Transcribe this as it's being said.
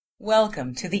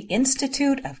Welcome to the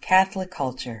Institute of Catholic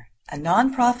Culture, a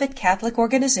nonprofit Catholic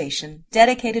organization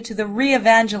dedicated to the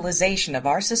re-evangelization of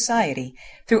our society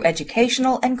through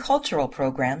educational and cultural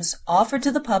programs offered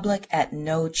to the public at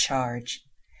no charge.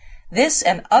 This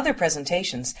and other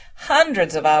presentations,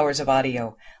 hundreds of hours of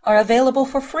audio, are available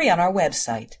for free on our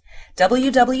website,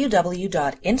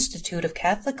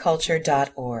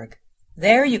 www.instituteofcatholicculture.org.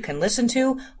 There you can listen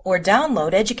to or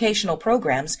download educational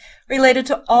programs related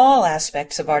to all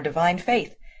aspects of our divine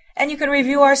faith, and you can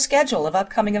review our schedule of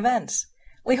upcoming events.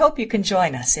 We hope you can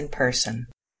join us in person.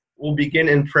 We'll begin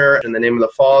in prayer in the name of the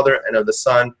Father, and of the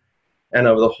Son, and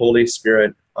of the Holy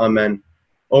Spirit. Amen.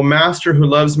 O Master who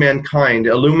loves mankind,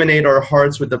 illuminate our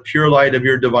hearts with the pure light of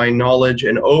your divine knowledge,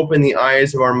 and open the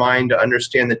eyes of our mind to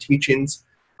understand the teachings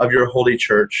of your holy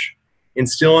church.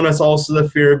 Instill in us also the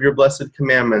fear of your blessed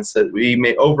commandments, that we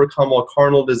may overcome all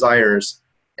carnal desires,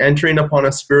 entering upon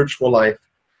a spiritual life,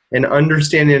 and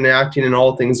understanding and acting in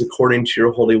all things according to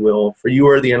your holy will. For you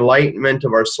are the enlightenment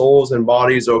of our souls and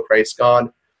bodies, O Christ God.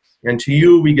 And to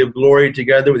you we give glory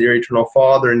together with your eternal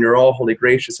Father and your all-holy,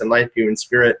 gracious, and life-giving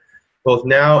Spirit, both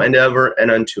now and ever,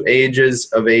 and unto ages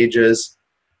of ages.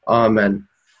 Amen.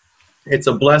 It's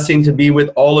a blessing to be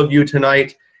with all of you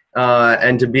tonight.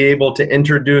 And to be able to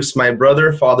introduce my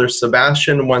brother, Father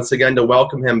Sebastian, once again to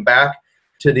welcome him back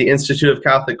to the Institute of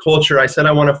Catholic Culture. I said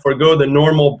I want to forego the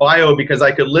normal bio because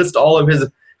I could list all of his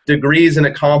degrees and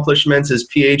accomplishments, his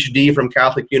PhD from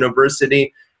Catholic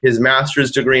University, his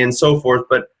master's degree, and so forth.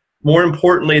 But more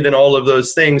importantly than all of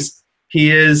those things,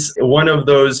 he is one of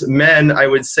those men, I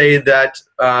would say, that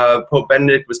Pope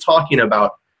Benedict was talking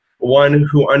about, one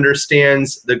who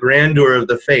understands the grandeur of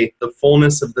the faith, the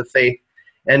fullness of the faith,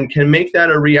 and can make that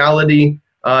a reality,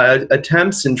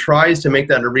 attempts and tries to make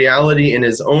that a reality in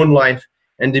his own life,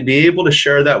 and to be able to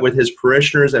share that with his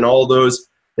parishioners and all those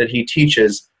that he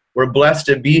teaches. We're blessed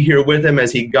to be here with him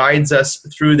as he guides us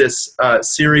through this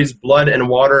series, Blood and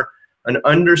Water, an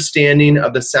understanding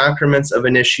of the sacraments of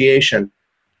initiation.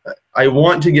 I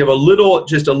want to give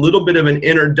just a little bit of an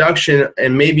introduction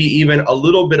and maybe even a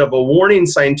little bit of a warning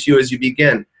sign to you as you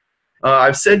begin.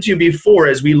 I've said to you before,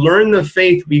 as we learn the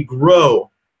faith, we grow.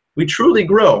 We truly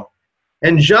grow.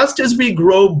 And just as we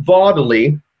grow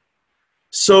bodily,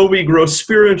 so we grow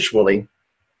spiritually.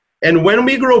 And when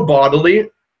we grow bodily,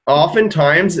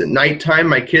 oftentimes at nighttime,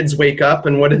 my kids wake up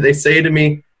and what do they say to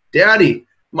me? Daddy,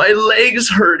 my leg's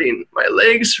hurting. My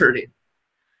leg's hurting.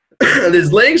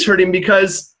 His leg's hurting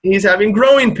because he's having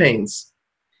growing pains.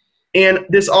 And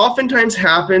this oftentimes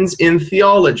happens in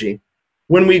theology.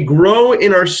 When we grow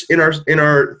in our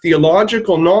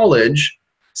theological knowledge,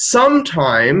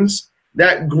 sometimes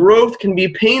that growth can be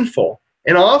painful.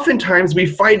 And oftentimes we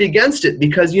fight against it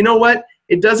because, you know what?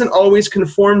 It doesn't always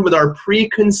conform with our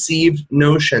preconceived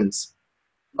notions.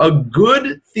 A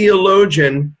good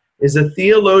theologian is a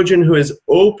theologian who is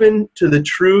open to the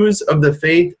truths of the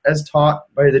faith as taught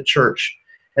by the church.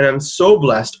 And I'm so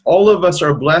blessed. All of us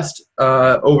are blessed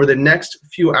over the next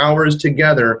few hours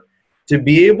together to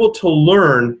be able to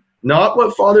learn not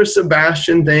what Father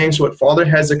Sebastian thinks, what Father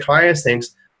Hezekiah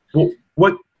thinks, but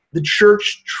what the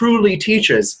church truly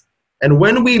teaches. And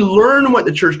when we learn what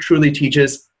the church truly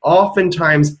teaches,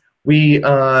 oftentimes we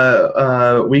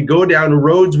go down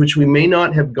roads which we may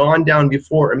not have gone down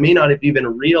before or may not have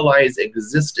even realized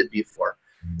existed before.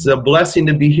 It's a blessing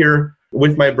to be here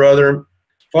with my brother.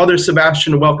 Father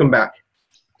Sebastian, welcome back.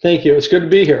 Thank you. It's good to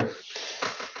be here.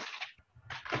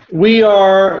 We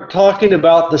are talking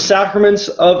about the sacraments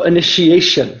of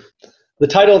initiation. The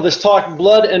title of this talk,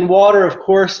 Blood and Water, of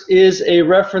course, is a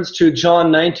reference to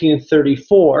John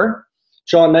 19:34.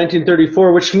 John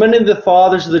 19:34, which many of the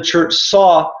fathers of the church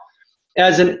saw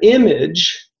as an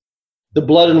image, the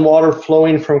blood and water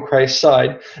flowing from Christ's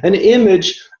side, an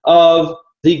image of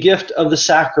the gift of the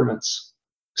sacraments.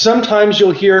 Sometimes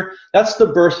you'll hear, that's the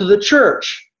birth of the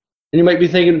church. And you might be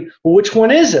thinking, well, which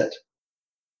one is it?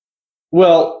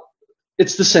 Well,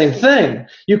 it's the same thing.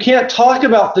 You can't talk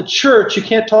about the church, you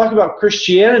can't talk about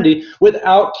Christianity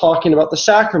without talking about the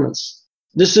sacraments.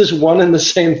 This is one and the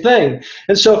same thing.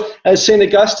 And so, as St.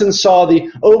 Augustine saw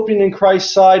the opening in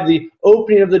Christ's side, the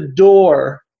opening of the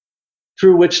door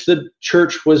through which the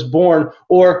church was born,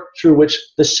 or through which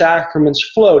the sacraments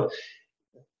flowed.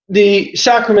 The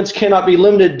sacraments cannot be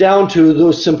limited down to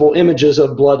those simple images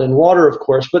of blood and water, of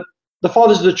course, but the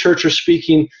fathers of the church are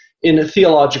speaking in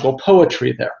theological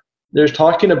poetry there. They're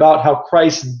talking about how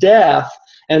Christ's death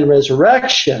and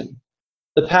resurrection,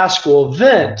 the Paschal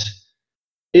event,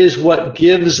 is what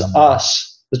gives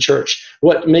us the church,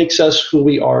 what makes us who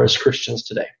we are as Christians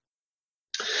today.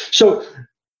 So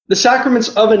the sacraments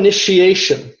of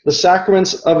initiation,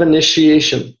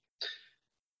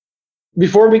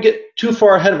 before we get too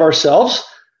far ahead of ourselves,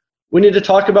 we need to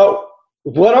talk about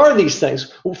what are these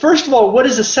things. Well, first of all, what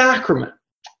is a sacrament?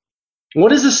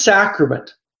 What is a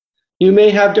sacrament? You may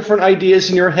have different ideas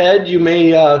in your head. You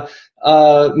may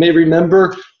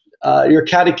remember your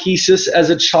catechesis as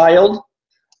a child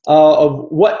of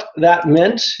what that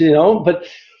meant, but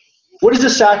what is a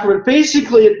sacrament?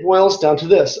 Basically, it boils down to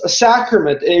this. A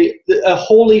sacrament, a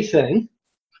holy thing,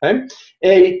 okay?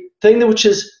 A thing which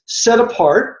is set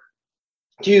apart,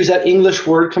 to use that English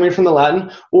word coming from the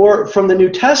Latin, or from the New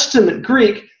Testament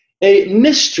Greek, a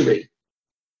mystery,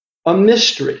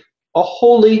 a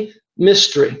holy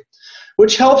mystery,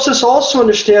 which helps us also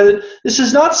understand that this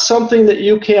is not something that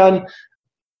you can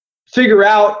figure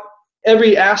out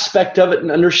every aspect of it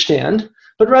and understand,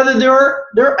 but rather there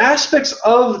are aspects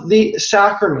of the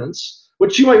sacraments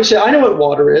which you might say, I know what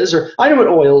water is, or I know what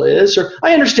oil is, or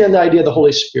I understand the idea of the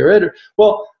Holy Spirit. Or,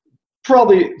 well,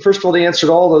 probably, first of all, the answer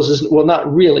to all those is, well,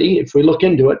 not really, if we look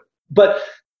into it. But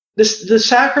the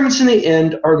sacraments in the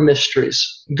end are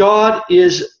mysteries. God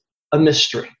is a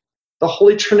mystery. The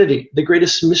Holy Trinity, the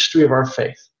greatest mystery of our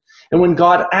faith. And when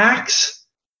God acts,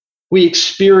 we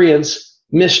experience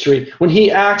mystery. When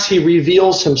he acts, he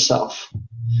reveals himself.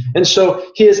 And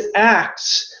so his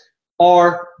acts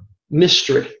are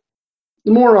mystery.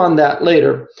 More on that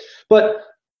later. But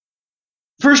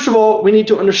first of all, we need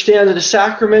to understand that a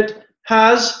sacrament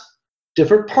has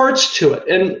different parts to it.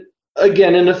 And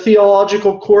again, in a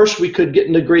theological course, we could get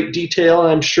into great detail,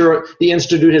 and I'm sure the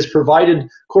Institute has provided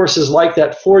courses like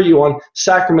that for you on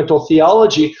sacramental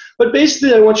theology. But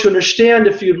basically, I want you to understand,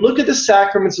 if you look at the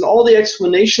sacraments and all the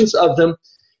explanations of them,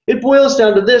 it boils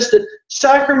down to this, that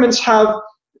sacraments have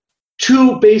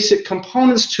two basic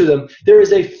components to them. There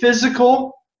is a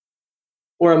physical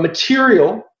or a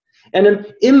material and an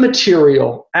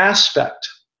immaterial aspect.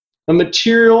 A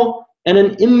material and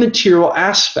an immaterial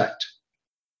aspect.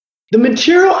 The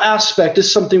material aspect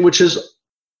is something which is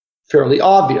fairly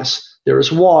obvious. There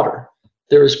is water,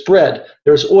 there is bread,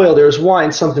 there is oil, there is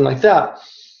wine, something like that.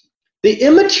 The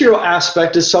immaterial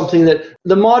aspect is something that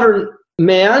the modern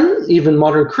man, even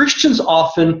modern Christians,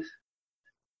 often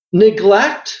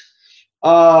neglect,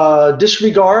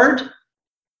 disregard,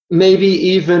 maybe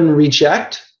even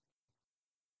reject.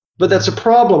 But that's a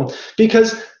problem,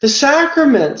 because the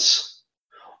sacraments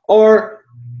are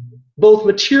both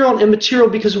material and immaterial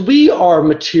because we are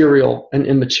material and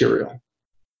immaterial.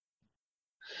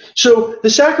 So the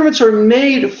sacraments are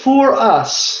made for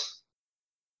us.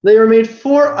 They are made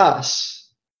for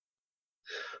us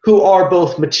who are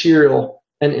both material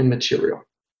and immaterial.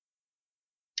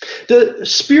 The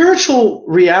spiritual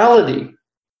reality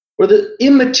or the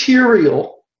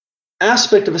immaterial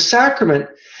aspect of a sacrament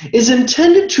is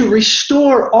intended to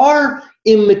restore our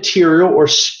immaterial or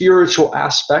spiritual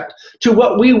aspect to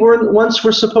what we once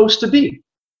were supposed to be.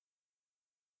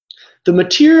 The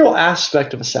material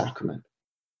aspect of a sacrament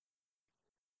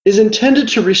is intended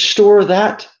to restore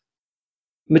that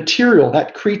material,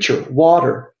 that creature,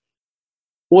 water,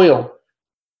 oil,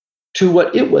 to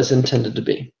what it was intended to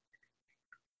be.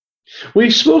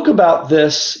 We spoke about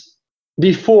this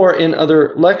before in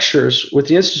other lectures with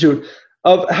the Institute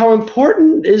of how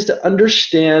important it is to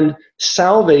understand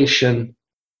salvation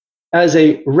as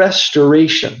a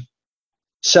restoration.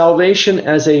 Salvation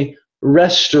as a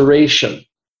restoration.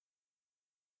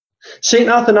 St.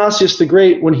 Athanasius the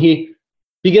Great, when he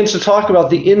begins to talk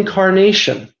about the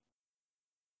incarnation,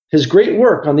 his great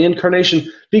work on the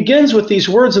incarnation begins with these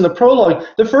words in the prologue.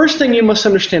 The first thing you must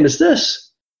understand is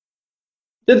this,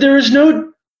 that there is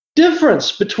no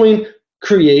difference between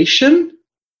creation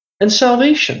and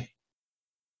salvation.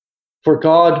 For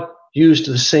God used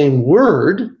the same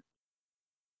word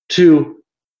to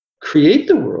create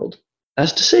the world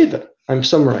as to save it. I'm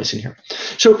summarizing here.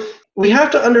 So we have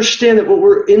to understand that what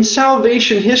we're in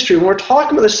salvation history, when we're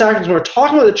talking about the sacraments, when we're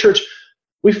talking about the church,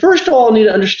 we first of all need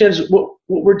to understand what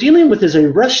we're dealing with is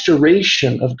a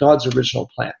restoration of God's original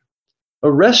plan,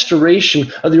 a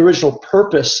restoration of the original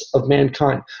purpose of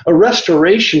mankind, a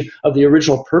restoration of the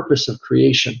original purpose of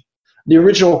creation, the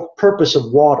original purpose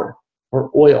of water or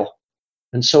oil,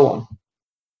 and so on.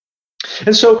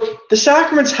 And so the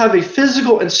sacraments have a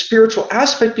physical and spiritual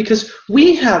aspect because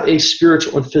we have a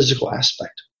spiritual and physical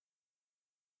aspect.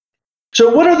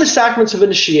 So what are the sacraments of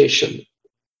initiation?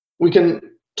 We can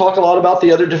talk a lot about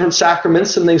the other different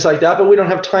sacraments and things like that, but we don't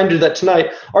have time to do that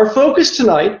tonight. Our focus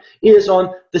tonight is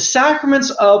on the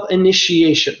sacraments of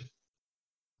initiation.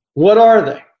 What are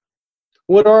they?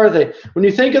 What are they? When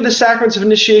you think of the sacraments of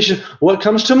initiation, what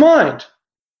comes to mind?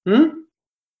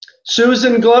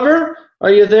 Susan Glover,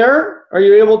 are you there? Are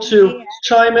you able to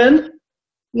chime in?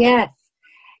 Yes.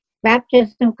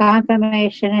 Baptism,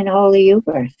 confirmation, and Holy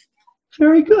Eucharist.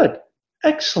 Very good.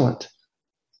 Excellent.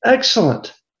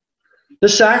 Excellent. The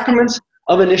sacraments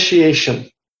of initiation.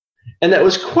 And that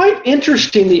was quite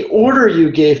interesting, the order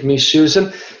you gave me,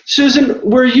 Susan. Susan,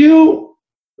 were you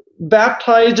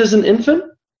baptized as an infant?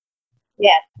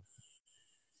 Yes.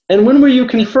 And when were you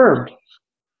confirmed?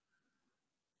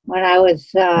 When I was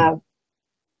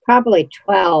probably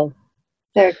 12,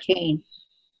 13.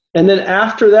 And then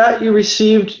after that, you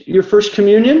received your first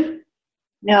communion?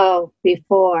 No,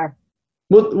 before.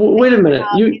 Well, wait a minute.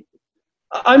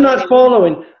 I'm not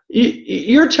following.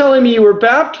 You're telling me you were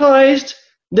baptized,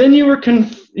 then you were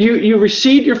you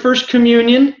received your first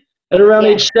communion at around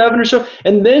age 7 or so,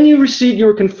 and then you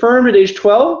were confirmed at age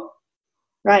 12?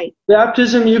 Right.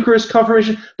 Baptism, Eucharist,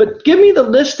 confirmation. But give me the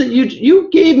list that you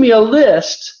gave me a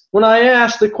list when I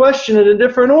asked the question in a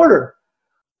different order.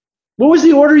 What was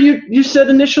the order you said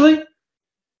initially?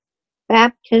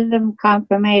 Baptism,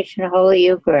 confirmation, Holy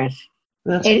Eucharist.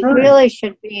 It really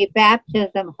should be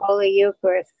baptism, Holy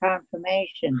Eucharist,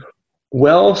 confirmation.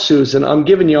 Well, Susan, I'm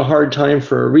giving you a hard time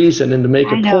for a reason and to make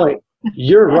a point.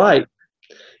 You're right.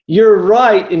 You're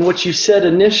right in what you said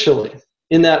initially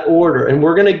in that order, and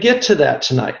we're going to get to that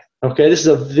tonight. Okay, this is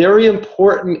a very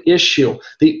important issue,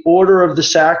 the order of the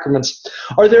sacraments.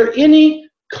 Are there any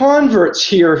converts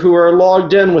here who are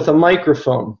logged in with a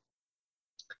microphone?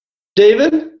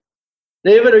 David?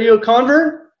 David, are you a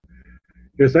convert?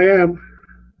 Yes, I am.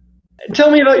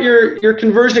 Tell me about your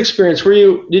conversion experience.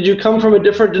 Did you come from a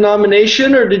different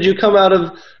denomination, or did you come out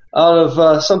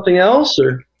of something else?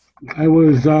 Or I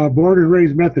was born and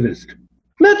raised Methodist.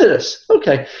 Methodist.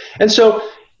 Okay. And so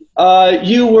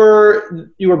you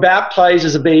were baptized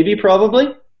as a baby,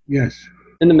 probably? Yes.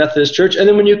 In the Methodist Church. And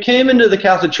then when you came into the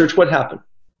Catholic Church, what happened?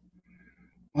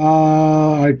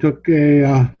 I took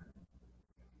a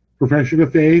profession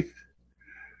of faith,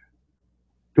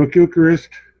 took Eucharist,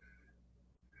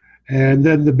 and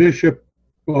then the bishop,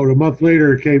 about a month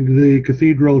later, came to the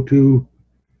cathedral to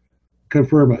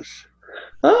confirm us.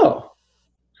 Oh.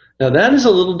 Now that is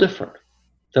a little different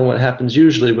than what happens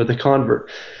usually with a convert.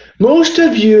 Most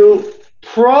of you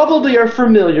probably are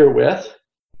familiar with,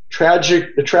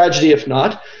 the tragedy if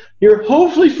not, you're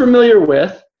hopefully familiar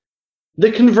with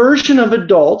the conversion of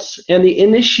adults and the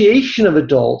initiation of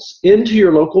adults into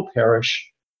your local parish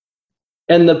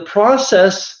and the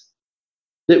process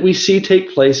that we see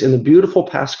take place in the beautiful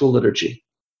Paschal liturgy.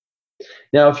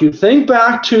 Now, if you think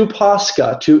back to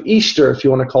Pascha, to Easter, if you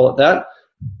want to call it that,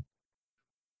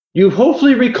 you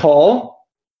hopefully recall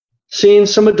seeing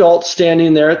some adults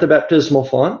standing there at the baptismal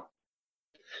font.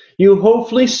 You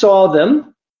hopefully saw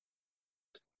them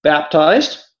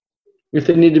baptized, if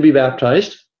they need to be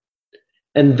baptized,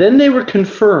 and then they were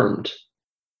confirmed.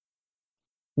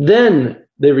 Then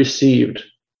they received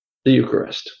the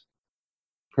Eucharist,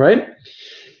 right?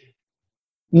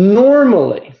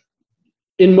 Normally,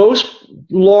 in most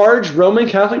large Roman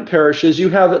Catholic parishes, you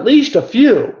have at least a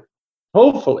few,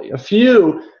 hopefully, a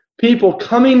few people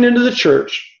coming into the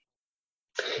church.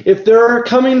 If they're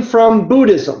coming from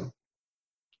Buddhism,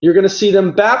 you're going to see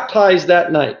them baptized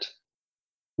that night.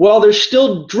 While they're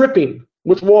still dripping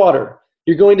with water,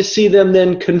 you're going to see them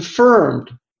then confirmed,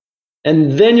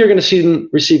 and then you're going to see them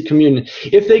receive communion.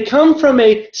 If they come from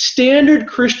a standard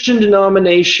Christian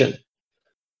denomination,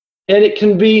 and it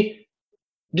can be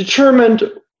determined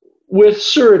with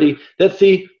certainty that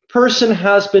the person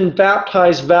has been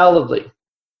baptized validly,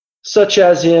 such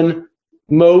as in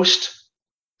most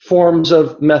forms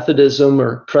of Methodism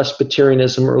or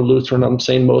Presbyterianism or Lutheran. I'm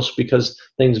saying most because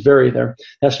things vary there.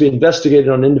 It has to be investigated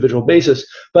on an individual basis.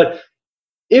 But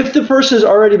if the person has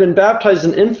already been baptized as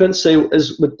an infant, say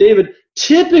as with David,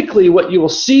 typically what you will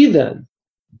see then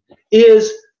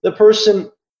is the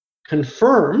person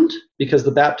confirmed because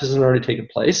the baptism had already taken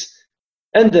place,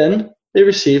 and then they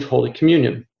receive Holy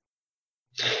Communion.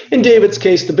 In David's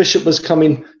case, the bishop was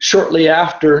coming shortly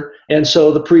after, and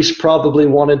so the priest probably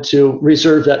wanted to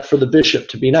reserve that for the bishop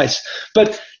to be nice.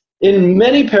 But in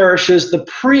many parishes, the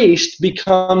priest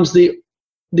becomes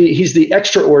he's the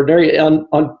extraordinary.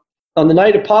 On the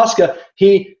night of Pascha,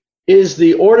 he is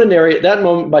the ordinary at that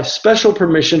moment by special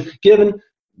permission, given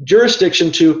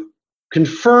jurisdiction to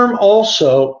confirm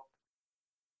also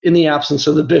in the absence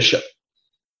of the bishop.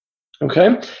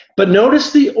 Okay? But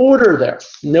notice the order there.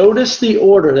 Notice the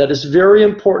order. That is very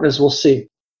important, as we'll see.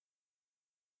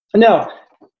 Now,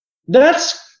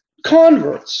 that's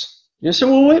converts. You say,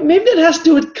 well, wait, maybe that has to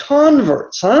do with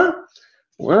converts, huh?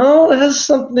 Well, there's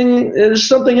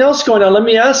something else going on. Let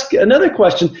me ask another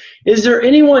question. Is there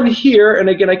anyone here, and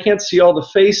again, I can't see all the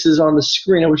faces on the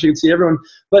screen. I wish I could see everyone,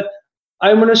 but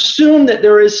I'm going to assume that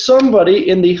there is somebody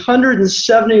in the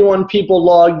 171 people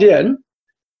logged in.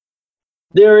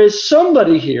 There is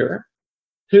somebody here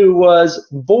who was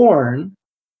born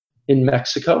in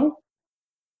Mexico,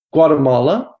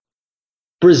 Guatemala,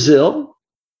 Brazil,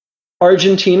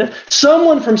 Argentina,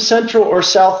 someone from Central or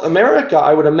South America,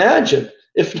 I would imagine,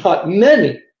 if not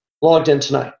many, logged in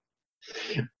tonight.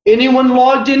 Anyone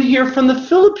logged in here from the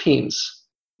Philippines?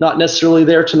 Not necessarily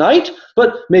there tonight,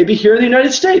 but maybe here in the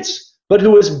United States, but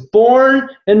who was born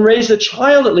and raised a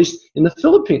child, at least, in the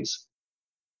Philippines.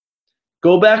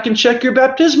 Go back and check your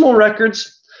baptismal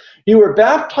records. You were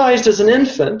baptized as an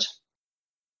infant,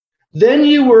 then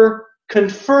you were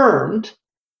confirmed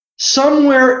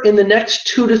somewhere in the next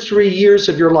 2 to 3 years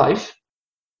of your life,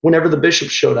 whenever the bishop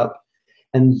showed up.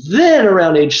 And then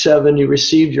around age 7, you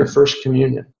received your first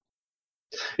communion.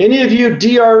 Any of you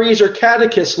DREs or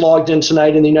catechists logged in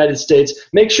tonight in the United States,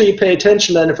 make sure you pay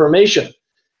attention to that information.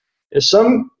 If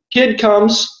some kid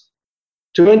comes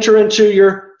to enter into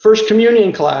your first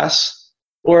communion class,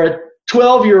 or a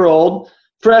 12-year-old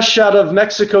fresh out of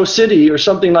Mexico City or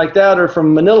something like that, or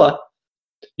from Manila,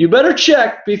 you better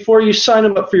check before you sign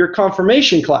them up for your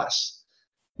confirmation class,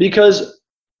 because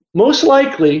most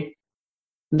likely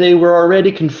they were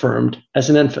already confirmed as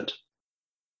an infant,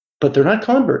 but they're not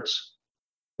converts.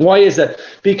 Why is that?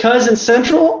 Because in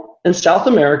Central and South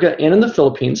America and in the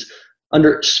Philippines,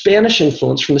 under Spanish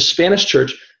influence from the Spanish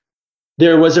church,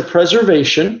 there was a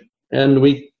preservation, and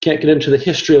we can't get into the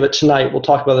history of it tonight, we'll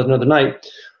talk about it another night,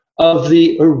 of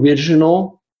the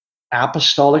original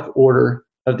apostolic order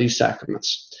of these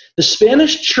sacraments. The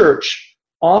Spanish church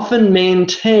often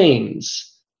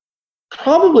maintains,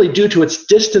 probably due to its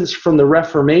distance from the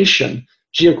Reformation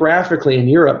geographically in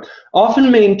Europe, often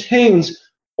maintains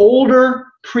older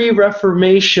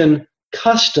pre-Reformation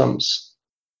customs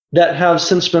that have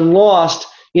since been lost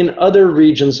in other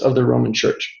regions of the Roman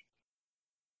Church.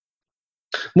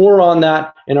 More on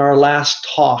that in our last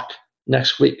talk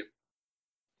next week.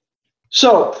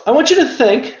 So I want you to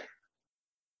think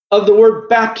of the word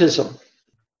baptism.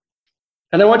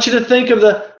 And I want you to think of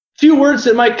the few words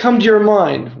that might come to your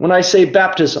mind when I say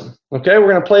baptism. Okay, we're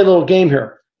going to play a little game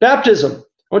here. Baptism.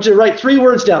 I want you to write 3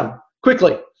 words down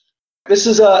quickly. This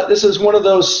is one of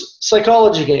those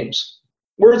psychology games.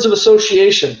 Words of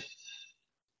association.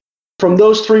 From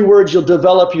those 3 words, you'll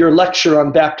develop your lecture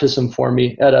on baptism for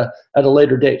me at a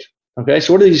later date. Okay,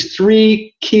 so what are these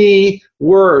 3 key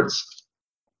words?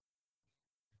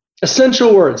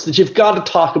 Essential words that you've got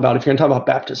to talk about if you're going to talk about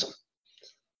baptism.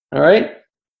 All right?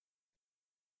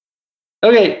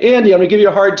 Okay, Andy, I'm going to give you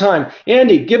a hard time.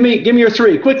 Andy, give me your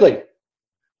 3, quickly.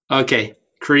 Okay,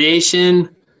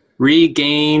 creation,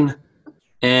 regain,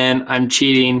 and I'm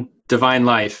cheating, divine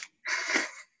life.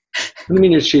 What do you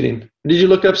mean you're cheating? Did you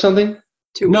look up something?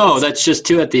 No, that's just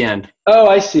 2 at the end. Oh,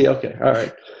 I see. Okay, all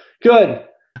right. Good.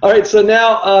 All right, so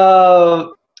now,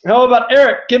 how about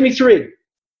Eric? Give me 3.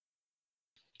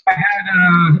 I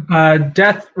had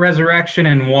death, resurrection,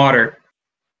 and water.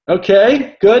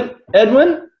 Okay, good.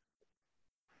 Edwin?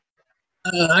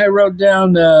 I wrote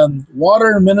down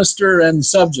water, minister, and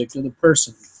subject of the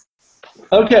person.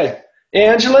 Okay.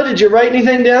 Angela, did you write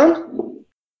anything down?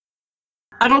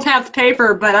 I don't have the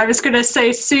paper, but I was going to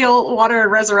say seal, water,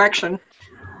 and resurrection.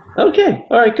 Okay.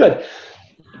 All right, good.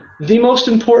 The most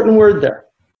important word there,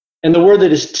 and the word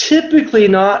that is typically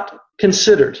not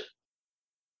considered,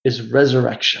 is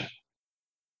resurrection.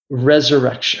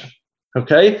 Resurrection.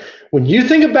 Okay? When you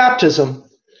think of baptism,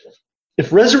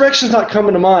 if resurrection is not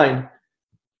coming to mind,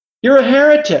 you're a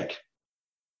heretic.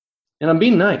 And I'm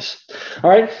being nice.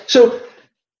 All right? So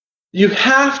you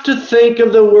have to think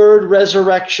of the word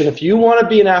resurrection. If you want to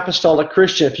be an apostolic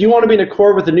Christian, if you want to be in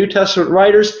accord with the New Testament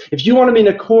writers, if you want to be in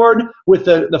accord with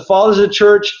the fathers of the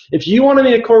church, if you want to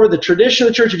be in accord with the tradition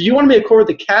of the church, if you want to be in accord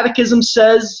with the catechism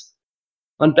says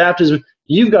on baptism,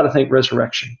 you've got to think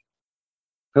resurrection.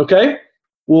 Okay?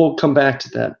 We'll come back to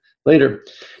that later.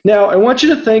 Now, I want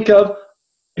you to think of,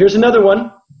 here's another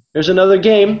one. Here's another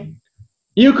game.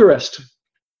 Eucharist.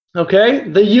 Okay?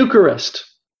 The Eucharist.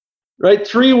 Write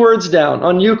 3 words down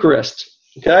on Eucharist.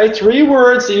 Okay? 3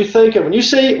 words that you think of. When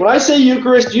I say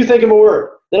Eucharist, you think of a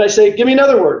word. Then I say, give me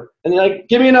another word. And then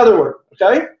give me another word.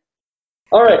 Okay?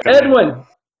 All right, Edwin,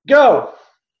 go.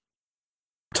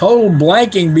 Total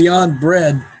blanking beyond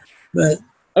bread, but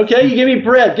okay, you give me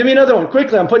bread. Give me another one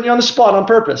quickly. I'm putting you on the spot on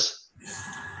purpose.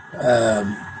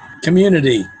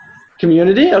 Community.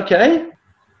 Community. Okay.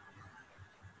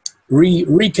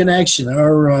 Reconnection,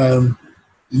 or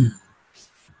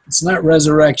it's not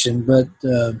resurrection, but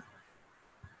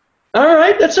all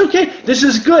right, that's okay. This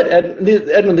is good,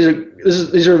 Edmund.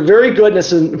 These are very good, and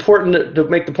it's important to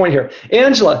make the point here.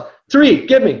 Angela, 3,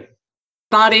 give me.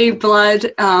 Body,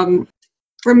 blood,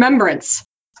 remembrance.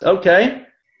 Okay.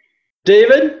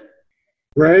 David?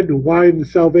 Bread, wine,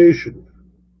 salvation.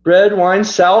 Bread, wine,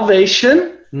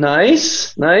 salvation.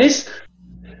 Nice, nice.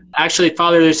 Actually,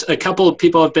 Father, there's a couple of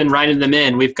people have been writing them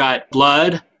in. We've got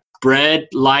blood, bread,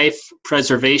 life,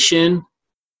 preservation,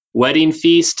 wedding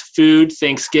feast, food,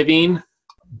 thanksgiving,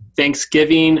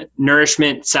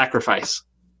 nourishment, sacrifice.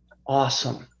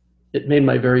 Awesome. It made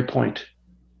my very point.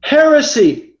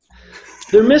 Heresy.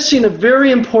 They're missing a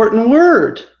very important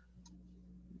word.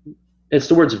 It's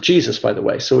the words of Jesus, by the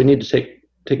way, so we need to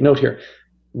take note here.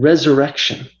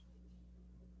 Resurrection.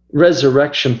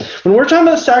 Resurrection. When we're talking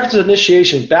about the sacraments of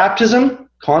initiation, baptism,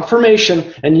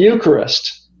 confirmation, and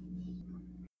Eucharist,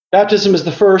 baptism is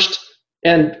the first,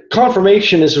 and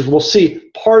confirmation is, as we'll see,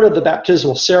 part of the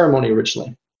baptismal ceremony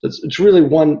originally. It's really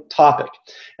one topic.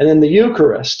 And then the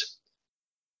Eucharist.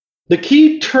 The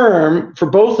key term for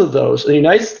both of those, that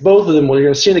unites both of them, what you're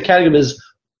going to see in the catechism, is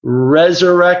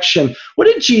resurrection. What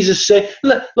did Jesus say?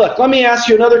 Look, let me ask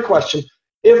you another question.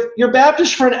 If your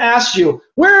Baptist friend asks you,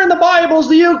 where in the Bible is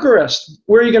the Eucharist?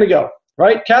 Where are you going to go?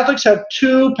 Right? Catholics have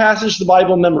 2 passages of the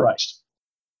Bible memorized.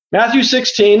 Matthew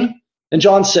 16 and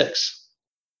John 6.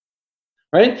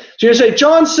 Right? So you're going to say,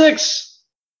 John 6,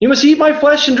 you must eat my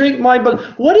flesh and drink my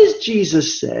blood. What does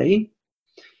Jesus say?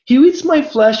 He who eats my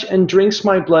flesh and drinks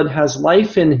my blood has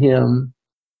life in him,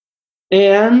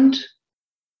 and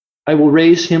I will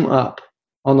raise him up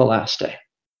on the last day.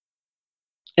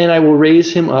 And I will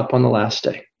raise him up on the last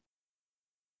day.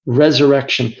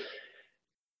 Resurrection.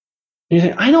 And you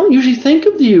think, I don't usually think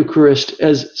of the Eucharist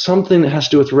as something that has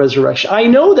to do with resurrection. I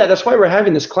know that. That's why we're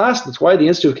having this class. That's why the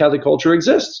Institute of Catholic Culture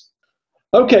exists.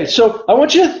 Okay, so I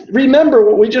want you to remember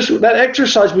that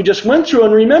exercise we just went through,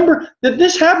 and remember that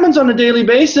this happens on a daily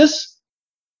basis.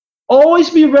 Always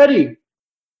be ready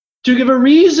to give a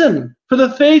reason for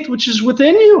the faith which is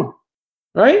within you,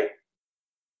 right?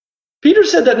 Peter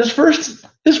said that in his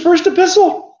first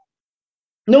epistle.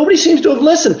 Nobody seems to have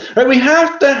listened, right? We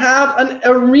have to have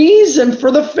a reason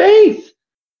for the faith.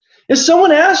 If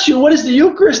someone asks you, what is the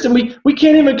Eucharist, and we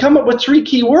can't even come up with 3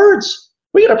 key words,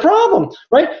 we got a problem,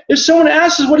 right? If someone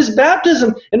asks us, what is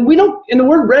baptism, and the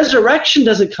word resurrection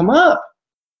doesn't come up,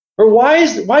 or why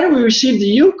do we receive the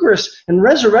Eucharist and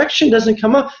resurrection doesn't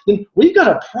come up, then we've got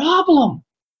a problem.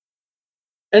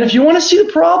 And if you want to see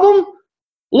the problem,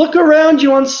 look around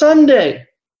you on Sunday,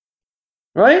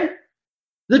 right?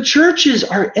 The churches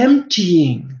are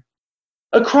emptying.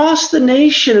 Across the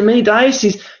nation in many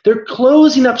dioceses, they're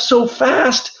closing up so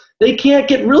fast, they can't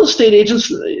get real estate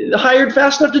agents hired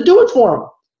fast enough to do it for them,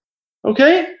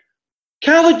 okay?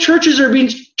 Catholic churches are being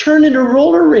turned into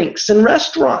roller rinks and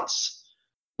restaurants.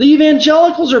 The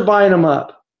evangelicals are buying them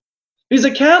up because the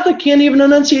Catholic can't even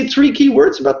enunciate 3 key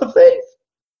words about the faith,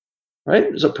 right?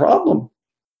 There's a problem.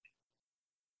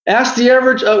 Ask the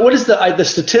average, what is the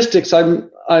statistics?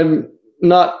 I'm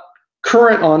not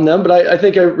current on them, but I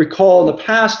think I recall in the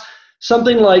past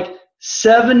something like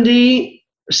 75%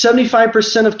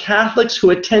 of Catholics who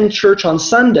attend church on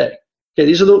Sunday. Okay,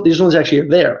 these ones actually are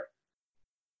there.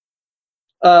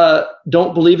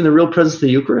 Don't believe in the real presence of the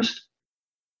Eucharist?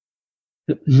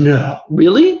 No,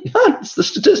 really? It's the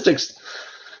statistics.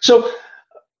 So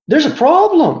there's a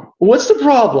problem. What's the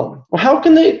problem? Well, how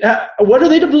can they? What are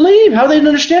they to believe? How are they to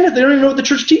understand it? They don't even know what the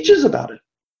church teaches about it.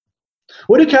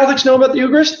 What do Catholics know about the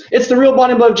Eucharist? It's the real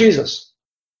body and blood of Jesus.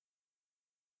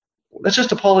 That's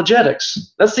just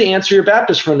apologetics. That's the answer your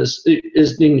Baptist friend is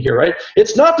needing to hear, right?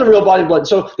 It's not the real body and blood.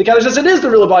 So the Catholic says it is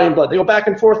the real body and blood. They go back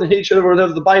and forth and hit each other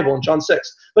over the Bible in John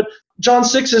 6. But John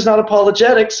 6 is not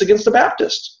apologetics against the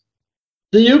Baptist.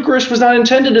 The Eucharist was not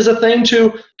intended as a thing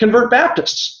to convert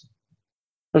Baptists.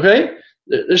 Okay?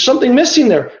 There's something missing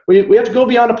there. We have to go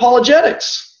beyond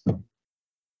apologetics.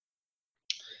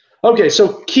 Okay,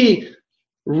 so key,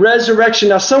 resurrection.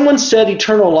 Now, someone said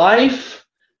eternal life.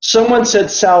 Someone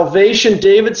said salvation.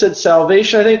 David said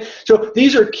salvation, I think. So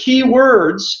these are key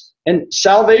words. And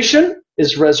salvation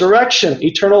is resurrection.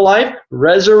 Eternal life,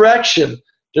 resurrection.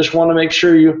 Just want to make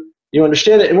sure you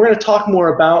understand it. And we're going to talk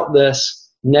more about this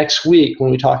next week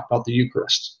when we talk about the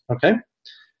Eucharist. Okay?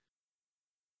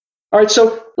 All right,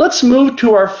 so let's move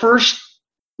to our first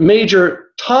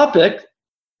major topic,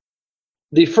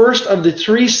 the first of the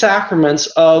 3 sacraments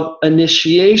of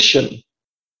initiation.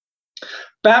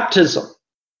 Baptism.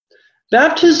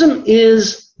 Baptism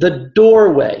is the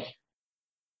doorway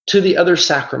to the other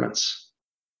sacraments.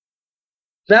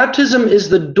 Baptism is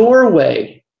the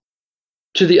doorway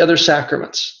to the other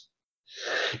sacraments.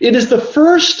 It is the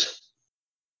first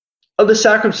of the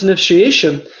sacraments of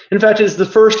initiation. In fact, it is the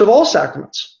first of all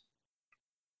sacraments.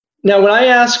 Now, when I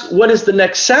ask what is the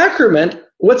next sacrament,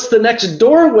 what's the next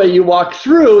doorway you walk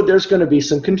through, there's going to be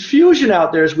some confusion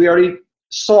out there, as we already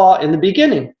saw in the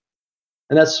beginning.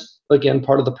 And that's, again,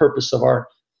 part of the purpose of our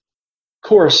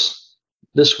course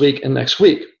this week and next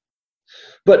week.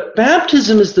 But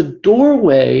baptism is the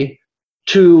doorway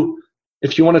to,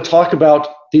 if you want to talk about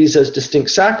these as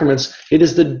distinct sacraments, it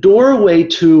is the doorway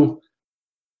to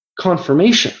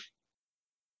confirmation.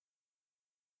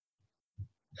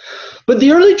 But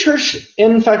the early church,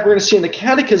 in fact, we're going to see in the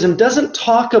Catechism, doesn't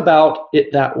talk about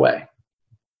it that way.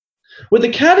 What the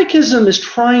Catechism is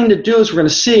trying to do, as we're going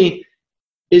to see,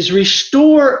 is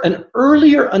restore an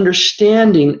earlier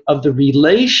understanding of the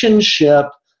relationship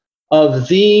of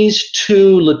these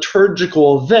two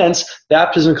liturgical events,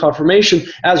 baptism and confirmation,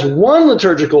 as one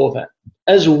liturgical event,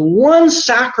 as one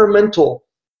sacramental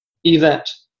event.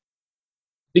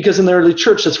 Because in the early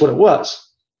church, that's what it was.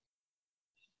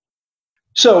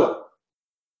 So,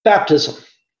 baptism.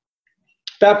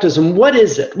 Baptism, what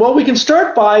is it? Well, we can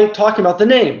start by talking about the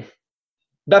name.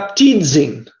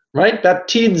 Baptizing, right?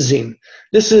 Baptizing.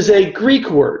 This is a Greek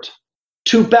word,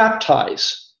 to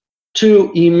baptize,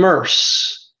 to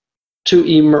immerse. To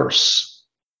immerse.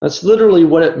 That's literally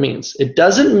what it means. It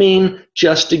doesn't mean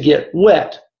just to get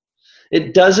wet.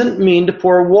 It doesn't mean to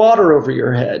pour water over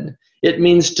your head. It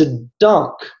means to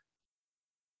dunk,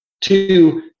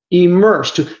 to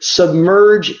immerse, to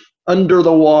submerge under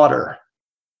the water.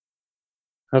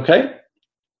 Okay?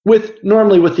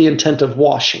 Normally with the intent of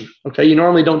washing. Okay? You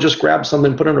normally don't just grab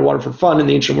something and put it underwater for fun in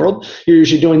the ancient world. You're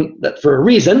usually doing that for a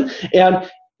reason. And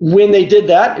when they did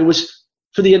that, it was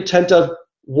for the intent of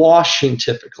washing,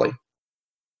 typically.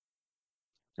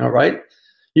 All right?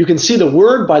 You can see the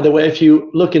word, by the way, if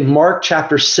you look in Mark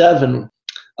chapter 7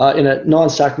 in a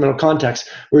non-sacramental context,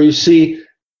 where you see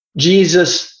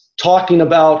Jesus talking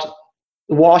about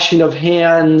washing of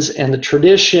hands and the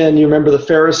tradition. You remember the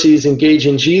Pharisees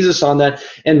engaging Jesus on that.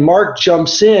 And Mark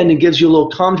jumps in and gives you a little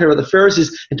commentary about the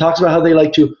Pharisees and talks about how they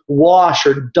like to wash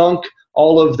or dunk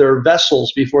all of their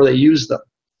vessels before they use them.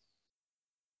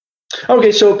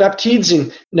 Okay, so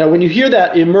baptizing. Now, when you hear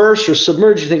that immerse or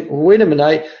submerge, you think, wait a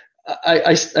minute,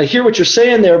 I hear what you're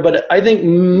saying there, but I think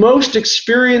most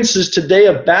experiences today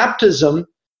of baptism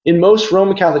in most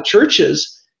Roman Catholic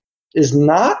churches is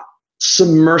not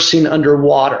submersing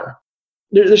underwater.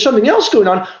 There's something else going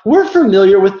on. We're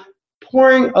familiar with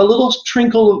pouring a little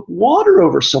trickle of water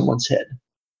over someone's head,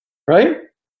 right?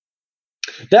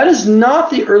 That is not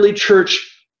the early church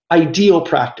ideal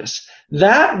practice.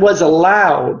 That was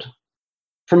allowed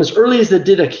from as early as the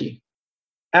Didache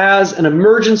as an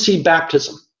emergency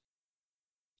baptism.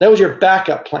 That was your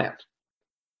backup plan.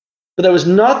 But that was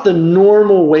not the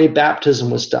normal way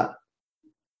baptism was done.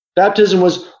 Baptism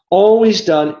was always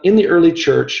done in the early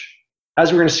church,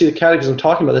 as we're going to see the Catechism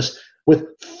talking about this, with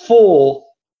full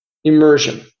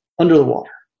immersion under the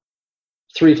water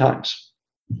 3 times.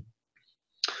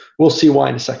 We'll see why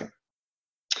in a second.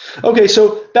 Okay,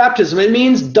 so baptism, it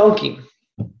means dunking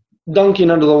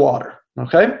under the water,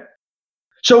 okay?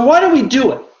 So why do we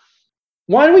do it?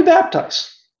 Why do we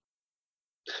baptize?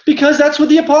 Because that's what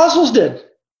the apostles did.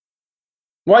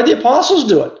 Why did the apostles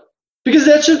do it? Because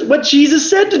that's just what Jesus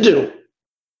said to do.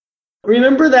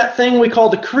 Remember that thing we call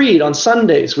the creed on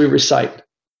Sundays we recite,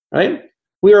 right?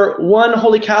 We are one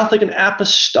holy Catholic and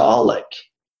apostolic.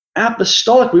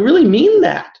 Apostolic, we really mean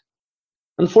that.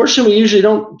 Unfortunately, we usually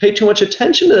don't pay too much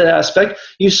attention to that aspect.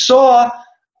 You saw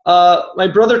my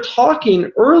brother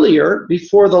talking earlier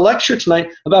before the lecture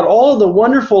tonight about all of the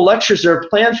wonderful lectures that are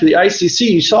planned through the ICC.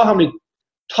 You saw how many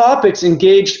topics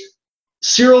engaged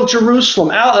Cyril of Jerusalem,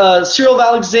 Cyril of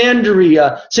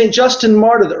Alexandria, St. Justin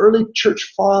Martyr, the early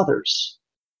church fathers,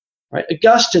 right?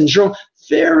 Augustine, Jerome.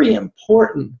 Very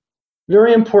important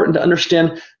to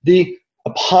understand the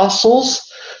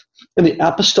apostles in the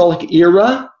apostolic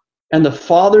era and the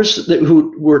fathers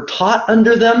who were taught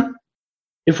under them,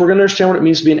 if we're going to understand what it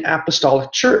means to be an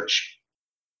apostolic church.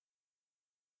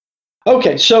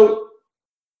 Okay, so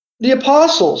the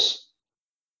apostles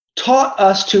taught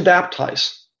us to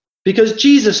baptize because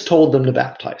Jesus told them to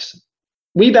baptize.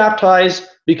 We baptize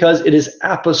because it is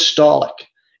apostolic.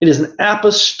 It is an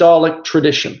apostolic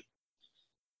tradition.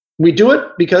 We do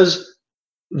it because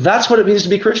that's what it means to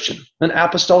be Christian, an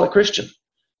apostolic Christian.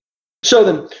 So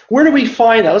then, where do we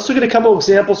find that? Let's look at a couple of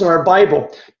examples in our Bible.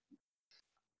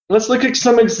 Let's look at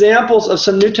some examples of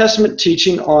some New Testament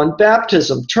teaching on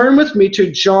baptism. Turn with me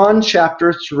to John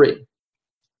chapter 3.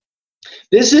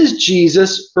 This is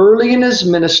Jesus early in his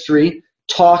ministry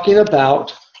talking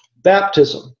about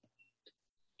baptism.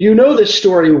 You know this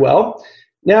story well.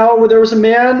 Now, there was a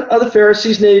man of the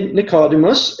Pharisees named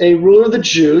Nicodemus, a ruler of the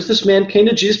Jews. This man came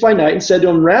to Jesus by night and said to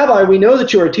him, Rabbi, we know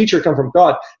that you are a teacher come from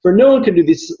God, for no one can do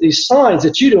these signs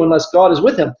that you do unless God is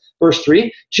with him. Verse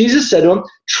 3, Jesus said to him,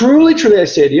 Truly, truly, I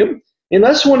say to you,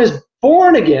 unless one is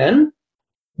born again,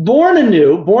 born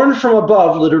anew, born from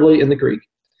above, literally in the Greek,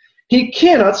 he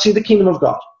cannot see the kingdom of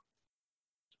God.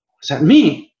 What does that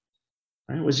mean?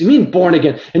 What does he mean, born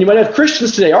again? And you might have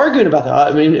Christians today arguing about that.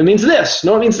 I mean, it means this.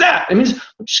 No, it means that. It means,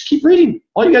 just keep reading.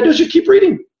 All you got to do is just keep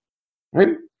reading. Right?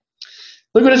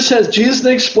 Look what it says. Jesus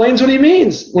then explains what he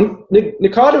means. When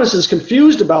Nicodemus is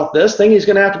confused about this, thinking he's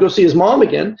going to have to go see his mom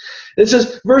again, it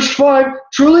says, verse 5,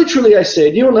 Truly, truly, I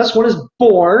say to you, unless one is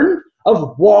born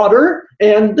of water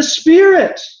and the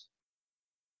Spirit,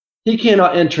 he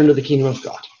cannot enter into the kingdom of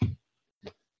God.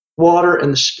 Water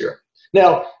and the Spirit.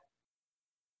 Now,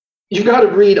 you've got to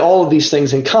read all of these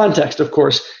things in context, of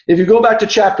course. If you go back to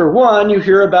chapter 1, you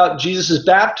hear about Jesus'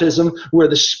 baptism where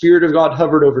the Spirit of God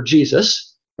hovered over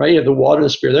Jesus, right? You have the water and the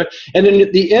Spirit there. And then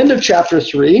at the end of chapter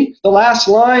 3, the last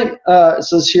line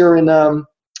says here in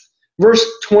verse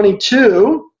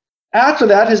 22, after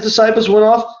that, his disciples went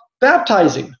off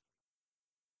baptizing,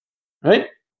 right?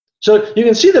 So you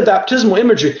can see the baptismal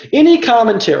imagery. Any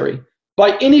commentary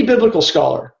by any biblical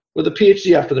scholar with a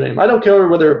PhD after their name. I don't care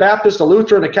whether they're a Baptist, a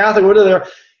Lutheran, a Catholic, whatever they're.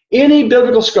 Any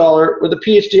biblical scholar with a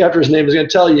PhD after his name is going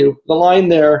to tell you the line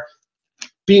there,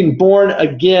 being born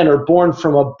again or born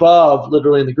from above,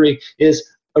 literally in the Greek, is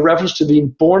a reference to being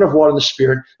born of water and the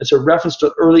Spirit. It's a reference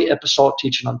to early apostolic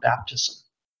teaching on baptism.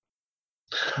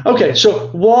 Okay, so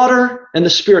water and the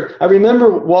Spirit. I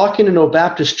remember walking into a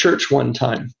Baptist church one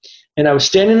time, and I was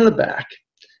standing in the back,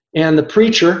 and the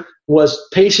preacher was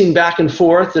pacing back and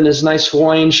forth in his nice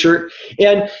Hawaiian shirt,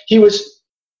 and he was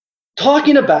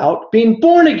talking about being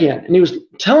born again. And he was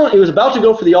about to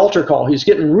go for the altar call. He was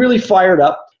getting really fired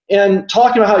up and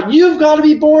talking about how you've got to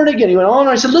be born again. He went on,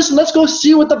 and I said, listen, let's go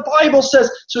see what the Bible says.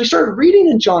 So he started reading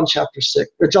in John chapter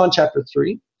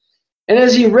 3. And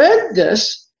as he read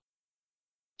this,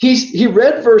 he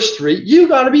read verse 3, you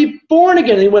got to be born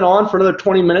again. And he went on for another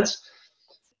 20 minutes.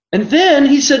 And then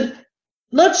he said,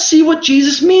 let's see what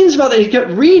Jesus means about that. He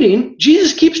kept reading.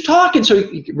 Jesus keeps talking. So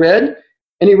he read,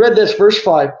 and he read this, verse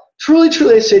 5. Truly,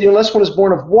 truly, I say to you, unless one is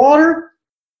born of water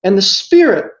and the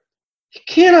Spirit, he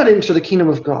cannot enter the kingdom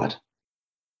of God.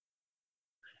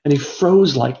 And he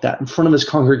froze like that in front of his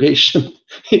congregation.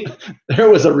 There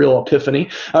was a real epiphany.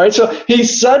 All right, so he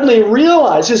suddenly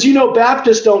realized, as you know,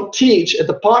 Baptists don't teach at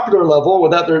the popular level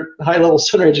without their high-level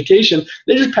center education.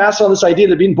 They just pass on this idea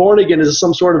that being born again is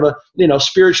some sort of a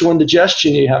spiritual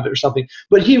indigestion you have or something.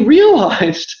 But he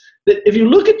realized that if you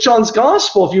look at John's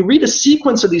gospel, if you read a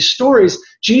sequence of these stories,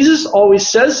 Jesus always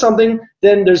says something,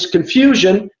 then there's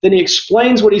confusion, then he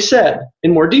explains what he said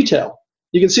in more detail.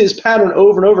 You can see this pattern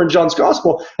over and over in John's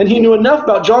gospel, and he knew enough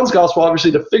about John's gospel,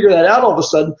 obviously, to figure that out all of a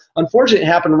sudden. Unfortunately,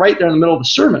 it happened right there in the middle of the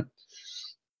sermon.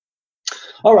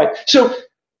 All right, so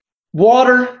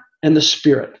water and the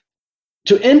Spirit.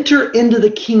 To enter into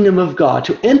the kingdom of God,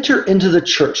 to enter into the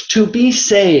church, to be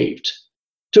saved,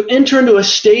 to enter into a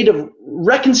state of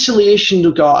reconciliation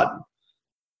to God,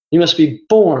 you must be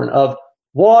born of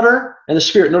water and the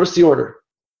Spirit. Notice the order.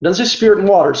 It doesn't say Spirit and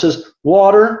water. It says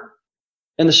water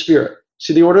and the Spirit.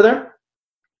 See the order there?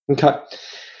 Okay.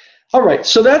 All right,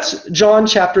 so that's John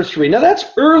chapter 3. Now that's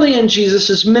early in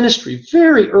Jesus' ministry,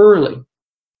 very early.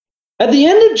 At the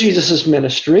end of Jesus'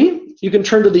 ministry, you can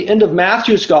turn to the end of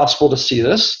Matthew's gospel to see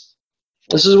this.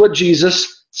 This is what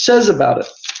Jesus says about it.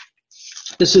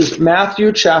 This is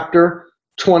Matthew chapter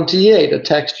 28, a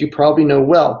text you probably know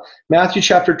well. Matthew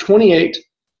chapter 28,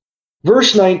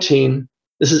 verse 19.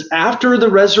 This is after the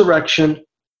resurrection.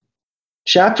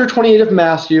 Chapter 28 of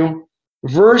Matthew,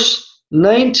 verse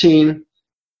 19.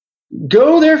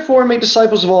 Go therefore and make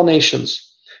disciples of all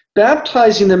nations,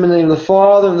 baptizing them in the name of the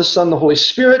Father and the Son and the Holy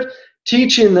Spirit,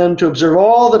 teaching them to observe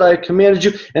all that I have commanded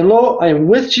you. And lo, I am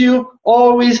with you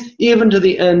always, even to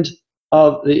the end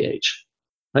of the age.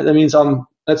 Right? That means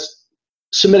that's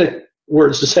Semitic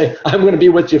words to say, I'm going to be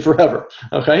with you forever.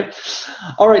 Okay?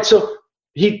 All right, so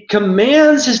he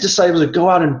commands his disciples to go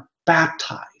out and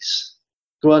baptize.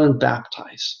 Go out and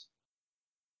baptize.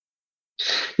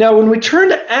 Now, when we turn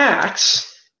to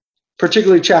Acts,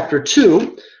 particularly chapter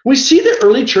 2, we see the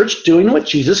early church doing what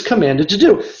Jesus commanded to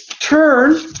do.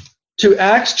 Turn to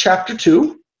Acts chapter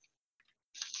 2.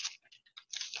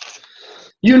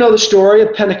 You know the story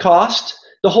of Pentecost.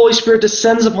 The Holy Spirit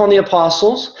descends upon the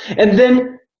apostles, and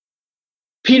then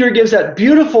Peter gives that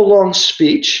beautiful long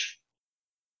speech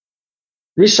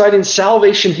reciting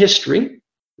salvation history in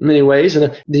many ways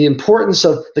and the importance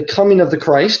of the coming of the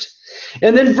Christ.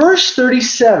 And then verse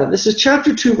 37, this is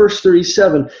chapter 2, verse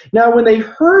 37. Now when they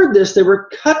heard this, they were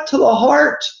cut to the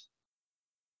heart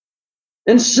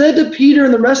and said to Peter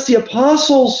and the rest of the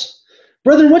apostles,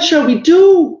 "Brethren, what shall we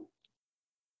do?"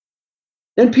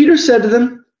 And Peter said to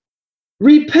them,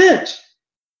 "Repent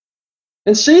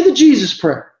and say the Jesus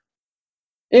prayer."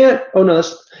 And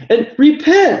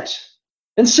repent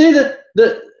and say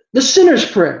the sinner's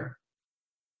prayer.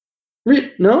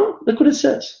 No, look what it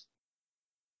says.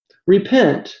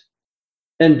 Repent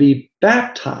and be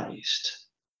baptized,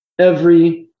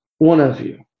 every one of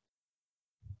you,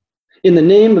 in the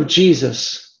name of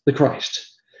Jesus the Christ,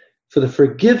 for the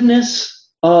forgiveness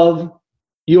of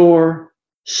your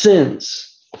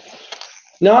sins.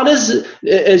 Not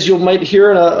as you might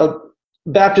hear in a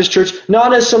Baptist church,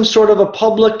 not as some sort of a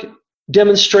public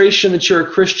demonstration that you're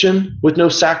a Christian with no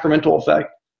sacramental effect.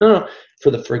 No,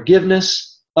 for the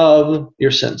forgiveness of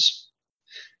your sins.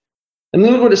 And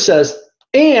then look what it says.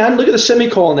 And look at the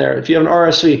semicolon there, if you have an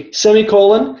RSV.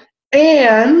 Semicolon,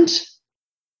 and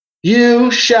you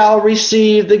shall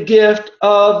receive the gift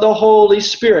of the Holy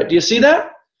Spirit. Do you see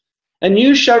that? And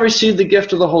you shall receive the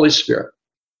gift of the Holy Spirit.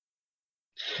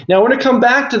 Now, we're going to come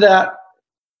back to that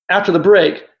after the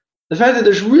break. The fact that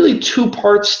there's really two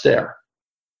parts there.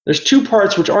 There's two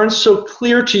parts which aren't so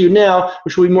clear to you now,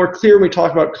 which will be more clear when we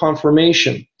talk about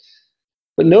confirmation.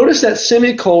 But notice that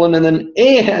semicolon and then,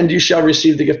 and you shall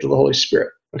receive the gift of the Holy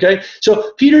Spirit. Okay?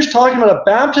 So Peter's talking about a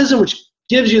baptism which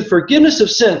gives you the forgiveness of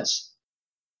sins,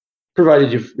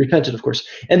 provided you've repented, of course.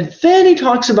 And then he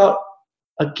talks about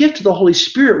a gift of the Holy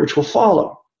Spirit which will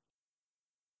follow.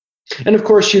 And of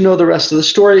course, you know the rest of the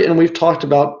story, and we've talked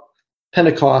about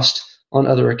Pentecost on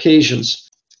other occasions.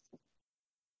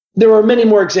 There are many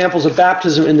more examples of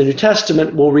baptism in the New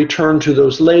Testament. We'll return to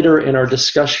those later in our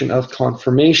discussion of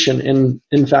confirmation, and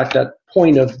in fact, that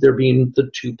point of there being the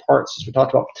two parts, as we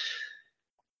talked about.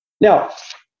 Now,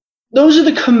 those are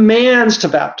the commands to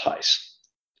baptize.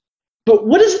 But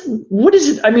what is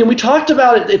it? I mean, we talked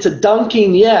about it, it's a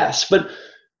dunking, yes, but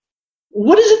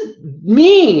what does it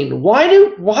mean? Why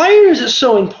is it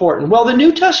so important? Well, the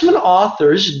New Testament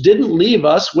authors didn't leave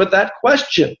us with that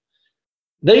question.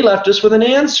 They left us with an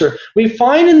answer. We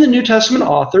find in the New Testament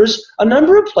authors a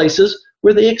number of places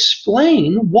where they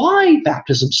explain why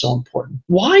baptism is so important,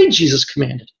 why Jesus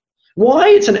commanded, why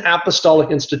it's an apostolic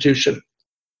institution.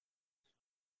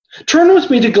 Turn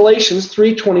with me to Galatians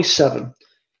 3:27.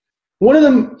 One of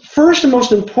the first and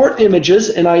most important images,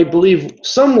 and I believe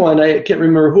someone, I can't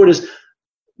remember who it is,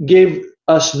 gave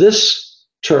us this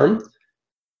term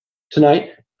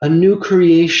tonight, a new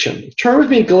creation. Turn with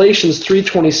me to Galatians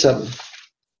 3:27.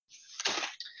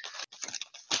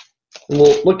 And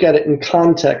we'll look at it in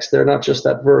context there, not just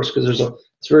that verse, because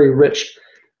it's very rich.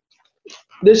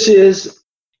 This is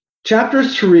chapter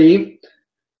 3,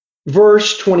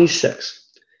 verse 26.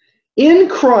 In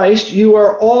Christ, you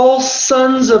are all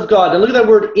sons of God. And look at that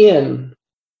word in,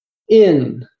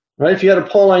 right? If you had a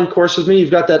Pauline course with me,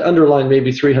 you've got that underlined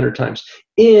maybe 300 times.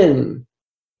 In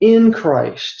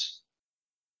Christ,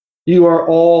 you are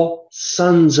all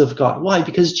sons of God. Why?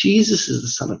 Because Jesus is the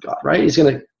Son of God, right? He's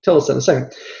going to tell us that in a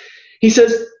second. He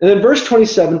says, and then verse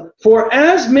 27, for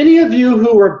as many of you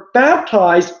who were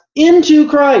baptized into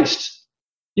Christ,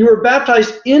 you were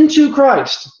baptized into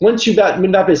Christ. Once you've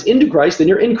been baptized into Christ, then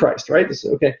you're in Christ, right?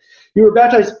 Okay. You were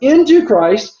baptized into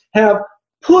Christ, have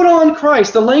put on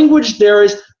Christ. The language there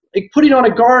is like putting on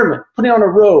a garment, putting on a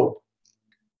robe.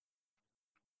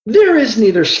 There is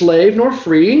neither slave nor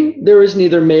free. There is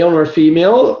neither male nor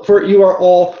female, for you are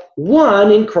all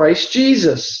one in Christ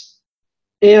Jesus.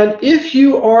 And if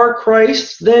you are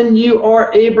Christ, then you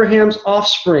are Abraham's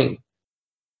offspring,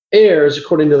 heirs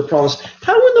according to the promise.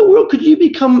 How in the world could you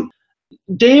become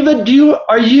David? Do you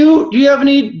have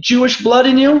any Jewish blood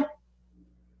in you?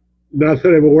 Not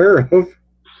that I'm aware of.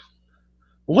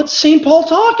 What's St. Paul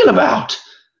talking about?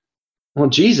 Well,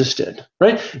 Jesus did,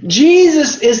 right?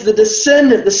 Jesus is the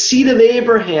descendant, the seed of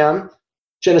Abraham,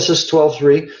 Genesis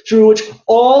 12:3, through which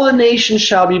all the nations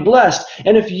shall be blessed.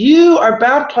 And if you are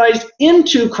baptized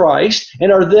into Christ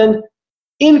and are then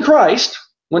in Christ,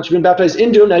 once you've been baptized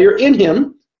into him, now you're in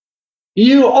him,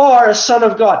 you are a son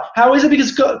of God. How is it?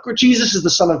 Because Jesus is the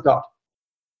Son of God.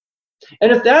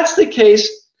 And if that's the case,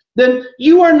 then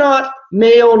you are not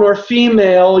male nor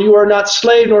female, you are not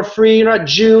slave nor free, you're not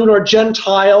Jew nor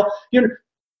Gentile,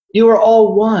 you are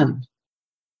all one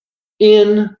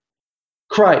in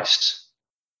Christ.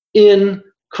 In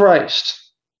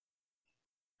Christ.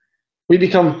 We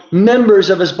become members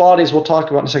of his body, as we'll talk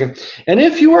about in a second. And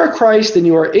if you are Christ, then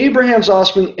you are Abraham's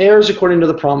offspring, heirs according to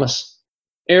the promise.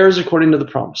 Heirs according to the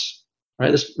promise.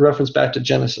 Right? This reference back to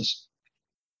Genesis.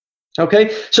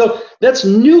 Okay, so that's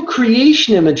new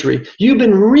creation imagery. You've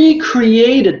been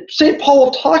recreated. St. Paul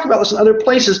will talk about this in other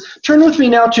places. Turn with me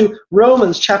now to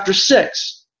Romans chapter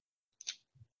 6.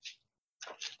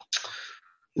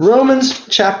 Romans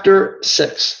chapter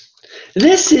 6.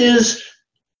 This is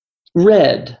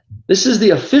read. This is the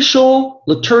official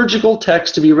liturgical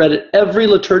text to be read at every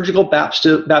liturgical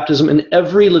baptism in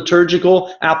every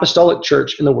liturgical apostolic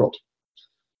church in the world.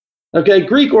 Okay,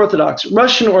 Greek Orthodox,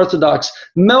 Russian Orthodox,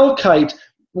 Melkite,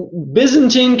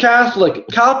 Byzantine Catholic,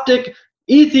 Coptic,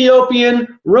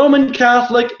 Ethiopian, Roman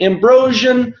Catholic,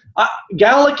 Ambrosian,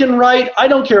 Gallican Rite, I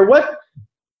don't care what.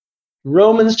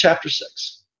 Romans chapter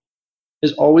 6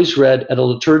 is always read at a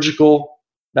liturgical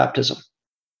baptism.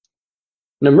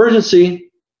 An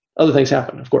emergency, other things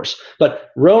happen, of course. But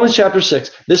Romans chapter 6,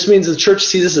 this means the church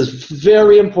sees this as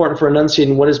very important for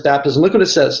enunciating what is baptism. Look what it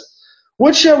says.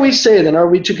 What shall we say then? Are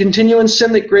we to continue in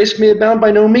sin that grace may abound?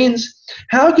 By no means.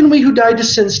 How can we who died to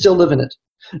sin still live in it?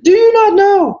 Do you not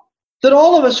know that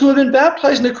all of us who have been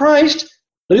baptized into Christ,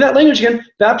 look at that language again,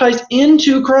 baptized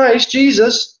into Christ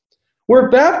Jesus, were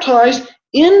baptized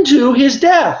into his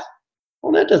death?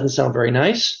 Well, that doesn't sound very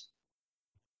nice.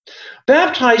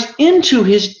 Baptized into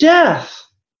his death.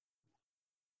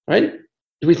 Right?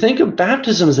 Do we think of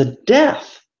baptism as a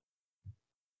death?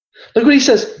 Look what he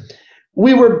says.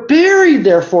 We were buried,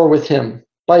 therefore, with him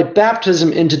by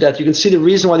baptism into death. You can see the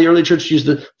reason why the early church used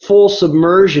the full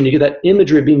submersion. You get that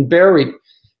imagery of being buried.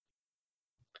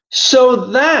 So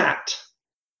that,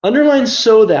 underline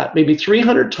so that, maybe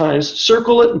 300 times,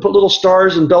 circle it and put little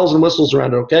stars and bells and whistles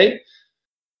around it, okay?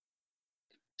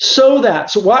 So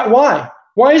that. So why?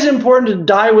 Why is it important to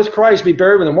die with Christ, be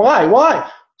buried with him?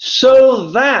 Why? So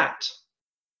that,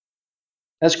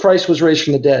 as Christ was raised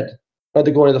from the dead by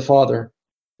the glory of the Father,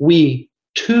 we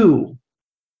too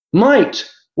might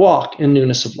walk in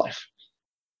newness of life.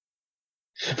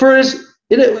 For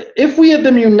if we have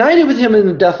been united with him in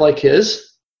a death like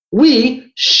his,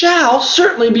 we shall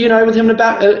certainly be united with him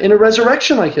in a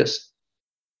resurrection like his.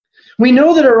 We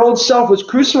know that our old self was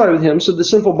crucified with him so the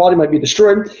sinful body might be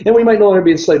destroyed and we might no longer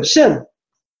be enslaved to sin.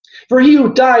 For he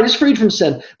who died is freed from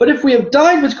sin. But if we have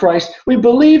died with Christ, we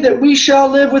believe that we shall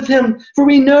live with him. For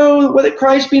we know that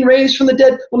Christ, being raised from the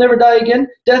dead, will never die again.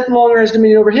 Death no longer has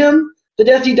dominion over him. The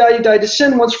death he died to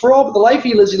sin once for all, but the life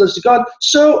he lives to God.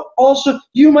 So also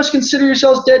you must consider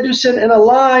yourselves dead to sin and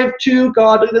alive to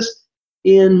God. Look at this.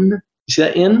 You see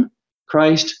that? In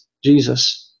Christ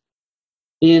Jesus.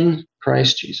 In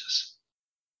Christ Jesus.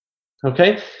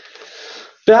 Okay?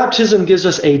 Baptism gives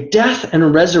us a death and a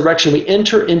resurrection. We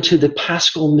enter into the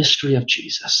paschal mystery of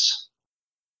Jesus.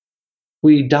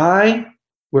 We die,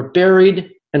 we're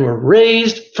buried, and we're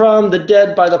raised from the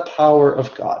dead by the power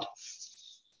of God.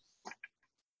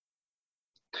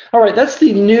 All right, that's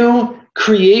the new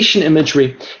creation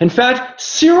imagery. In fact,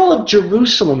 Cyril of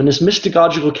Jerusalem in his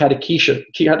Mystagogical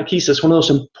Catechesis, one of the most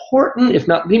important, if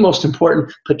not the most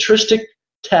important, patristic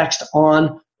text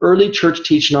on early church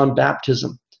teaching on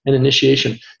baptism and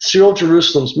initiation. Cyril of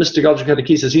Jerusalem's Mystagogical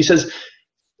Catechesis, he says,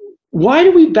 why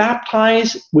do we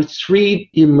baptize with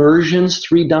 3 immersions,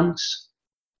 3 dunks?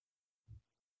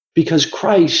 Because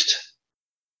Christ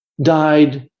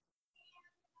died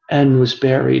and was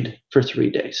buried for 3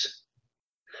 days.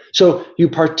 So you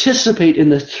participate in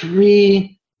the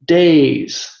 3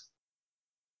 days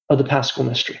of the Paschal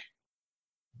Mystery.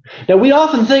 Now we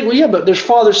often think, well, yeah, but there's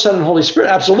Father, Son, and Holy Spirit.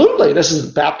 Absolutely. This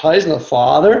is baptized in the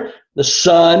Father, the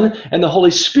Son, and the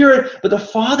Holy Spirit. But the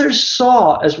Father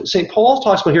saw, as St. Paul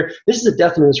talks about here, this is a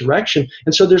death and resurrection.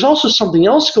 And so there's also something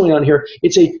else going on here.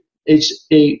 It's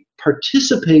a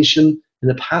participation in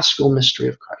the Paschal Mystery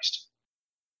of Christ.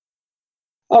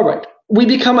 All right. We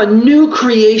become a new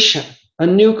creation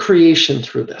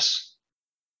through this.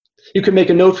 You can make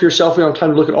a note for yourself. We don't have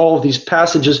time to look at all of these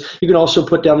passages. You can also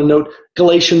put down a note,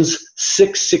 Galatians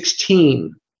 6:16.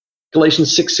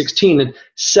 Galatians 6:16 and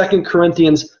 2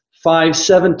 Corinthians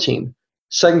 5:17.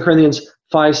 2 Corinthians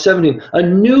 5:17. A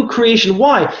new creation.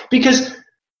 Why? Because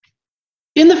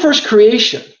in the first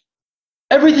creation,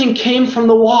 everything came from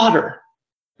the water,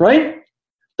 right?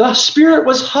 The Spirit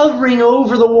was hovering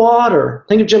over the water.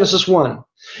 Think of Genesis 1.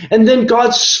 And then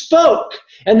God spoke,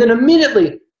 and then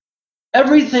immediately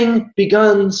everything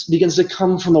begins to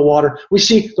come from the water. We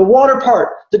see the water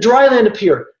part, the dry land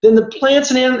appear. Then the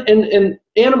plants and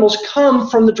animals come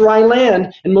from the dry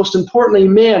land, and most importantly,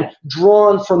 man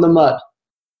drawn from the mud.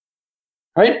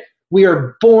 Right? We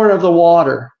are born of the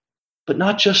water, but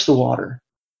not just the water,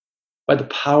 by the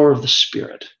power of the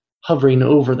Spirit hovering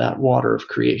over that water of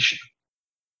creation.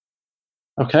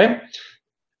 Okay?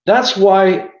 That's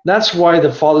why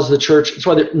the fathers of the church, that's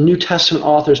why the New Testament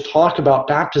authors talk about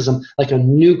baptism like a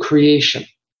new creation.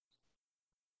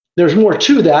 There's more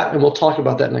to that, and we'll talk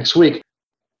about that next week.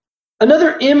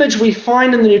 Another image we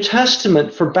find in the New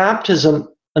Testament for baptism,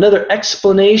 another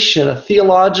explanation, a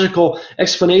theological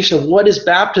explanation of what is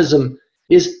baptism,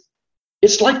 is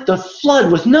it's like the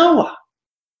flood with Noah.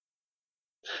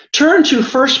 Turn to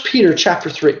 1 Peter chapter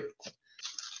 3.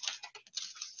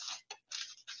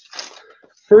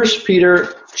 1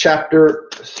 Peter chapter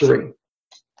 3.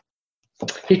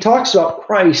 He talks about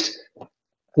Christ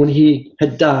when he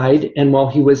had died and while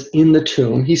he was in the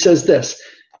tomb. He says this,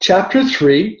 chapter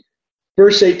 3,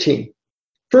 verse 18.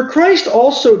 For Christ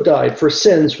also died for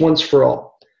sins once for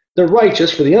all, the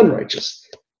righteous for the unrighteous,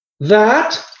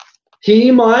 that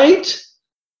he might,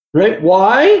 right?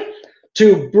 Why?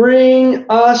 To bring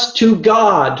us to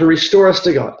God, to restore us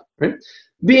to God, right?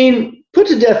 Being put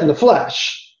to death in the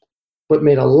flesh, but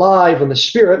made alive in the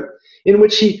Spirit, in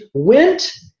which he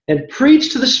went and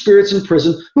preached to the spirits in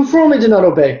prison, who formerly did not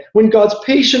obey, when God's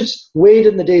patience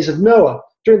waited in the days of Noah,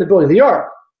 during the building of the ark,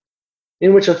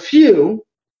 in which a few,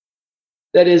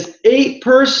 that is 8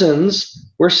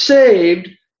 persons, were saved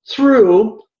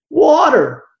through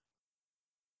water.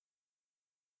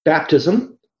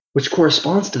 Baptism, which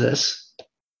corresponds to this,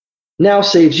 now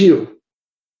saves you.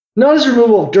 Not as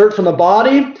removal of dirt from the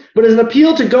body, but as an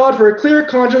appeal to God for a clear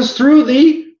conscience through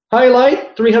the,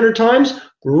 highlight 300 times,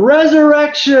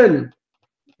 resurrection.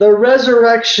 The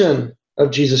resurrection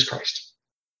of Jesus Christ.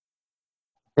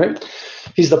 Right?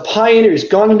 He's the pioneer. He's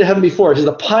gone into heaven before. He's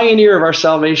the pioneer of our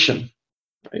salvation.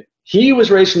 Right? He was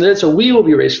raised from the dead, so we will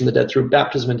be raised from the dead through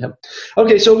baptism in him.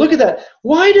 Okay, so look at that.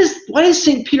 Why does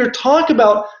St. Peter talk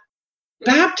about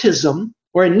baptism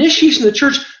or initiation of the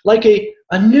church like a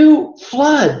new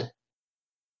flood?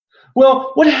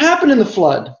 Well, what happened in the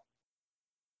flood?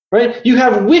 Right? You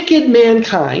have wicked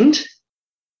mankind,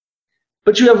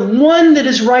 but you have one that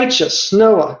is righteous,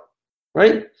 Noah.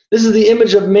 Right? This is the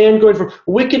image of man going from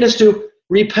wickedness to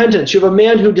repentance. You have a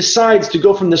man who decides to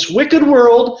go from this wicked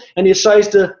world and he decides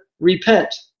to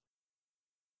repent.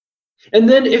 And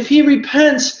then if he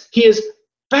repents, he is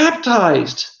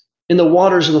baptized in the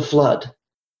waters of the flood.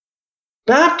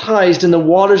 Baptized in the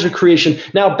waters of creation.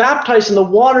 Now baptized in the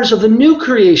waters of the new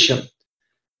creation.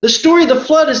 The story of the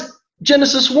flood is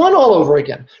Genesis 1 all over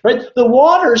again. Right? The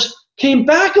waters came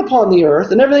back upon the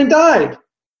earth and everything died.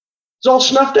 It's all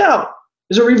snuffed out.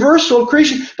 It's a reversal of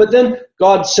creation. But then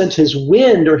God sent his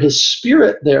wind or his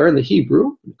spirit there in the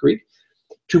Hebrew, in the Greek,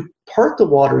 to part the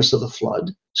waters of the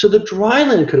flood so the dry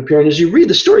land could appear. And as you read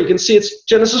the story, you can see it's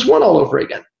Genesis 1 all over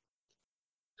again.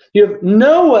 You have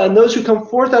Noah and those who come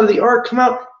forth out of the ark come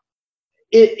out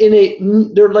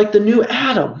they're like the new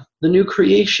Adam, the new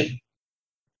creation.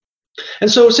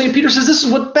 And so St. Peter says this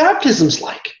is what baptism's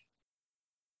like.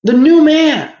 The new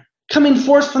man coming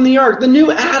forth from the ark, the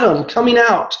new Adam coming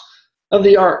out of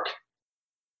the ark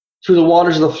through the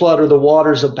waters of the flood or the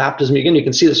waters of baptism. Again, you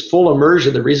can see this full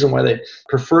immersion, the reason why they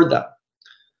preferred that.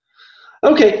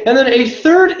 Okay, and then a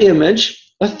third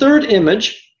image,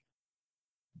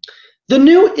 the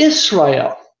new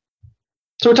Israel.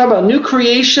 So we're talking about new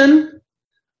creation,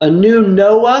 a new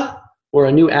Noah, or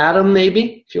a new Adam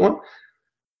maybe, if you want.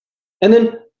 And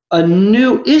then a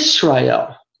new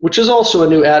Israel, which is also a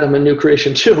new Adam and new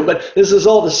creation too, but this is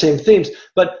all the same themes.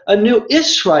 But a new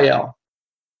Israel,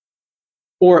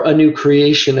 or a new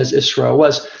creation as Israel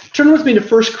was. Turn with me to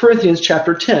 1 Corinthians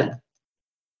chapter 10.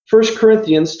 1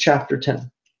 Corinthians chapter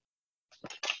 10.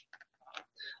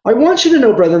 I want you to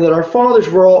know, brethren, that our fathers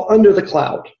were all under the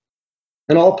cloud,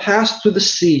 and all passed through the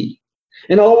sea,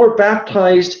 and all were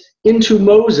baptized into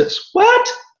Moses. What?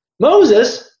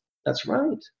 Moses? That's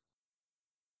right.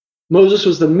 Moses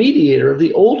was the mediator of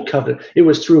the old covenant. It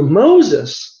was through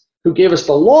Moses, who gave us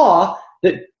the law,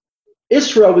 that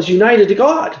Israel was united to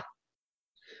God.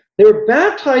 They were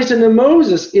baptized into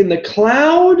Moses in the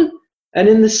cloud and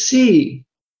in the sea.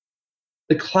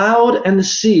 The cloud and the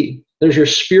sea. There's your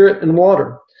spirit and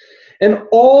water. And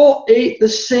all ate the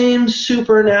same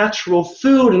supernatural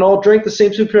food and all drank the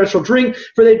same supernatural drink,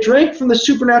 for they drank from the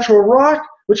supernatural rock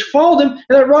which followed them, and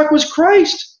that rock was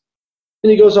Christ.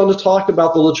 And he goes on to talk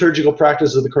about the liturgical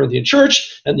practice of the Corinthian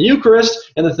church and the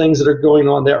Eucharist and the things that are going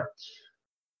on there.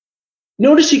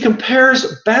 Notice he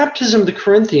compares baptism of the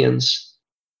Corinthians.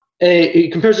 He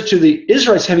compares it to the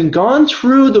Israelites having gone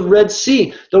through the Red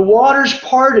Sea. The waters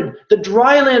parted. The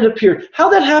dry land appeared. How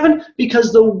that happened?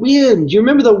 Because the wind. You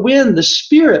remember the wind, the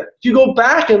spirit. If you go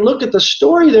back and look at the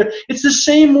story there, it's the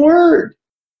same word.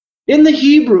 In the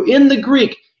Hebrew, in the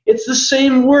Greek, it's the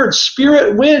same word.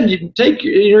 Spirit, wind. You can take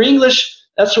in your English,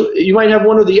 that's what, you might have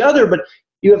one or the other, but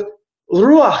you have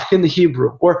ruach in the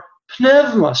Hebrew, or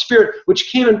pneuma, spirit, which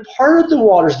came and parted the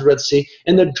waters of the Red Sea,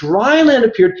 and the dry land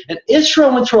appeared, and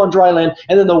Israel went through on dry land,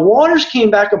 and then the waters came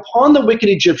back upon the wicked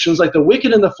Egyptians like the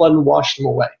wicked in the flood and washed them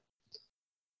away.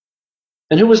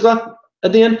 And who was left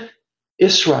at the end?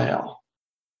 Israel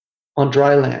on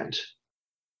dry land.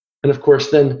 And of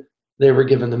course, then they were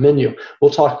given the menu.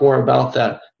 We'll talk more about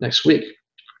that next week.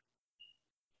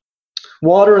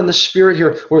 Water and the Spirit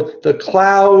here, or the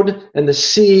cloud and the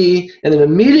sea, and then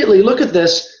immediately, look at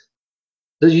this,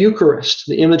 the Eucharist,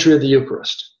 the imagery of the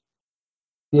Eucharist.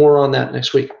 More on that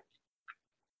next week.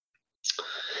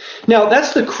 Now,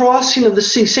 that's the crossing of the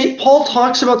sea. St. Paul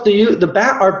talks about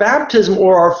our baptism,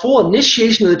 or our full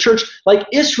initiation of the church, like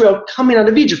Israel coming out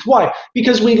of Egypt. Why?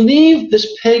 Because we leave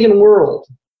this pagan world,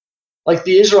 like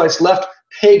the Israelites left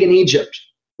pagan Egypt.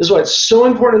 This is why it's so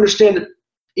important to understand that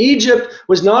Egypt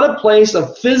was not a place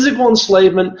of physical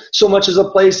enslavement so much as a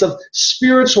place of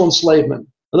spiritual enslavement.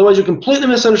 Otherwise, you completely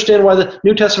misunderstand why the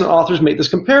New Testament authors make this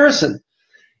comparison.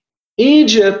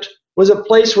 Egypt was a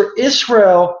place where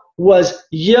Israel was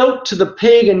yoked to the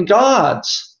pagan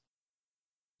gods.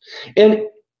 And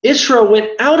Israel went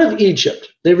out of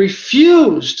Egypt. They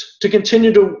refused to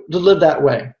continue to live that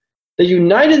way. They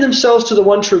united themselves to the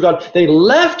one true God. They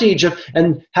left Egypt,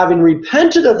 and having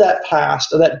repented of that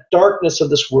past, of that darkness of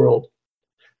this world,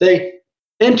 they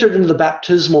entered into the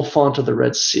baptismal font of the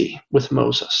Red Sea with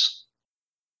Moses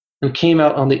and came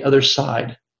out on the other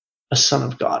side, a son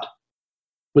of God,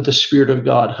 with the Spirit of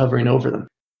God hovering over them.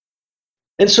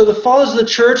 And so the fathers of the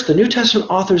church, the New Testament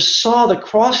authors, saw the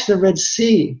crossing of the Red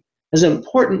Sea as an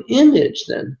important image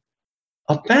then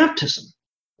of baptism,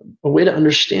 a way to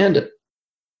understand it.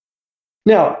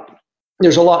 Now,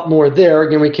 there's a lot more there.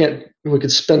 Again, we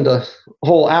could spend a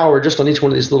whole hour just on each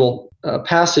one of these little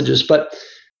passages. But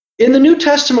in the New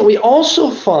Testament, we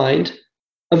also find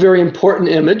a very important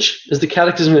image, as the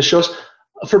Catechism shows,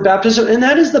 for baptism, and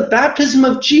that is the baptism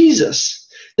of Jesus.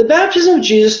 The baptism of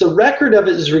Jesus, the record of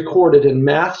it is recorded in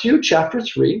Matthew chapter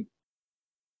 3,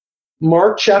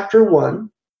 Mark chapter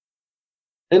 1,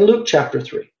 and Luke chapter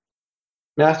 3.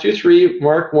 Matthew 3,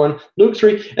 Mark 1, Luke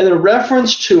 3, and a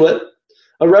reference to it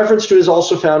is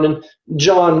also found in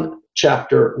John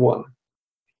chapter 1.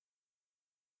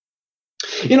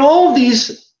 In all of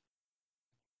these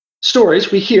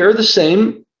stories, we hear the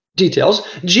same details.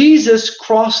 Jesus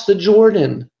crossed the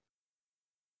Jordan.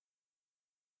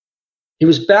 He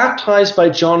was baptized by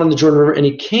John in the Jordan River, and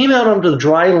he came out onto the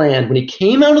dry land. When he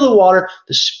came out of the water,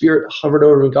 the Spirit hovered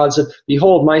over him, and God said,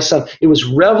 "Behold, my son." It was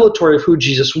revelatory of who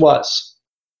Jesus was.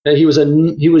 That he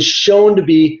was shown to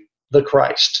be the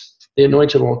Christ, the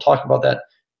Anointed One. We'll talk about that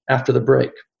after the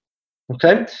break.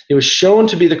 Okay? He was shown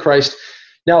to be the Christ.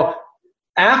 Now,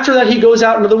 after that, he goes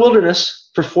out into the wilderness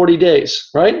for 40 days,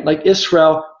 right? Like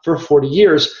Israel for 40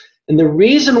 years. And the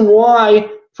reason why,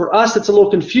 for us, it's a little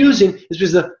confusing is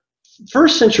because the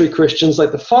first century Christians,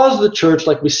 like the fathers of the church,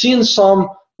 like we see in Psalm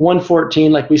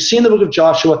 114, like we see in the book of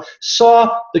Joshua,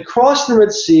 saw the crossing of the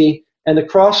Red Sea and the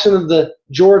crossing of the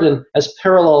Jordan as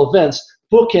parallel events,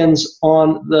 bookends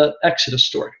on the Exodus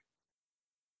story.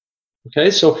 Okay,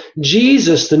 so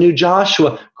Jesus, the new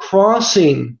Joshua,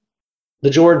 crossing the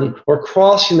Jordan or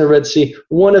crossing the Red Sea,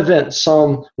 one event,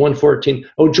 Psalm 114.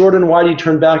 "O Jordan, why do you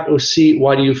turn back? O sea,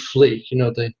 why do you flee?" You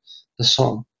know the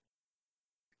psalm.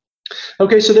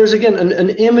 Okay, so there's again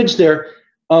an image there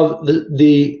of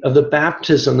the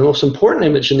baptism. The most important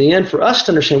image in the end for us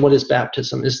to understand what is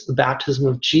baptism is the baptism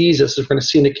of Jesus, as we're going to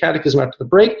see in the Catechism after the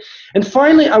break. And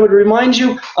finally, I would remind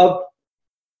you of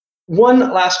one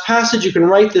last passage. You can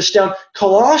write this down.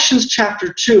 Colossians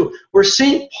chapter 2, where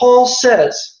St. Paul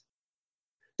says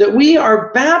that we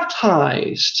are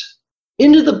baptized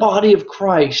into the body of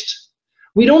Christ.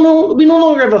 We no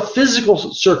longer have a physical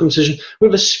circumcision. We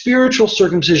have a spiritual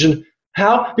circumcision.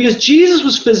 How? Because Jesus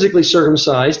was physically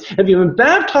circumcised. If you've been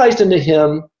baptized into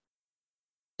him,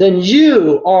 then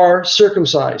you are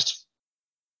circumcised.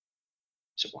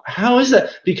 So how is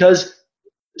that? Because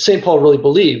St. Paul really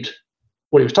believed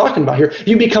what he was talking about here.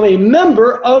 You become a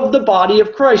member of the body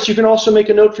of Christ. You can also make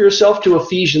a note for yourself to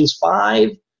Ephesians 5,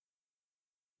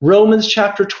 Romans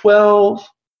chapter 12,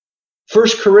 1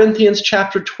 Corinthians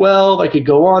chapter 12. I could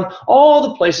go on. All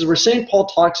the places where St. Paul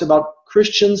talks about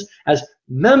Christians as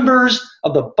members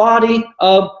of the body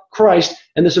of Christ.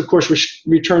 And this, of course,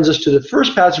 returns us to the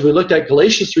first passage we looked at,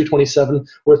 Galatians 3:27,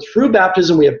 where through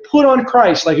baptism we have put on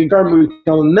Christ like a garment. We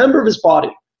become a member of his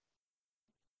body.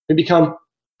 We become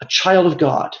a child of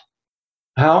God.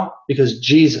 How? Because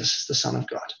Jesus is the Son of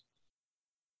God.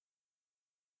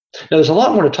 Now, there's a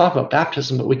lot more to talk about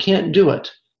baptism, but we can't do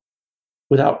it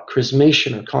without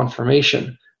chrismation or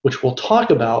confirmation, which we'll talk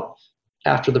about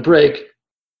after the break,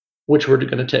 which we're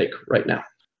going to take right now.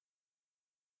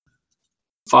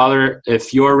 Father,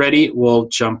 if you're ready, we'll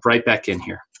jump right back in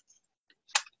here.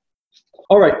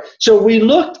 All right. So we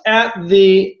looked at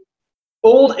the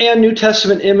Old and New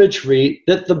Testament imagery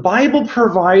that the Bible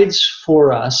provides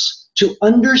for us to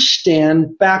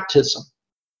understand baptism.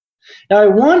 Now, I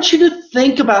want you to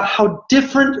think about how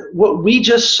different what we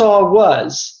just saw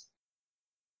was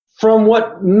from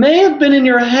what may have been in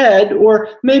your head, or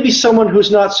maybe someone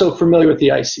who's not so familiar with the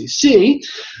ICC,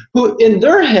 who in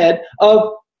their head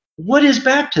of what is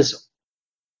baptism,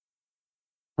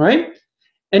 right?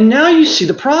 And now you see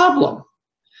the problem.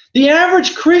 The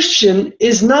average Christian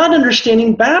is not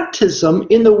understanding baptism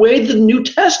in the way the New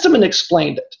Testament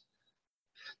explained it.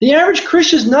 The average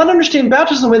Christian is not understanding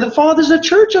baptism the way the fathers of the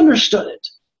church understood it.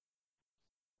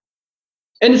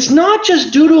 And it's not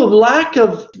just due to a lack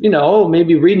of,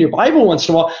 maybe reading your Bible once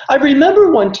in a while. I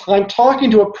remember one time talking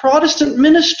to a Protestant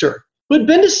minister who had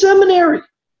been to seminary,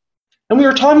 and we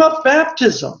were talking about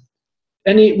baptism.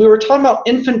 And we were talking about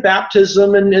infant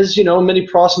baptism, and as you know, many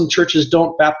Protestant churches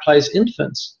don't baptize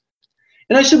infants.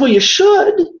 And I said, well, you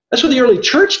should. That's what the early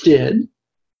church did.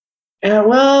 And,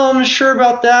 well, I'm not sure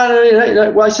about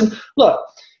that. Well, I said, look,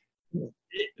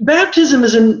 baptism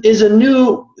is a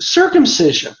new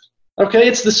circumcision. Okay,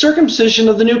 it's the circumcision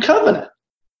of the new covenant.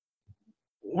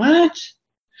 What?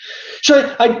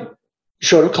 So I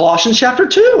showed him Colossians chapter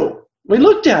 2. We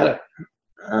looked at it.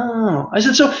 Oh, I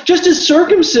said, so just as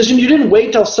circumcision, you didn't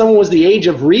wait till someone was the age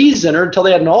of reason or until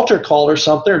they had an altar call or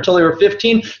something, or until they were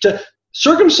 15 to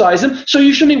circumcise them, so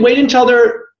you shouldn't wait until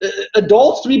they're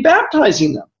adults to be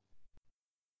baptizing them.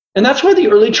 And that's why the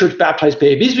early church baptized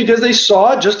babies, because they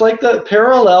saw, just like the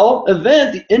parallel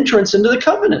event, the entrance into the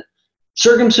covenant.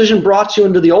 Circumcision brought you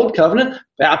into the old covenant,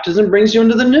 baptism brings you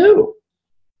into the new.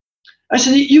 I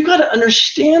said, you got to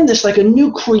understand this like a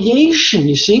new creation,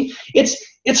 you see.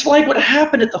 It's like what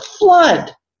happened at the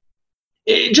flood.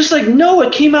 Just like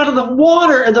Noah came out of the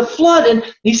water and the flood, and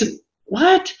he said,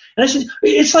 what? And I said,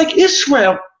 it's like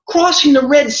Israel crossing the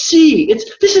Red Sea.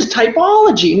 This is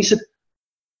typology. And he said,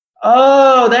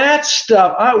 oh, that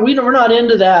stuff. We're not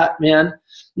into that, man.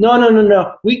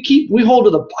 No. We hold to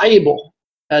the Bible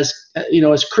as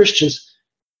Christians.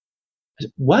 I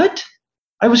said, what?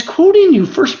 I was quoting you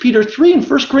 1 Peter 3 and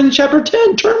 1 Corinthians chapter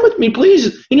 10. Turn with me,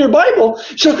 please, in your Bible.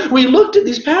 So we looked at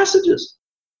these passages.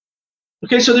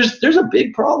 Okay, so there's a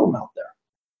big problem out there.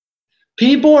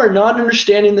 People are not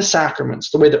understanding the sacraments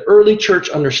the way the early church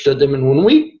understood them. And when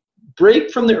we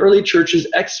break from the early church's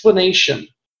explanation,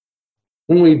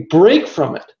 when we break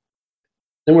from it,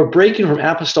 then we're breaking from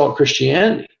apostolic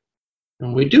Christianity. And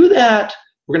when we do that,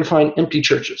 we're going to find empty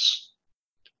churches.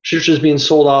 Churches being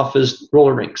sold off as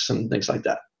roller rinks and things like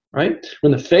that, right?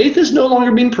 When the faith is no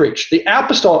longer being preached, the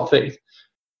apostolic faith,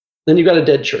 then you've got a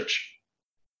dead church.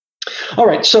 All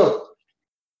right, so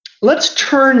let's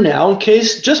turn now, in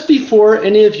case just before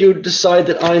any of you decide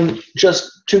that I'm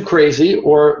just too crazy,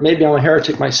 or maybe I'm a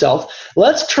heretic myself,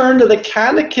 let's turn to the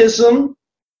Catechism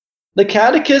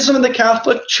of the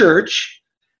Catholic Church,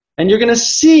 and you're going to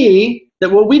see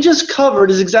that what we just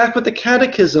covered is exactly what the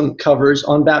Catechism covers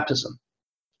on baptism.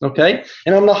 Okay?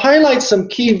 And I'm going to highlight some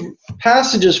key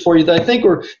passages for you that I think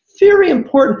are very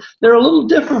important. They're a little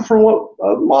different from what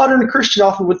a modern Christian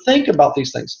often would think about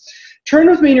these things. Turn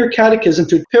with me in your catechism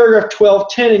to paragraph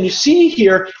 1210, and you see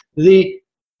here the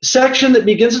section that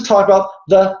begins to talk about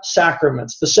the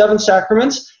sacraments, the 7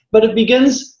 sacraments, but it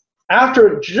begins after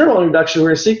a general introduction, we're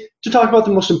going to see, to talk about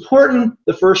the most important,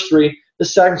 the first 3, the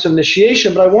sacraments of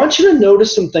initiation. But I want you to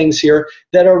notice some things here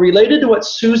that are related to what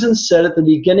Susan said at the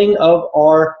beginning of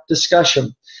our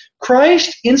discussion.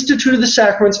 Christ instituted the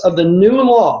sacraments of the new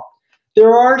law.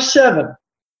 There are 7.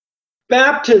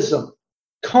 Baptism,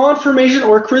 confirmation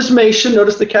or chrismation.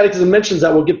 Notice the Catechism mentions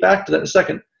that. We'll get back to that in a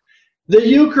second. The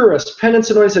Eucharist, penance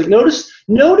and anointing.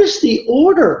 Notice the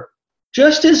order,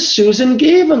 just as Susan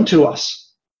gave them to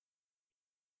us.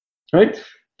 Right?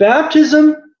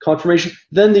 Baptism, confirmation,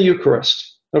 then the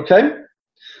Eucharist. Okay?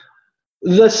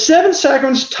 The 7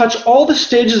 sacraments touch all the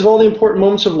stages of all the important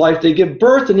moments of life. They give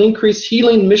birth and increase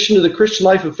healing mission to the Christian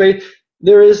life of faith.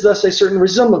 There is thus a certain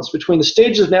resemblance between the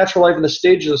stages of natural life and the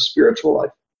stages of spiritual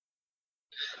life.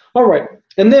 All right,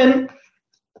 and then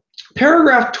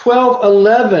paragraph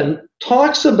 1211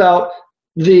 talks about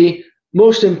the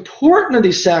most important of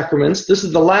these sacraments. This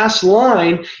is the last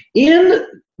line in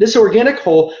this organic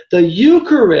whole. The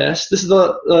Eucharist, this is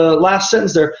the last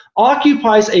sentence there,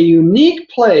 occupies a unique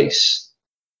place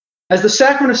as the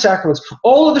sacrament of sacraments.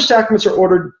 All other sacraments are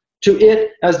ordered to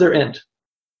it as their end.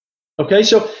 Okay,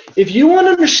 so if you want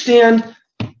to understand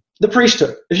the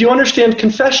priesthood, if you understand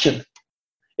confession,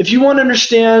 if you want to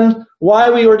understand why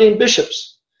we ordain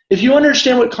bishops, if you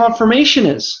understand what confirmation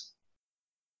is,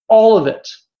 all of it,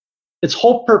 its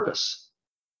whole purpose,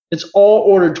 it's all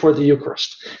ordered toward the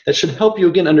Eucharist. That should help you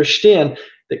again understand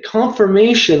that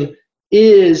confirmation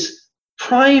is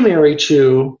primary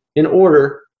to, in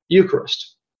order,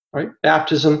 Eucharist. Right?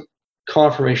 Baptism,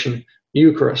 confirmation,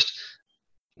 Eucharist.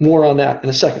 More on that in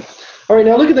a second. All right,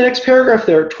 now look at the next paragraph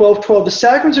there, 12:12. The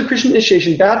sacraments of Christian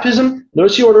initiation, baptism,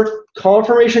 notice the order,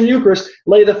 confirmation, Eucharist,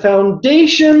 lay the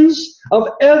foundations of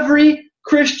every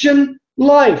Christian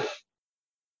life.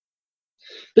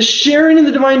 The sharing in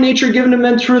the divine nature given to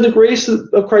men through the grace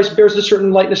of Christ bears a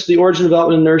certain likeness to the origin,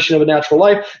 development, and nourishing of a natural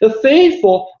life. The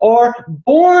faithful are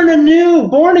born anew,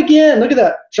 born again. Look at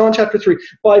that, John chapter 3.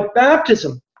 By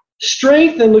baptism,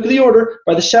 strengthened, look at the order,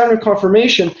 by the sacrament of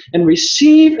confirmation, and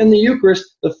receive in the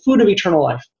Eucharist the food of eternal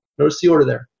life. Notice the order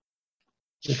there.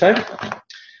 Okay?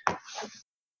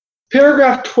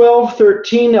 Paragraph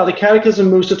 12:13. Now the Catechism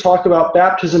moves to talk about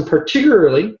baptism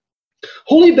particularly.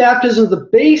 Holy baptism is the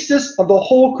basis of the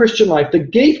whole Christian life, the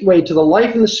gateway to the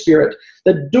life in the Spirit,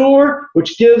 the door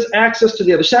which gives access to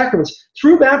the other sacraments.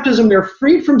 Through baptism, we are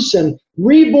freed from sin,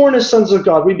 reborn as sons of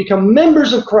God. We become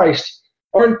members of Christ,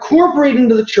 are incorporated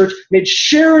into the church, made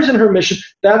sharers in her mission.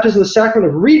 Baptism is the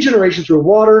sacrament of regeneration through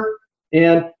water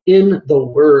and in the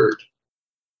Word.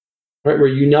 Right? We're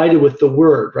united with the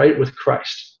Word, right? With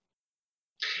Christ.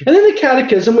 And then the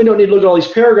Catechism, we don't need to look at all these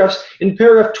paragraphs, in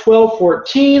paragraph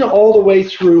 12:14 all the way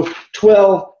through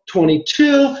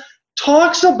 12:22,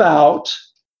 talks about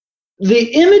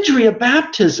the imagery of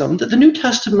baptism that the New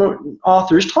Testament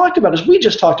authors talked about, as we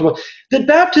just talked about, that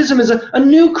baptism is a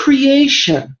new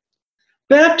creation.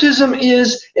 Baptism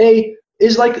is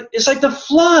like the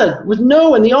flood with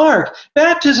Noah and the ark.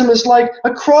 Baptism is like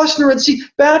a cross in the Red Sea.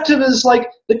 Baptism is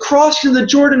like the crossing of the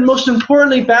Jordan. Most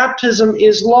importantly, baptism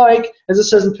is like, as it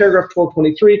says in paragraph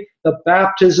 12:23, the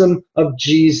baptism of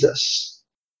Jesus.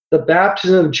 The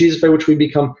baptism of Jesus by which we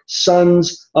become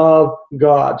sons of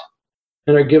God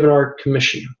and are given our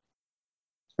commission.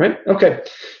 Right? Okay.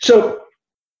 So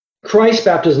Christ's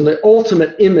baptism, the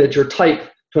ultimate image or type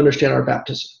to understand our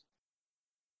baptism.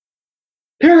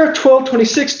 Paragraph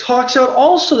 12:26 talks out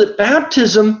also that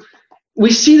baptism,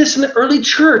 we see this in the early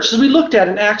church, as we looked at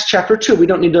in Acts chapter 2. We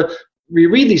don't need to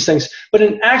reread these things, but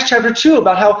in Acts chapter 2,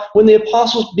 about how when the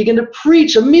apostles begin to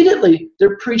preach, immediately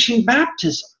they're preaching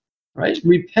baptism, right?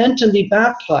 Repent and be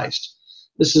baptized.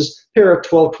 This is paragraph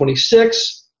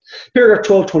 12:26. Paragraph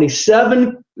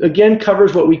 12:27, again,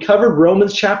 covers what we covered,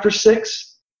 Romans chapter 6.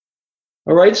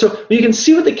 All right, so you can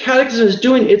see what the Catechism is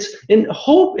doing. It's in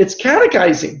hope, it's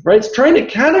catechizing, right? It's trying to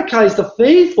catechize the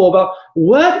faithful about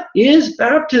what is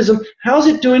baptism, how's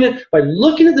it doing it, by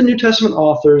looking at the New Testament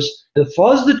authors and the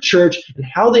fathers of the church and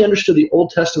how they understood the Old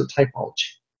Testament typology.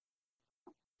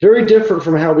 Very different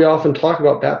from how we often talk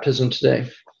about baptism today.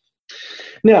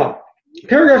 Now,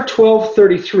 paragraph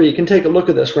 12:33, you can take a look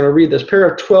at this. We're going to read this.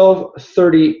 Paragraph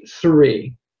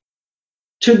 12:33.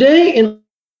 Today, in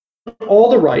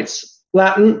all the rites,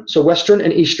 Latin, so Western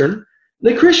and Eastern,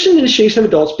 the Christian initiation of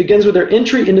adults begins with their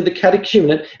entry into the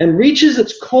catechumenate and reaches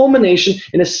its culmination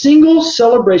in a single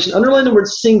celebration. Underline the word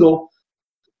single,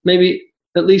 maybe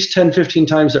at least 10, 15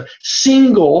 times there.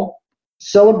 Single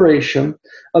celebration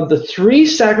of the three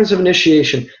sacraments of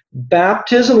initiation: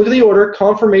 baptism, look at the order,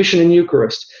 confirmation, and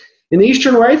Eucharist. In the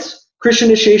Eastern rites, Christian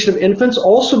initiation of infants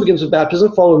also begins with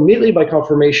baptism, followed immediately by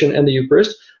confirmation and the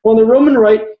Eucharist. While in the Roman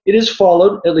rite, it is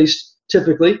followed, at least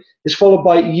typically, is followed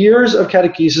by years of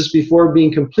catechesis before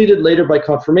being completed later by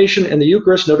confirmation and the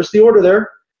Eucharist. Notice the order there,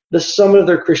 the summit of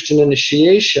their Christian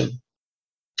initiation.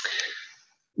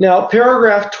 Now,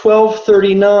 paragraph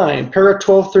 1239.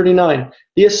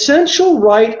 The essential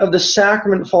rite of the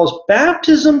sacrament follows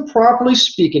baptism, properly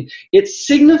speaking. It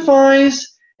signifies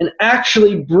and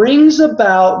actually brings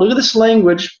about, look at this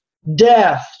language,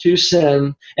 death to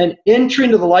sin and entry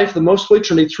into the life of the Most Holy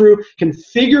Trinity through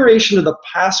configuration of the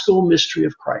paschal mystery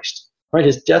of Christ, right?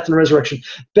 His death and resurrection.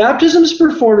 Baptism is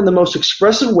performed in the most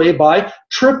expressive way by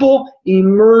triple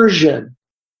immersion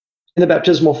in the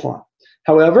baptismal font.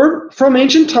 However, from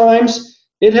ancient times,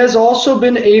 it has also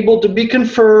been able to be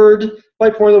conferred by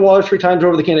pouring the water 3 times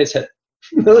over the candidate's head.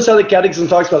 Notice how the Catechism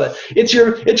talks about that. It's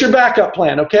your backup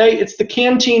plan, okay? It's the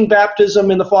canteen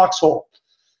baptism in the foxhole.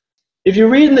 If you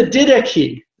read in the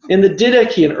Didache,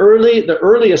 the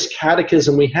earliest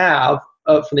catechism we have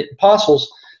from the apostles,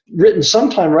 written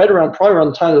sometime probably around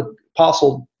the time the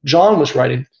apostle John was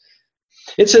writing,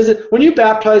 it says that when you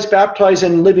baptize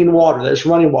in living water, that is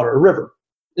running water, a river.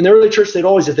 In the early church, they'd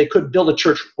always, if they could, build a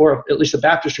church, or at least a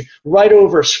baptistry, right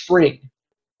over a spring.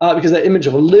 because that image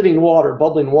of a living water,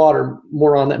 bubbling water,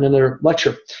 more on that in another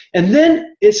lecture. And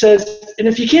then it says, and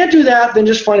if you can't do that, then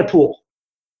just find a pool.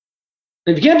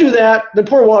 And if you can't do that, then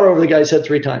pour water over the guy's head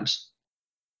 3 times.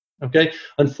 Okay?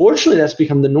 Unfortunately, that's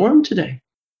become the norm today.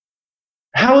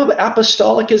 How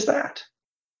apostolic is that?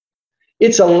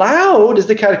 It's allowed, as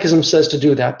the Catechism says, to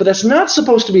do that, but that's not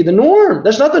supposed to be the norm.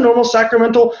 That's not the normal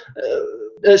sacramental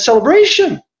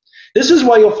celebration. This is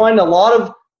why you'll find a lot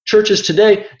of churches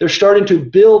today, they're starting to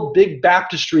build big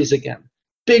baptistries again,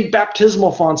 big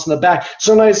baptismal fonts in the back.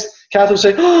 Sometimes Catholics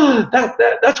say, oh,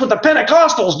 that's what the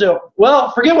Pentecostals do.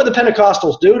 Well, forget what the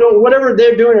Pentecostals do. Whatever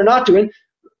they're doing or not doing,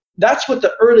 that's what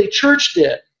the early church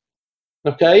did.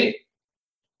 Okay?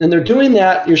 And they're doing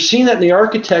that. You're seeing that in the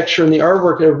architecture and the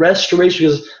artwork, the restoration,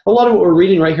 because a lot of what we're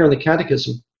reading right here in the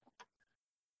Catechism.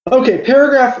 Okay,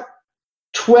 paragraph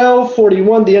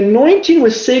 1241. The anointing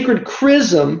with sacred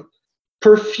chrism,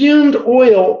 perfumed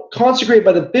oil consecrated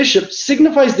by the bishop,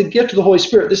 signifies the gift of the Holy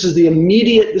Spirit. This is the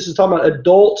immediate, this is talking about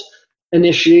adult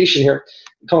initiation here.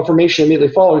 Confirmation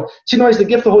immediately following, signifies the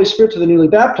gift of the Holy Spirit to the newly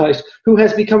baptized, who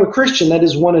has become a Christian, that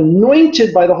is, one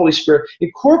anointed by the Holy Spirit,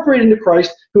 incorporated into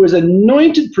Christ, who is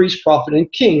anointed priest, prophet,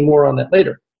 and king. More on that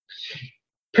later.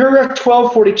 Paragraph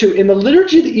 1242. In the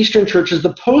liturgy of the Eastern churches,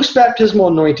 the post-baptismal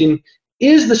anointing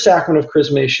is the sacrament of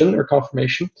chrismation, or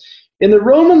confirmation. In the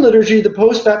Roman liturgy, the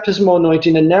post-baptismal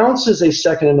anointing announces a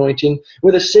second anointing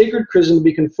with a sacred chrism to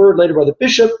be conferred later by the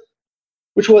bishop,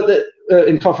 which will,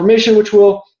 in confirmation, which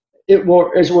will, it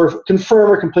will, as we're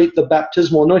confirm or complete the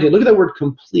baptismal anointing. Look at that word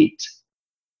complete.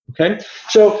 Okay?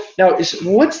 So now,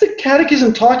 what's the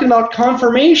Catechism talking about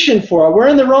confirmation for? We're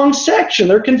in the wrong section.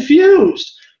 They're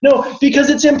confused. No, because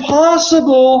it's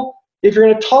impossible, if you're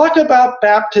going to talk about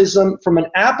baptism from an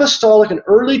apostolic and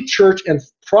early church and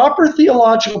proper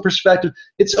theological perspective,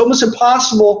 it's almost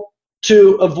impossible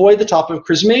to avoid the topic of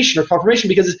chrismation or confirmation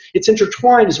because it's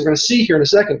intertwined, as we're going to see here in a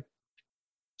second.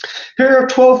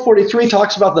 Paragraph 1243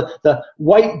 talks about the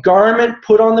white garment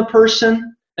put on the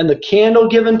person and the candle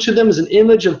given to them as an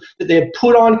image of that they had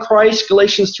put on Christ,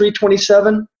 Galatians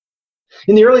 3:27.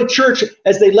 In the early church,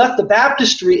 as they left the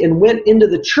baptistry and went into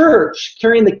the church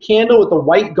carrying the candle with the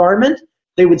white garment,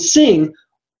 they would sing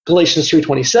Galatians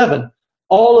 3:27.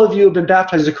 All of you who have been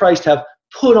baptized into Christ have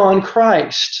put on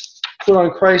Christ. Put on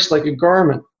Christ like a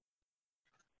garment.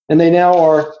 And they now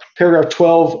are, paragraph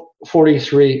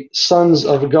 1243, sons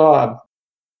of God.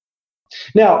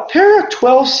 Now, paragraph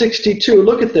 1262,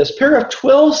 look at this. Paragraph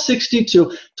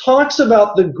 1262 talks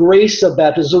about the grace of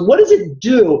baptism. So what does it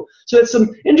do? So it's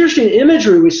some interesting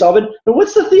imagery we saw, but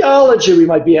what's the theology we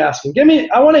might be asking?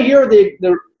 I want to hear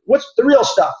what's the real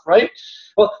stuff, right?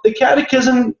 Well, the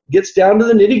Catechism gets down to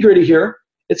the nitty-gritty here.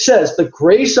 It says, the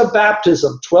grace of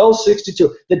baptism,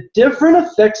 1262. The different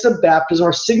effects of baptism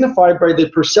are signified by the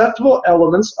perceptible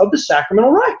elements of the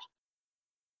sacramental rite.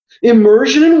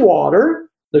 Immersion in water,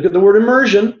 look at the word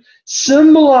immersion,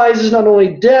 symbolizes not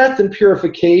only death and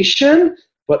purification,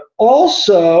 but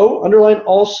also, underline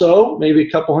also, maybe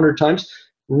a couple hundred times,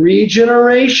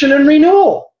 regeneration and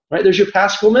renewal. Right? There's your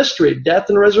paschal mystery, death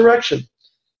and resurrection.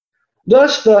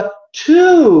 Thus, the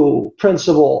two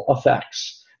principal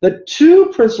effects. The two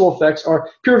principal effects are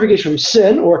purification from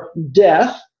sin, or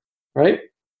death, right?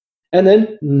 And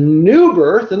then new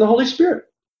birth in the Holy Spirit.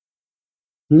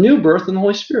 New birth in the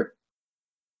Holy Spirit.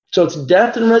 So it's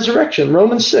death and resurrection.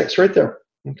 Romans 6, right there.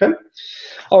 Okay?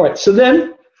 All right, so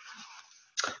then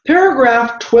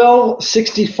paragraph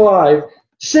 1265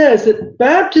 says that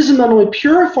baptism not only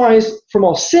purifies from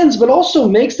all sins, but also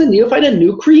makes the neophyte a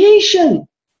new creation.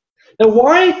 Now,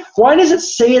 why does it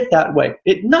say it that way?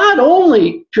 It not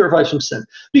only purifies from sin,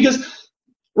 because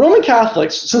Roman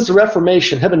Catholics, since the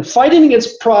Reformation, have been fighting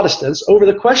against Protestants over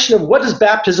the question of what does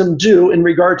baptism do in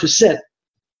regard to sin.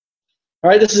 All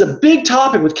right, this is a big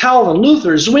topic with Calvin,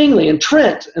 Luther, Zwingli, and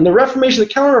Trent, and the Reformation, the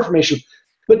Counter-Reformation.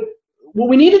 But what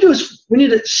we need to do is we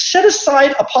need to set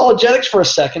aside apologetics for a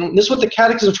second. This is what the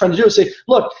Catechism is trying to do, is say,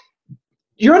 look,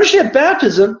 your understanding of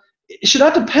baptism should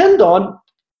not depend on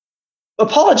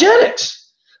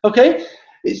apologetics, okay?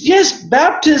 Yes,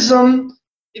 baptism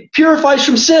purifies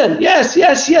from sin. Yes.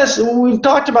 We've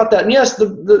talked about that. And yes,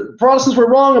 the Protestants were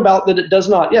wrong about that it does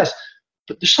not. Yes,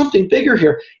 but there's something bigger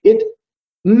here. It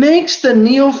makes the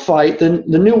neophyte, the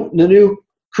new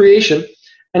creation,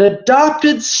 an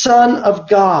adopted son of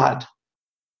God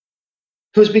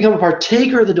who has become a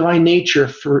partaker of the divine nature,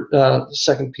 for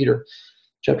 2 Peter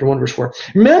chapter 1, verse 4.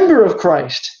 Member of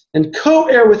Christ and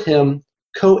co-heir with him.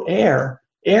 Co-heir.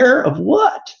 Heir of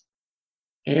what?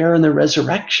 Heir in the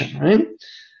resurrection, right?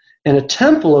 And a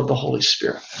temple of the Holy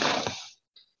Spirit.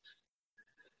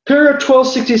 Paragraph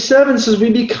 1267 says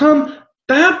we become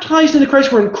baptized into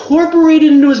Christ, we're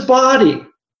incorporated into his body.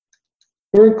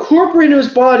 We're incorporated into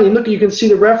his body. And look, you can see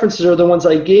the references are the ones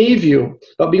I gave you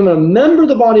about becoming a member of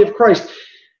the body of Christ.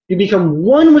 You become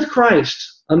one with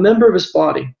Christ, a member of his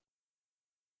body.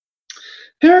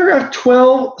 Paragraph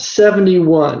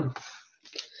 1271.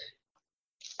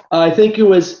 I think it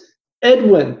was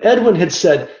Edwin. Edwin had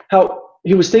said how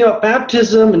he was thinking about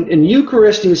baptism and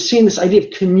Eucharist. He was seeing this idea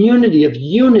of community, of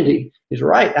unity. He's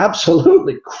right,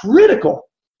 absolutely critical,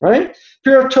 right?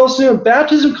 Paragraph 1271,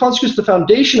 baptism constitutes the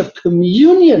foundation of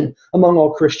communion among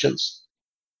all Christians,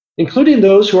 including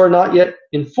those who are not yet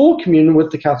in full communion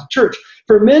with the Catholic Church.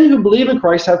 For men who believe in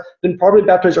Christ have been properly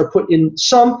baptized are put in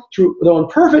some, through though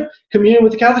imperfect, communion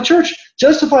with the Catholic Church.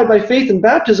 Justified by faith in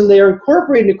baptism, they are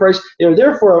incorporated into Christ. They are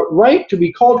therefore right to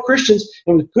be called Christians,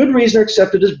 and with good reason are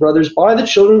accepted as brothers by the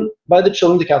children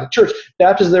of the Catholic Church.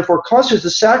 Baptism therefore constitutes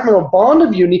the sacramental bond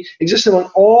of unity existing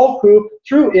among all who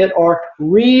through it are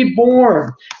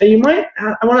reborn. And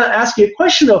I want to ask you a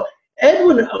question though.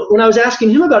 Edwin, when I was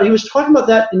asking him about it, he was talking about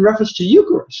that in reference to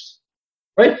Eucharist,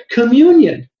 right?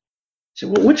 Communion. So,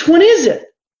 well, which one is it?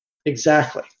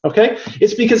 Exactly, okay?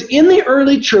 It's because in the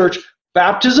early church,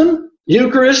 baptism,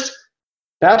 Eucharist,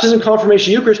 baptism,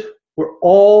 confirmation, Eucharist were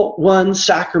all one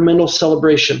sacramental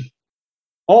celebration.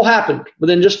 All happened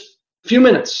within just a few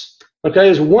minutes, okay? It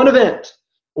was one event.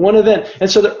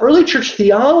 And so the early church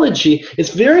theology, it's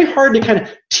very hard to kind of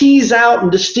tease out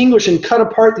and distinguish and cut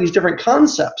apart these different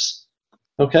concepts.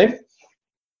 Okay?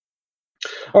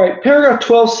 All right, paragraph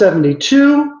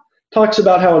 1272 talks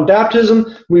about how in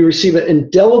baptism we receive an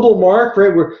indelible mark,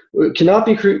 right? It cannot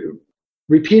be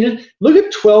repeated. Look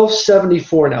at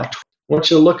 1274 now. I want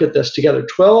you to look at this together.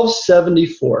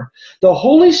 1274. The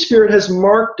Holy Spirit has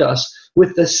marked us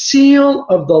with the seal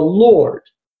of the Lord.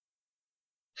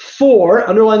 For,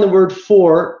 underline the word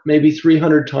for, maybe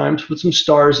 300 times, put some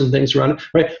stars and things around it,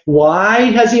 right?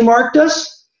 Why has he marked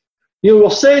us? You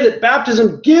will say that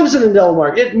baptism gives an indelible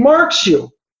mark. It marks you.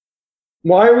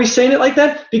 Why are we saying it like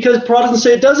that? Because Protestants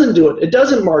say it doesn't do it. It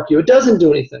doesn't mark you. It doesn't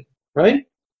do anything, right?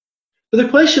 But the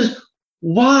question is,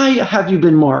 why have you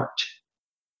been marked?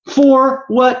 For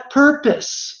what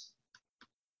purpose?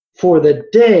 For the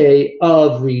day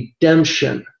of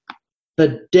redemption.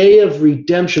 The day of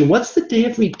redemption. What's the day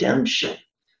of redemption?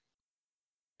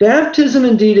 Baptism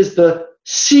indeed is the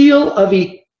seal of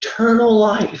eternal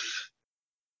life.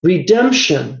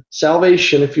 Redemption,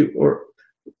 salvation, or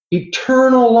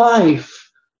eternal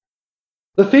life.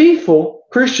 The faithful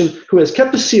Christian who has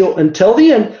kept the seal until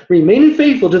the end, remaining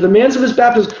faithful to the demands of his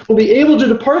baptism, will be able to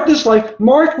depart this life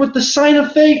marked with the sign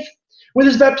of faith, with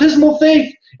his baptismal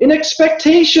faith, in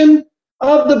expectation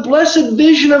of the blessed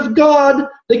vision of God,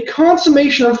 the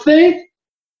consummation of faith,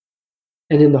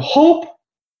 and in the hope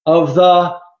of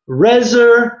the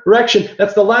resurrection.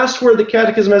 That's the last word the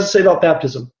Catechism has to say about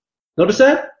baptism. Notice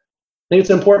that? I think it's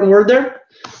an important word there.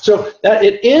 So that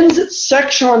it ends its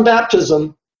section on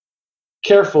baptism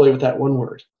carefully with that one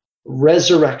word.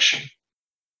 Resurrection.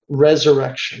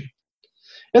 Resurrection.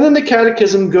 And then the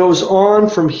Catechism goes on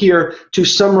from here to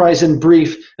summarize in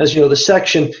brief, as you know, the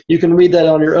section. You can read that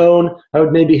on your own. I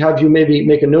would maybe have you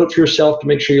make a note for yourself to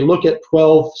make sure you look at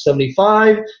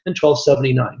 1275 and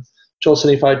 1279.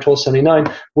 1275,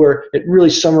 1279, where it really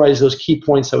summarizes those key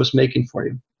points I was making for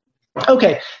you.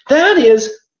 Okay, that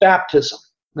is baptism.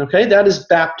 Okay, that is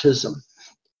baptism.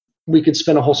 We could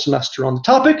spend a whole semester on the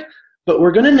topic, but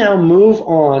we're going to now move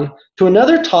on to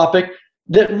another topic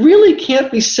that really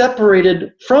can't be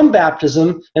separated from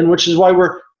baptism, and which is why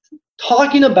we're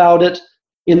talking about it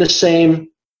in the same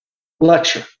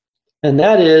lecture. And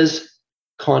that is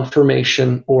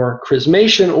confirmation or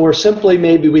chrismation, or simply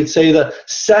maybe we'd say the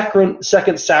second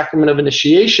sacrament of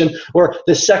initiation, or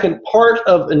the second part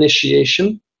of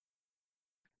initiation.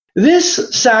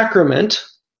 This sacrament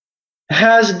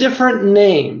has different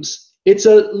names. It's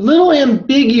a little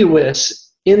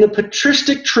ambiguous in the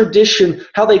patristic tradition,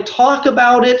 how they talk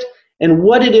about it and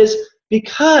what it is,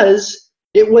 because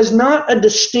it was not a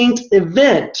distinct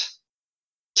event,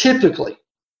 typically.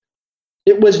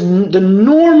 It was the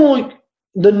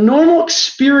normal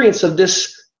experience of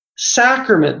this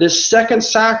sacrament, this second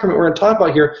sacrament we're going to talk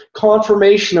about here,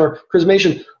 confirmation or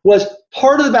chrismation, was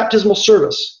part of the baptismal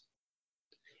service.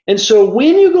 And so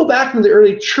when you go back into the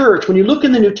early church, when you look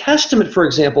in the New Testament, for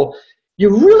example,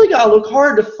 you really got to look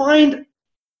hard to find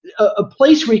a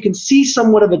place where you can see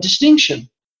somewhat of a distinction.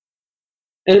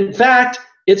 And in fact,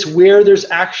 it's where there's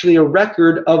actually a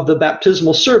record of the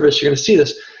baptismal service. You're going to see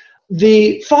this.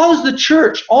 The fathers of the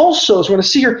church also, as we're going to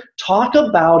see here, talk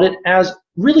about it as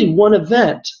really one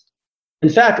event. In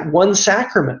fact, one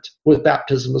sacrament with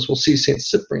baptism, as we'll see St.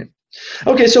 Cyprian.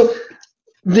 Okay, so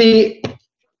The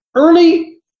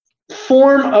early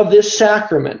form of this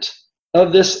sacrament,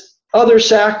 of this other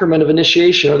sacrament of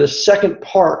initiation, or the second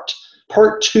part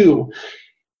 2,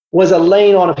 was a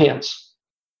laying on of hands.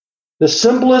 The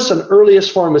simplest and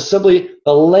earliest form was simply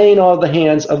the laying on of the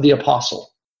hands of the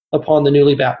apostle upon the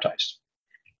newly baptized.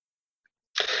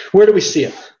 Where do we see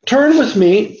it? Turn with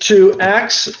me to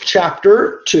Acts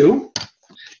chapter 2.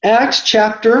 Acts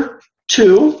chapter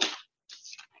 2.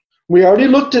 We already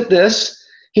looked at this.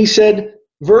 He said,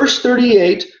 verse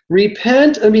 38,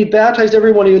 repent and be baptized,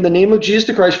 every one of you, in the name of Jesus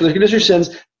the Christ for the forgiveness of your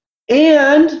sins.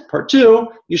 And, part 2,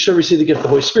 you shall receive the gift of the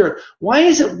Holy Spirit. Why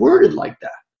is it worded like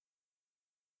that?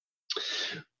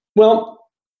 Well,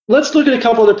 let's look at a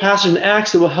couple other passages in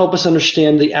Acts that will help us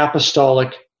understand the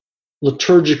apostolic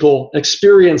liturgical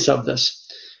experience of this.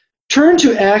 Turn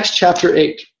to Acts chapter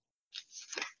 8.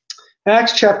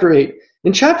 Acts chapter 8.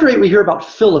 In chapter 8, we hear about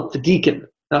Philip the deacon,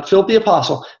 not Philip the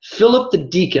apostle. Philip the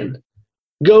deacon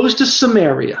goes to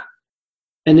Samaria.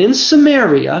 And in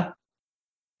Samaria,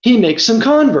 he makes some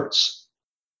converts.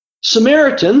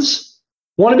 Samaritans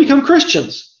want to become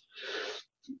Christians.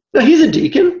 Now, he's a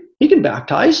deacon. He can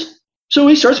baptize. So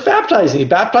he starts baptizing. He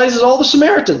baptizes all the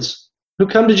Samaritans who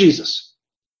come to Jesus.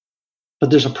 But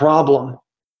there's a problem.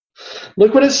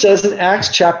 Look what it says in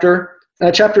Acts chapter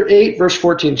 8, verse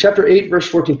 14. Chapter 8, verse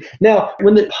 14. Now,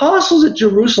 when the apostles at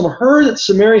Jerusalem heard that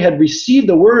Samaria had received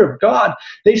the word of God,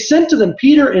 they sent to them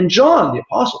Peter and John, the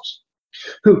apostles,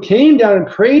 who came down and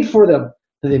prayed for them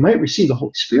that they might receive the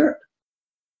Holy Spirit.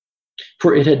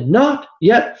 For it had not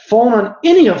yet fallen on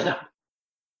any of them,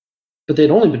 but they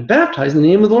had only been baptized in the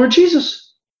name of the Lord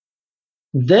Jesus.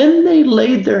 Then they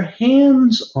laid their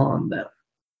hands on them,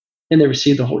 and they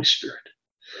received the Holy Spirit.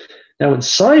 Now, when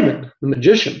Simon, the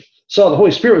magician, saw the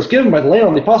Holy Spirit was given by the laying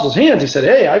on the apostles' hands, he said,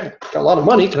 hey, I've got a lot of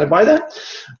money. Can I buy that?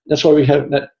 That's why we have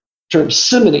that term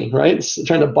simony, right? It's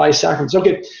trying to buy sacraments.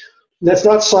 Okay, that's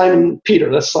not Simon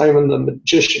Peter. That's Simon the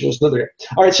magician. There's another guy.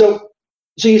 All right, so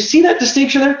you see that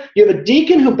distinction there? You have a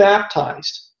deacon who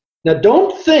baptized. Now,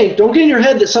 don't get in your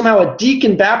head that somehow a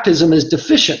deacon baptism is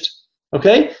deficient,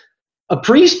 okay? A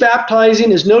priest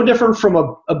baptizing is no different from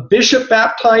a bishop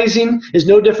baptizing, is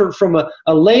no different from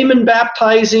a layman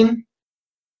baptizing.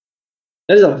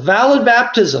 That is a valid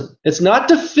baptism. It's not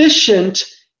deficient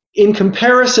in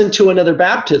comparison to another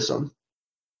baptism,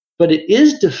 but it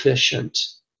is deficient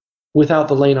without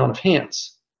the laying on of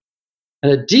hands.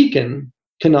 And a deacon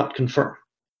cannot confirm,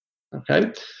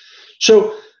 okay?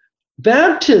 So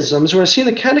baptism, as we're seeing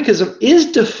in the catechism,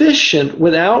 is deficient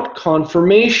without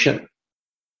confirmation.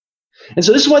 And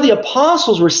so this is why the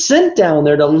apostles were sent down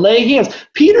there to lay hands.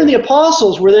 Peter and the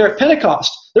apostles were there at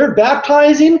Pentecost. They're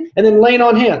baptizing and then laying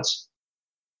on hands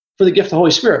for the gift of the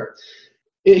Holy Spirit.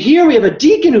 Here we have a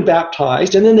deacon who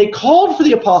baptized, and then they called for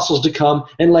the apostles to come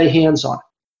and lay hands on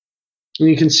it. And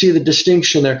you can see the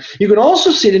distinction there. You can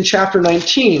also see it in chapter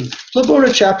 19. Flip over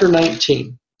to chapter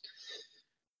 19.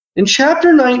 In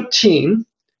chapter 19,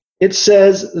 it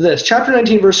says this. Chapter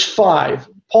 19, verse 5.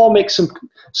 Paul makes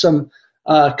some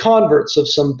converts of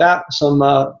some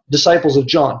disciples of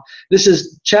John. This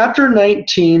is chapter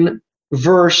 19,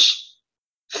 verse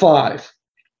 5.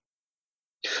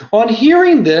 On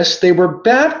hearing this, they were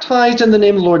baptized in the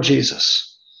name of the Lord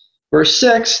Jesus. Verse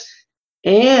 6,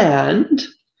 and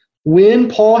when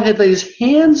Paul had laid his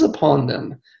hands upon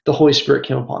them, the Holy Spirit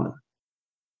came upon them.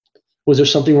 Was there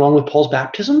something wrong with Paul's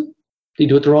baptism? Did he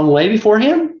do it the wrong way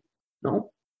beforehand?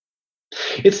 No.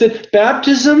 It's that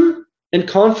baptism and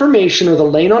confirmation, or the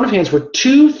laying on of hands, were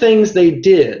two things they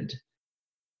did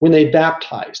when they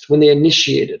baptized, when they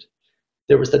initiated.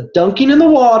 There was the dunking in the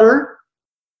water,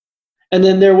 and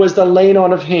then there was the laying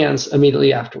on of hands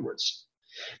immediately afterwards.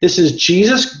 This is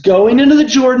Jesus going into the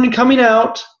Jordan and coming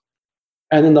out,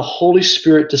 and then the Holy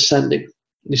Spirit descending.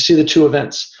 You see the two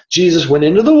events. Jesus went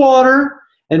into the water,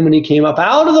 and when he came up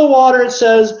out of the water, it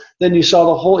says, then they saw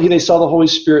the Holy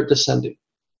Spirit descending.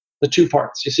 The two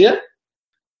parts. You see it?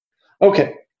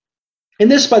 Okay.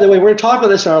 And this, by the way, we're going to talk about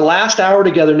this in our last hour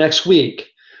together next week.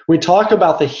 We talk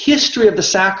about the history of the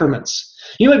sacraments.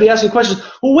 You might be asking questions.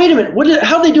 Well, wait a minute.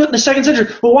 How did they do it in the 2nd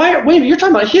century? Well, wait a minute. You're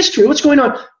talking about history. What's going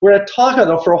on? We're going to talk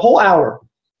about it for a whole hour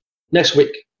next week.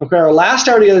 Okay. Our last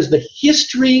hour together is the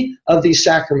history of these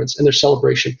sacraments and their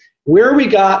celebration. Where we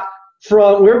come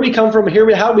from,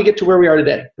 how did we get to where we are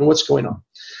today, and what's going on?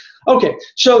 Okay.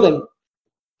 So then,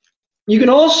 you can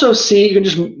also see. You can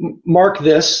just mark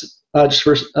this. Just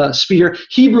for speed here,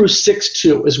 Hebrews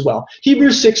 6:2 as well.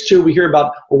 Hebrews 6:2, we hear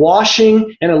about a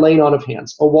washing and a laying on of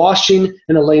hands. A washing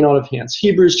and a laying on of hands.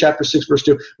 Hebrews chapter 6, verse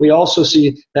 2, we also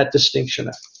see that distinction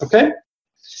there. Okay?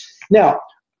 Now,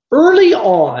 early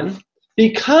on,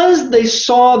 because they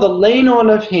saw the laying on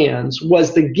of hands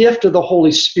was the gift of the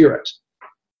Holy Spirit,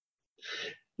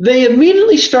 they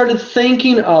immediately started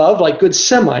thinking of, like good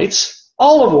Semites,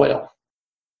 olive oil.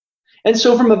 And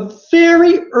so from a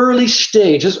very early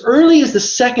stage, as early as the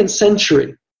 2nd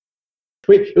century,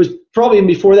 it was probably even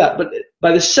before that, but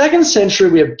by the 2nd century,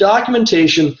 we have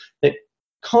documentation that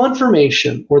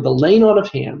confirmation, or the laying on of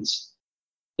hands,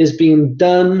 is being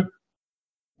done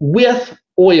with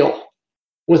oil,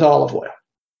 with olive oil.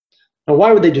 Now,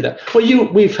 why would they do that?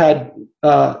 Well, we've had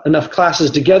enough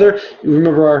classes together. You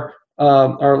remember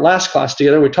our last class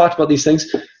together, we talked about these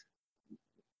things.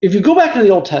 If you go back into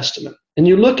the Old Testament and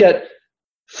you look at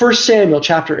 1 Samuel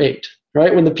chapter 8,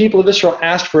 right, when the people of Israel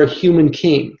asked for a human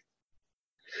king,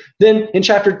 then in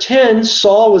chapter 10,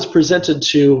 Saul was presented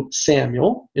to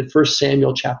Samuel in 1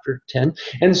 Samuel chapter 10,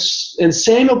 and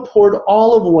Samuel poured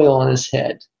olive oil on his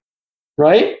head,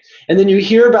 right? And then you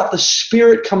hear about the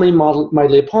Spirit coming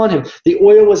mightily upon him. The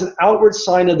oil was an outward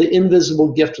sign of the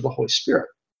invisible gift of the Holy Spirit.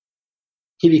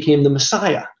 He became the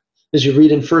Messiah. As you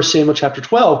read in 1 Samuel chapter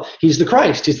 12, he's the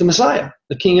Christ, he's the Messiah,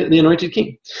 the king, the anointed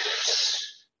king.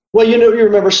 Well, you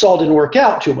remember Saul didn't work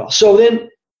out too well. So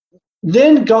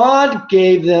then God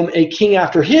gave them a king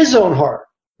after his own heart,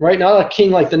 right? Not a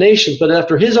king like the nations, but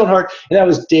after his own heart, and that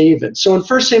was David. So in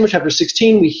 1 Samuel chapter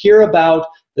 16, we hear about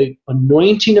the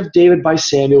anointing of David by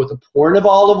Samuel with the pouring of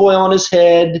olive oil on his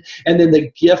head, and then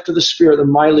the gift of the Spirit that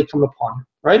mightily come upon him,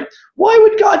 right? Why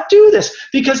would God do this?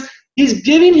 Because he's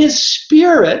giving his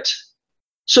Spirit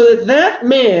so that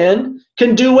man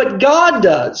can do what God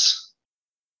does,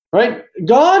 right?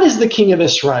 God is the King of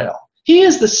Israel. He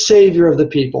is the Savior of the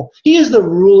people. He is the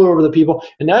ruler over the people.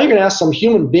 And now you're going to ask some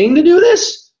human being to do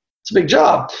this? It's a big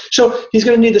job. So he's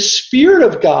going to need the Spirit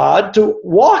of God to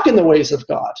walk in the ways of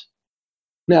God.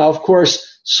 Now, of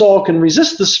course, Saul can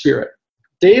resist the Spirit.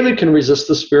 David can resist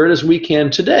the Spirit, as we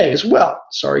can today as well.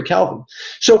 Sorry, Calvin.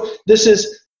 So this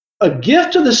is a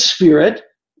gift of the Spirit,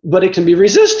 but it can be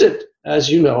resisted, as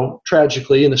you know,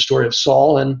 tragically in the story of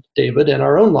Saul and David and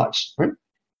our own lives, right?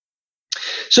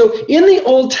 So in the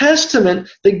Old Testament,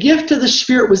 the gift of the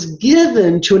Spirit was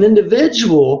given to an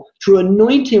individual through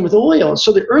anointing with oil.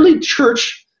 So the early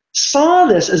church saw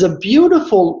this as a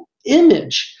beautiful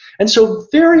image. And so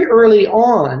very early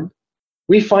on,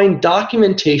 we find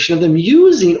documentation of them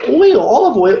using oil,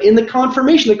 olive oil, in the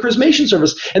confirmation, the chrismation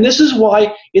service. And this is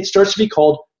why it starts to be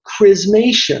called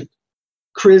chrismation.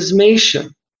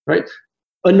 Chrismation, right?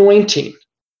 Anointing.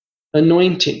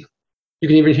 Anointing. You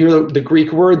can even hear the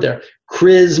Greek word there.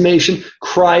 Chrismation,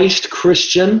 Christ,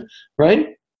 Christian, right?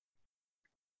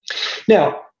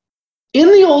 Now, in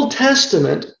the Old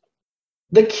Testament,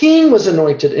 the king was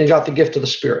anointed and got the gift of the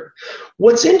Spirit.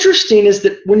 What's interesting is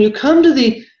that when you come to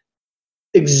the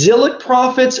exilic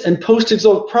prophets and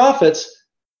post-exilic prophets,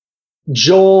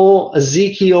 Joel,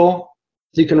 Ezekiel,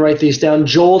 you can write these down,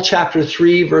 Joel chapter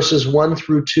 3, verses 1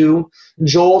 through 2.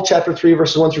 Joel chapter 3,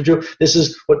 verses 1 through 2. This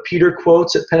is what Peter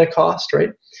quotes at Pentecost,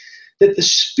 right? That the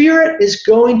Spirit is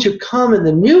going to come in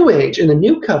the new age, in the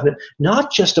new covenant,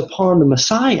 not just upon the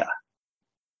Messiah,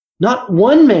 not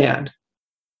one man,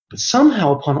 but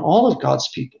somehow upon all of God's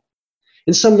people.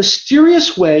 In some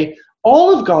mysterious way,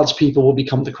 all of God's people will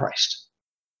become the Christ.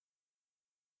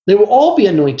 They will all be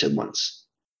anointed ones.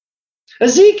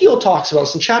 Ezekiel talks about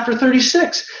this in chapter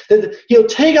 36, that he'll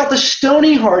take out the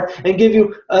stony heart and give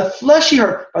you a fleshy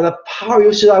heart by the power.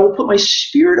 He says, I will put my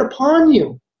Spirit upon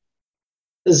you.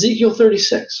 Ezekiel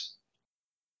 36.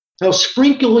 I'll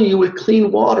sprinkle you with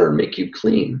clean water and make you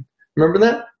clean. Remember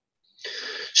that?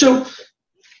 So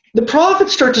the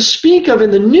prophets start to speak of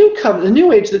in the new covenant, the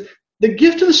new age, that the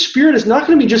gift of the Spirit is not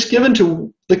going to be just given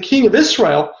to the king of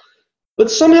Israel,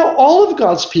 but somehow all of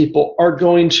God's people are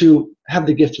going to have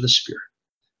the gift of the Spirit.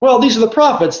 Well, these are the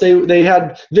prophets. They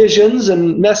had visions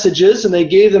and messages, and they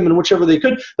gave them in whichever they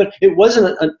could, but it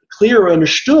wasn't clear or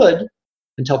understood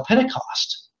until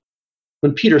Pentecost,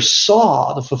 when Peter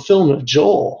saw the fulfillment of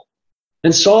Joel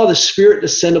and saw the Spirit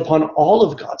descend upon all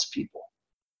of God's people.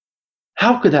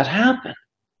 How could that happen?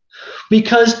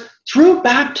 Because through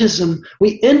baptism,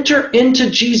 we enter into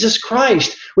Jesus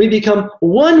Christ. We become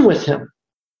one with him.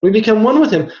 We become one with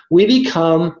him. We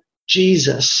become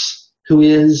Jesus, who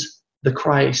is the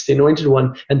Christ, the anointed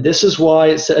one. And this is why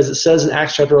it says in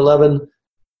Acts chapter 11,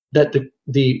 that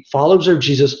the followers of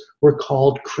Jesus were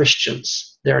called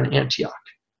Christians there in Antioch.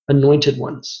 Anointed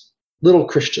ones, little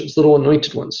Christians, little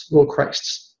anointed ones, little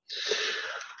Christs.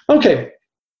 Okay,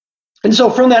 and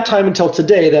so from that time until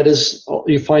today, that is,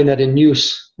 you find that in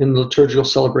use in the liturgical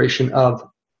celebration of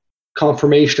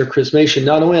confirmation or chrismation,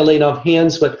 not only a laying on of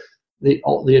hands, but the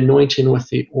anointing with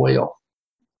the oil.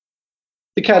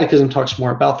 The Catechism talks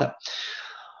more about that.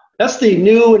 That's the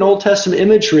New and Old Testament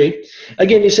imagery.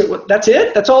 Again, you say, well, that's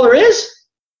it? That's all there is?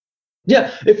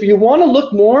 Yeah, if you want to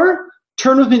look more,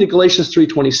 turn with me to Galatians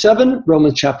 3:27,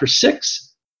 Romans chapter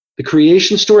 6, the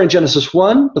creation story in Genesis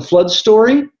 1, the flood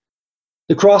story,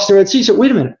 the cross in the Red Sea. So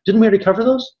wait a minute, didn't we already cover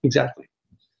those? Exactly.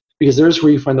 Because there's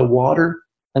where you find the water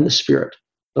and the Spirit.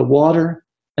 The water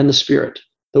and the Spirit.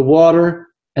 The water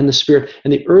and the Spirit.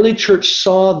 And the early church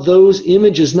saw those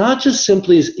images not just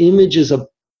simply as images of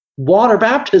water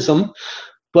baptism,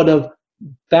 but of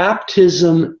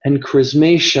baptism and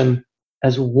chrismation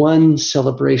as one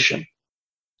celebration.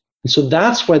 And so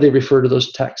that's why they refer to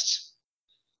those texts.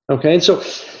 Okay, and so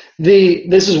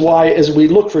this is why, as we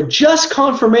look for just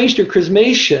confirmation or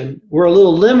chrismation, we're a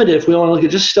little limited if we want to look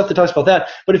at just stuff that talks about that.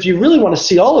 But if you really want to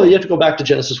see all of it, you have to go back to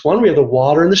Genesis 1. We have the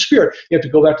water and the Spirit. You have to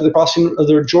go back to the crossing of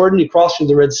the Jordan, you crossing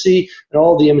the Red Sea, and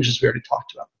all the images we already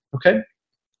talked about. Okay?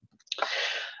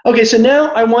 Okay, so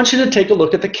now I want you to take a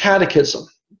look at the Catechism.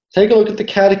 Take a look at the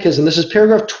Catechism. This is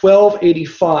paragraph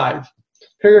 1285.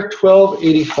 Paragraph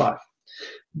 1285.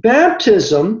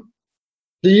 Baptism,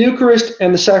 the Eucharist,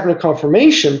 and the sacrament of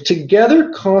confirmation together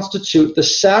constitute the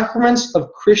sacraments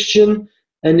of Christian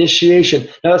initiation.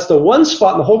 Now, that's the one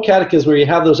spot in the whole catechism where you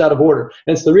have those out of order.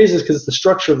 And it's the reason is because it's the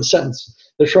structure of the sentence.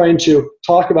 They're trying to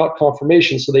talk about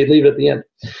confirmation, so they leave it at the end.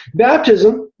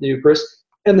 Baptism, the Eucharist,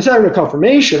 and the sacrament of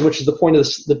confirmation, which is the point of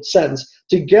the sentence,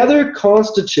 together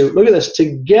constitute, look at this,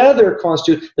 together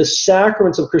constitute the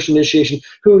sacraments of Christian initiation,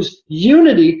 whose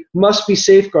unity must be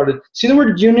safeguarded. See the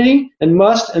word unity and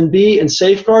must and be and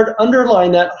safeguard?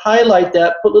 Underline that, highlight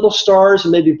that, put little stars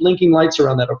and maybe blinking lights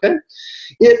around that, okay?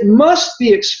 It must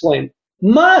be explained.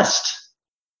 Must.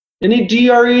 Any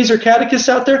DREs or catechists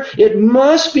out there? It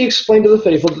must be explained to the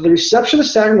faithful that the reception of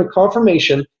the sacrament of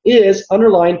confirmation is,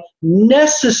 underlined,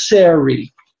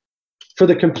 necessary for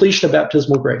the completion of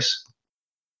baptismal grace.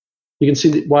 You can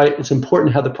see why it's important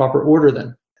to have the proper order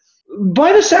then.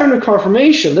 By the sacrament of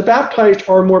confirmation, the baptized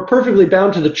are more perfectly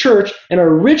bound to the church and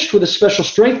are enriched with a special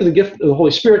strength of the gift of the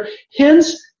Holy Spirit.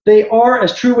 Hence, they are,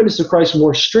 as true witnesses of Christ,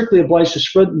 more strictly obliged to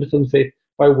spread within the faith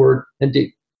by word and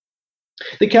deed.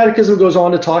 The Catechism goes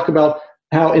on to talk about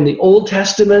how in the Old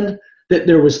Testament that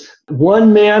there was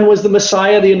one man was the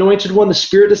Messiah, the anointed one, the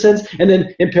Spirit descends, and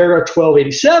then in paragraph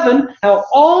 1287, how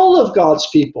all of God's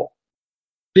people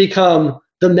become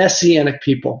the Messianic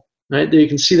people. Right? There you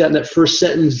can see that in that first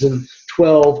sentence in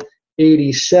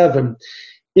 1287.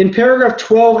 In paragraph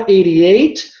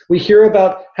 1288, we hear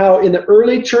about how in the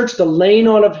early church, the laying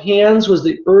on of hands was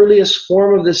the earliest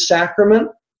form of this sacrament.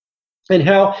 And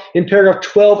how in paragraph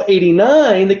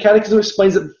 1289, the Catechism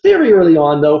explains that very early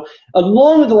on, though,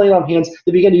 along with the laying on of hands,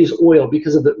 they began to use oil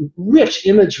because of the rich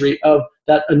imagery of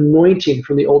that anointing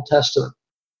from the Old Testament.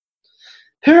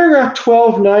 Paragraph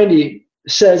 1290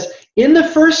 says, in the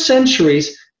first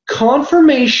centuries,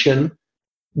 confirmation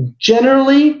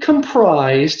generally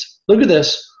comprised, look at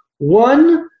this,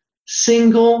 one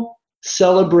single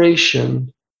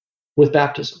celebration with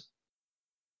baptism.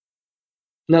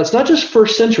 Now, it's not just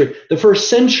first century, the first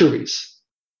centuries,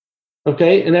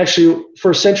 okay? And actually,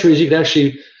 first centuries, you could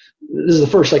actually, this is the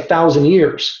first, 1,000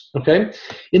 years, okay?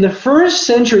 In the first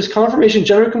centuries, confirmation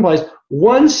generally comprised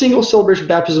one single celebration of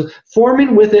baptism,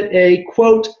 forming with it a,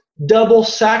 quote, double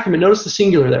sacrament. Notice the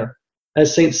singular there,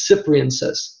 as St. Cyprian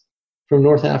says, from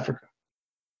North Africa.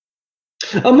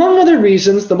 Among other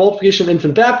reasons, the multiplication of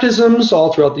infant baptisms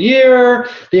all throughout the year,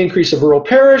 the increase of rural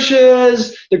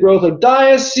parishes, the growth of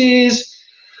dioceses,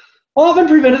 often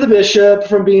prevented the bishop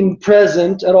from being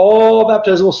present at all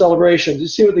baptismal celebrations. You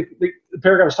see what the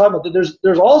paragraph is talking about.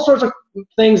 There's all sorts of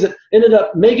things that ended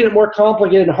up making it more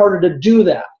complicated and harder to do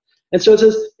that. And so it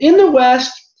says, in the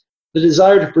West, the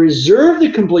desire to preserve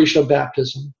the completion of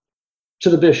baptism to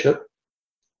the bishop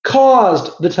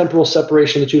caused the temporal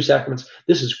separation of the two sacraments.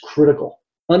 This is critical.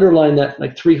 Underline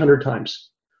that 300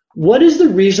 times. What is the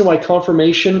reason why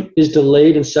confirmation is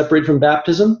delayed and separated from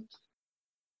baptism?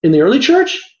 In the early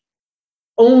church?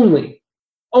 Only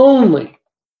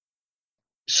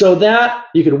so that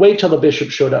you could wait till the bishop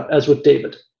showed up, as with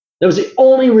David. That was the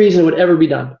only reason it would ever be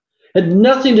done. It had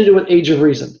nothing to do with age of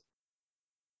reason.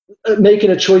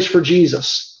 Making a choice for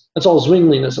Jesus. That's all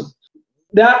Zwinglianism.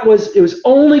 It was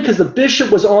only because the bishop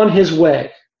was on his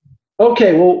way.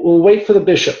 Okay, we'll wait for the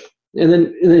bishop, and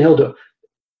then he'll do it.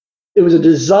 It was a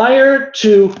desire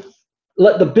to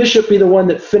let the bishop be the one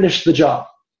that finished the job.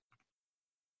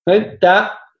 Right?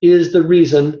 That is the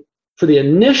reason for the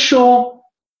initial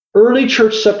early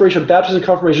church separation of baptism and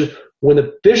confirmation. When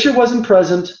the bishop wasn't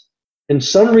present, in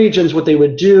some regions what they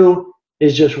would do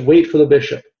is just wait for the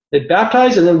bishop. They'd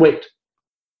baptize and then wait.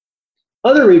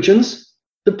 Other regions,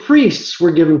 the priests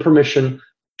were given permission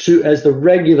to, as the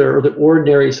regular or the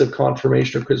ordinaries of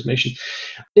confirmation or chrismation.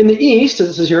 In the East, as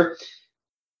it says here,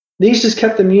 the East has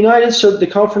kept them united so that the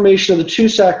confirmation of the two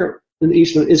sacraments in the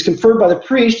East is conferred by the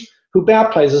priest who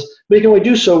baptizes, but he can only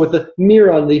do so with the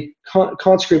miron, the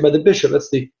consecrated by the bishop.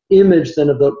 That's the image then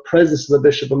of the presence of the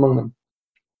bishop among them.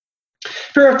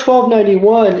 Paragraph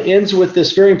 1291 ends with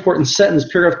this very important sentence,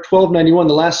 paragraph 1291,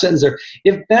 the last sentence there.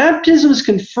 If baptism is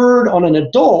conferred on an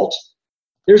adult,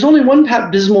 there's only one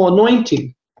baptismal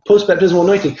anointing, post-baptismal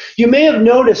anointing. You may have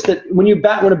noticed that when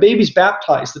a baby's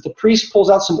baptized, that the priest pulls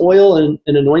out some oil and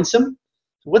anoints him.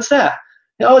 What's that?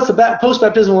 Oh, it's the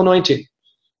post-baptismal anointing.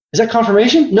 Is that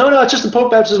confirmation? No, it's just the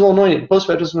post-baptismal anointing.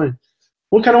 Post-baptismal anointing.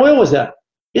 What kind of oil was that?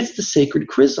 It's the sacred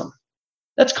chrism.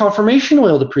 That's confirmation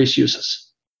oil the priest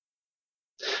uses.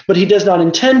 But he does not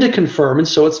intend to confirm, and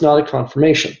so it's not a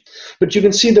confirmation. But you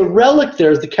can see the relic there,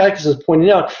 as the Catechism is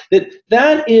pointing out,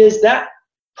 that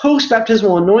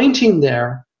post-baptismal anointing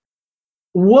there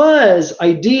was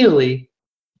ideally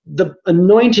the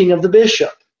anointing of the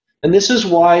bishop. And this is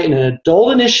why in an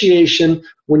adult initiation,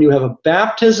 when you have a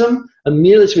baptism,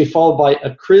 immediately it's going to be followed by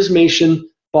a chrismation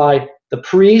by the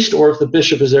priest, or if the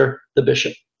bishop is there, the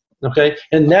bishop. Okay?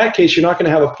 In that case, you're not going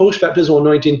to have a post-baptismal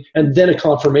anointing and then a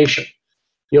confirmation.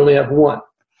 You only have one.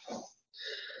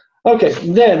 Okay,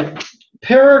 then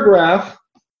paragraph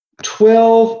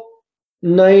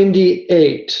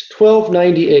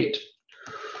 1298.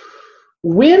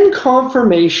 When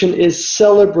confirmation is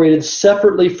celebrated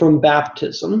separately from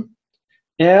baptism,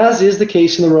 as is the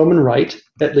case in the Roman Rite,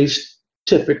 at least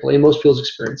typically in most people's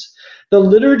experience, the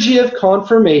liturgy of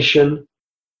confirmation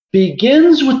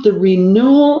begins with the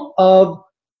renewal of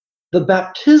the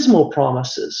baptismal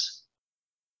promises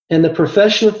and the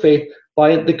profession of faith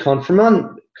by the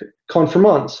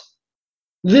confirmands.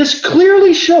 This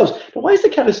clearly shows. But why does the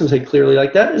Catechism say clearly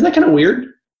like that? Isn't that kind of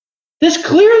weird? This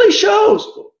clearly shows.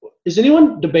 Is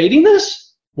anyone debating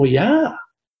this? Well, yeah.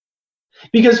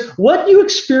 Because what you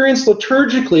experience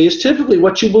liturgically is typically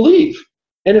what you believe.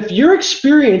 And if your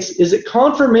experience is that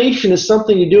confirmation is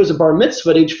something you do as a bar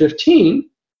mitzvah at age 15,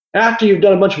 after you've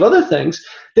done a bunch of other things,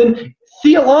 then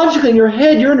theologically in your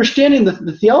head, you're understanding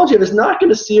the theology of it is not going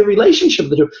to see a relationship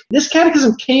between the two. This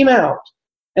catechism came out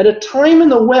at a time in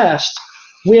the West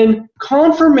when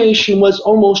confirmation was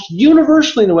almost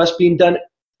universally in the West being done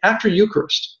after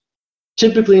Eucharist,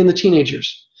 typically in the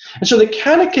teenagers. And so the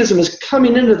catechism is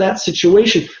coming into that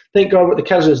situation. Thank God what the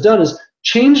catechism has done is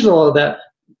changed a lot of that.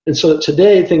 And so that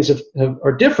today things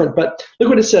are different. But look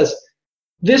what it says.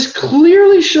 This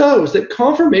clearly shows that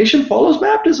confirmation follows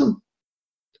baptism.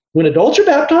 When adults are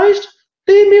baptized,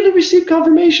 they immediately receive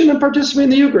confirmation and participate in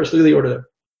the Eucharist. Look at the order there.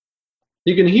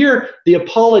 You can hear the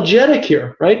apologetic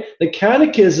here, right? The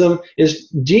catechism is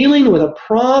dealing with a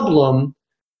problem.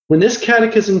 When this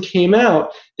catechism came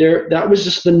out, that was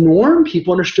just the norm.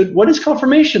 People understood, what is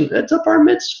confirmation? It's a bar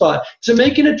mitzvah. It's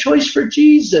making a choice for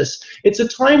Jesus. It's a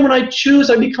time when I choose,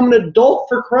 I become an adult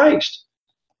for Christ.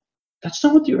 That's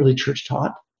not what the early church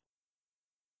taught.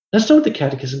 That's not what the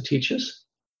catechism teaches.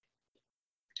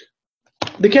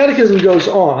 The catechism goes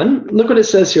on. Look what it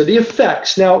says here. The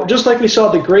effects. Now, just like we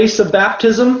saw the grace of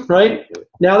baptism, right?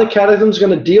 Now the catechism is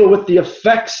going to deal with the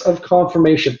effects of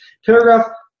confirmation. Paragraph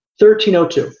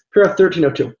 1302. Paragraph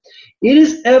 1302. It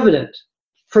is evident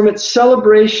from its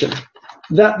celebration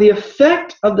that the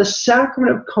effect of the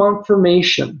sacrament of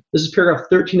confirmation, this is paragraph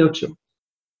 1302,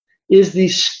 is the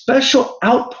special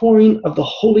outpouring of the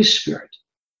Holy Spirit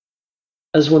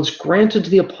as once granted to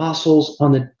the apostles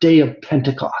on the day of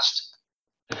Pentecost.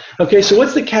 Okay, so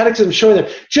what's the catechism showing there?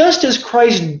 Just as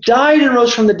Christ died and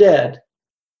rose from the dead,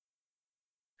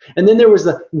 and then there was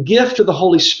the gift of the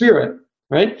Holy Spirit,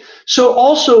 right? So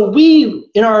also we,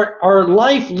 in our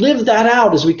life, live that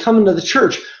out as we come into the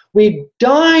church. We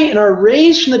die and are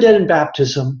raised from the dead in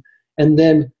baptism, and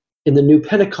then in the new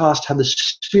Pentecost have the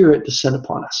Spirit descend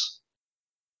upon us.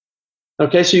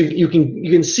 Okay, so you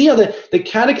can see how the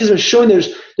catechism is showing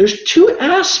there's two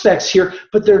aspects here,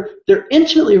 but they're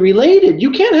intimately related.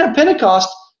 You can't have Pentecost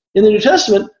in the New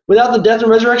Testament without the death and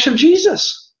resurrection of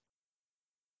Jesus.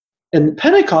 And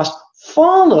Pentecost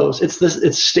follows.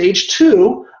 It's stage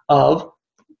 2 of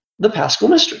the Paschal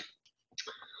mystery.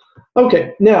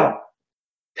 Okay, now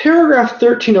paragraph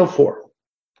 1304.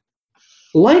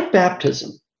 Like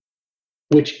baptism,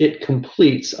 which it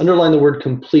completes, underline the word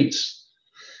completes.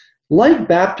 Like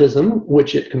baptism,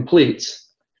 which it completes,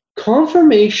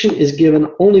 confirmation is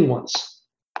given only once,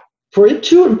 for it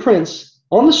too imprints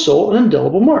on the soul an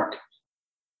indelible mark.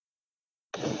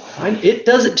 It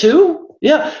does it too.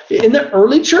 Yeah, in the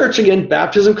early church, again,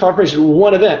 baptism, confirmation,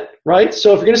 one event, right?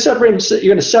 So if you're going to separate them,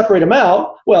 you're going to separate them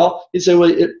out. Well, you say,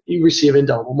 well, you receive an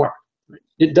indelible mark.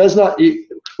 It does not.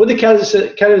 What the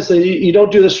catechism say, you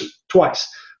don't do this twice.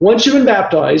 Once you've been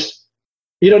baptized,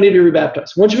 you don't need to be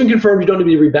rebaptized. Once you've been confirmed, you don't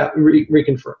need to be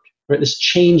reconfirmed. Right? This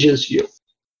changes you.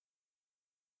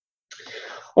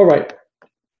 All right.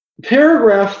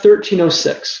 Paragraph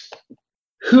 1306.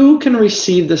 Who can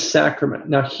receive the sacrament?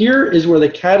 Now, here is where the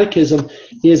catechism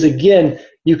is, again,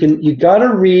 you got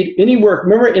to read any work.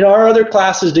 Remember, in our other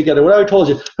classes together, what I told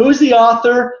you, who's the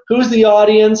author? Who's the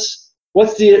audience?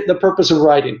 What's the purpose of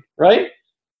writing, right?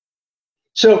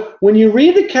 So when you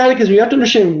read the catechism, you have to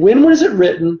understand, when was it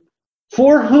written?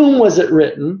 For whom was it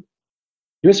written?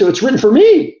 You may say, well, it's written for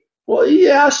me. Well,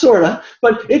 yeah, sort of.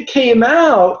 But it came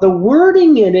out, the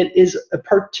wording in it is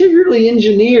particularly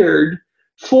engineered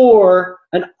for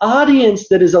an audience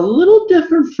that is a little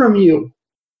different from you.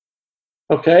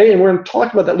 Okay? And we're going to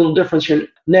talk about that little difference here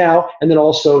now and then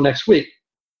also next week.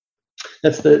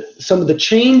 That's some of the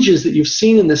changes that you've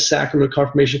seen in this sacrament of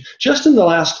confirmation just in the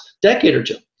last decade or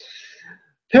two.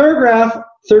 Paragraph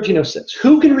 1306.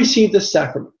 Who can receive this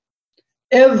sacrament?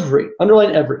 Every,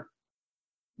 underline every,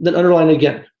 then underline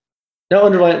again. Now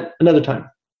underline another time.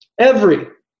 Every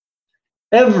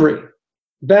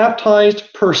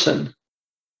baptized person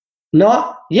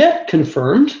not yet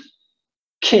confirmed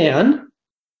can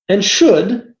and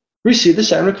should receive the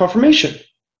sacrament of confirmation.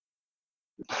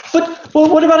 But,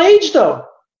 well, what about age, though?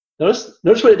 Notice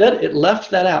what it did? It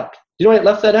left that out. You know why it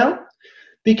left that out?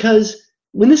 Because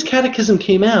when this catechism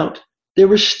came out, there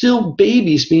were still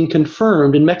babies being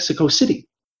confirmed in Mexico City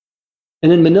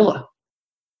and in Manila,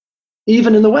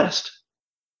 even in the West.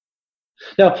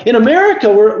 Now, in America,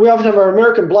 we often have our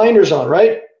American blinders on,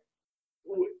 right?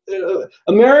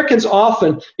 Americans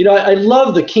often, I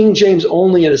love the King James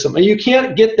onlyism, and you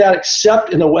can't get that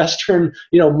except in the Western,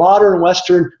 modern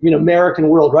Western, American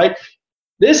world, right?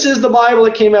 This is the Bible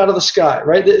that came out of the sky,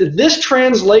 right? This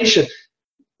translation,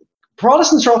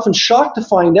 Protestants are often shocked to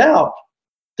find out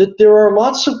that there are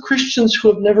lots of Christians who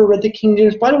have never read the King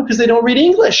James Bible because they don't read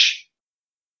English,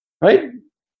 right?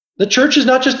 The church is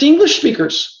not just English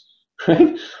speakers,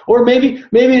 right? Or maybe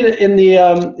in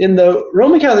the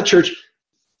Roman Catholic Church,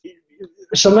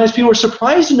 sometimes people are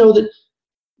surprised to know that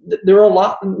there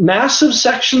are massive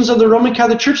sections of the Roman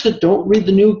Catholic Church that don't read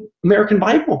the New American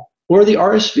Bible or the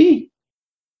RSV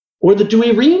or the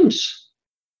Douay Rheims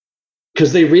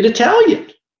because they read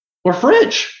Italian or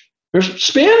French or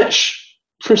Spanish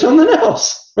or something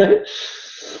else, right?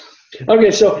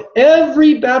 Okay, so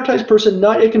every baptized person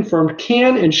not yet confirmed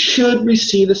can and should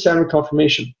receive the sacrament of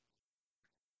confirmation.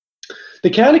 The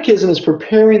Catechism is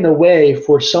preparing the way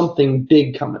for something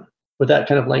big coming with that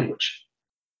kind of language.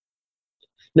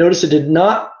 Notice it did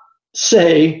not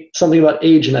say something about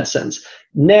age in that sense.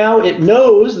 Now it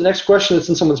knows the next question that's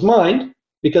in someone's mind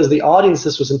because the audience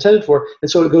this was intended for,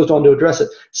 and so it goes on to address it.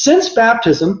 Since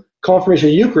baptism, confirmation,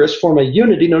 and Eucharist form a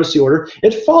unity, notice the order,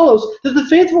 it follows that the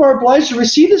faithful are obliged to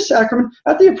receive this sacrament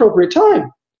at the appropriate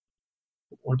time.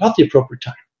 What about the appropriate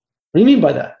time? What do you mean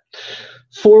by that?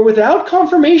 For without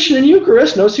confirmation and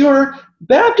Eucharist, notice the order,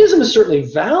 baptism is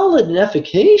certainly valid and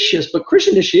efficacious, but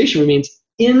Christian initiation remains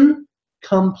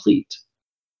incomplete.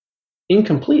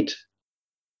 Incomplete.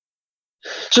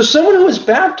 So someone who is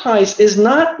baptized is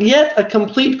not yet a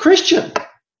complete Christian.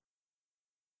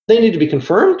 They need to be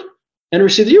confirmed and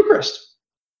receive the Eucharist.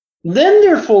 Then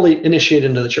they're fully initiated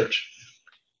into the church.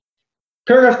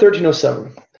 Paragraph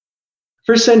 1307.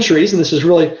 For centuries, and this is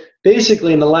really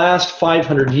basically in the last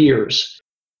 500 years,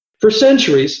 for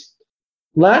centuries,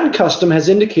 Latin custom has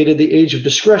indicated the age of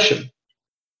discretion. And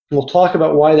we'll talk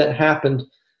about why that happened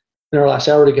in our last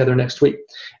hour together next week,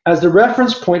 as the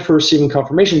reference point for receiving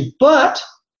confirmation. But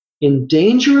in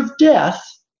danger of death,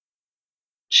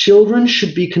 children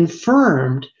should be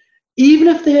confirmed even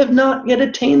if they have not yet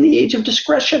attained the age of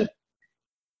discretion,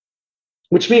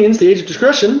 which means the age of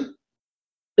discretion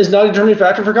is not a determining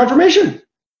factor for confirmation.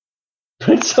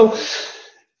 Right? So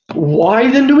why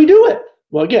then do we do it?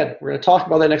 Well, again, we're going to talk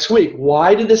about that next week.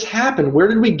 Why did this happen? Where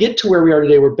did we get to where we are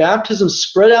today, where baptism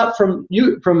spread out from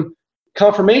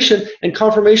confirmation, and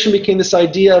confirmation became this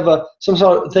idea of some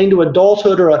sort of thing to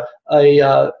adulthood or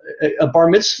a bar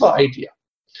mitzvah idea?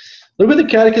 Look what the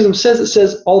Catechism says. It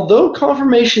says, although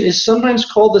confirmation is sometimes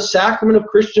called the sacrament of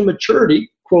Christian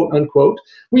maturity, quote unquote,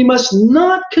 we must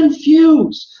not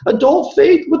confuse adult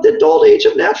faith with the adult age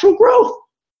of natural growth.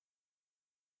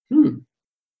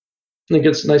 I think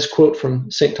it's a nice quote from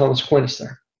St. Thomas Aquinas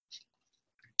there.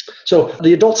 So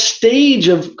the adult stage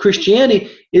of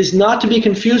Christianity is not to be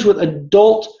confused with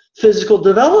adult physical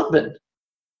development.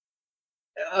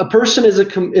 a person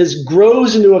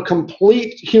grows into a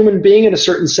complete human being in a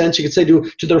certain sense, you could say,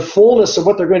 to their fullness of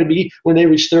what they're going to be when they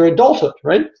reach their adulthood,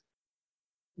 right?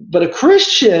 But a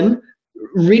Christian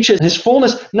reaches his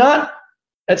fullness not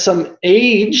at some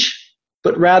age,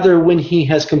 but rather when he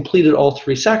has completed all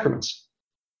three sacraments,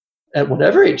 at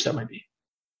whatever age that might be.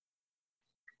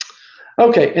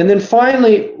 Okay, and then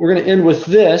finally, we're going to end with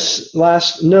this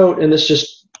last note, and this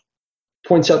just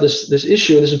points out this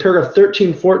issue. This is paragraph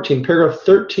 1314. Paragraph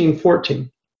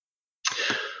 1314.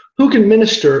 Who can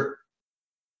minister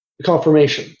the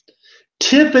confirmation?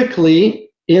 Typically,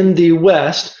 in the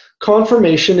West,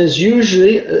 confirmation is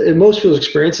usually, in most people's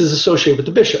experience, is associated with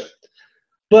the bishop.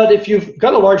 But if you've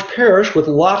got a large parish with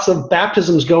lots of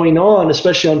baptisms going on,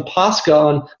 especially on Pascha,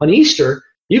 on Easter,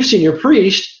 you've seen your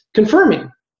priest confirming,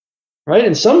 right?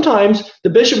 And sometimes the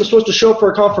bishop is supposed to show up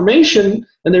for a confirmation,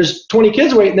 and there's 20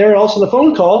 kids waiting there, and all of a sudden the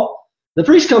phone call, the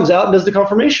priest comes out and does the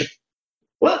confirmation.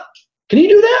 What? Can he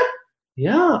do that?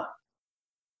 Yeah.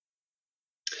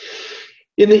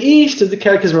 In the East, as the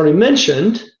Catechism already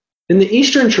mentioned, in the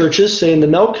Eastern churches, say in the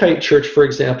Melkite Church, for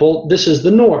example, this is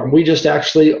the norm. We just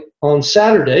actually, on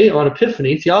Saturday, on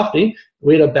Epiphany, Theophany,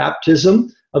 we had a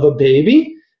baptism of a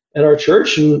baby at our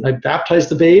church, and I baptized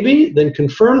the baby, then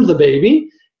confirmed the baby,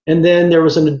 and then there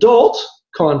was an adult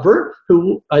convert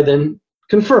who I then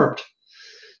confirmed.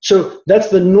 So that's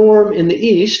the norm in the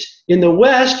East. In the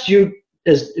West,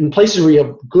 as in places where you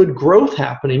have good growth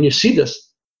happening, you see this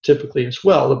typically as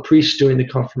well, the priests doing the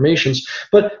confirmations.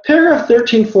 But paragraph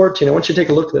 1314, I want you to take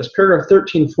a look at this. Paragraph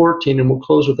 1314, and we'll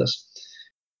close with this.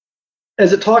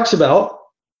 As it talks about,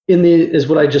 is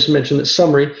what I just mentioned, the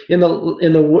summary, in the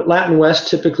Latin West,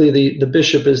 typically the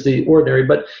bishop is the ordinary,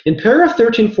 but in paragraph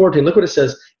 1314, look what it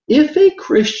says. If a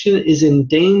Christian is in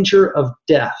danger of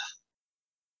death,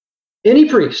 any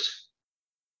priest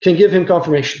can give him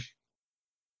confirmation.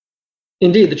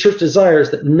 Indeed, the church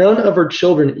desires that none of her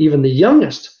children, even the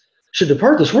youngest, should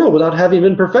depart this world without having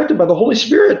been perfected by the Holy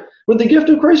Spirit with the gift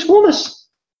of Christ's fullness.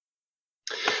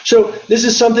 So this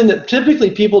is something that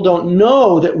typically people don't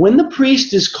know, that when the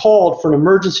priest is called for an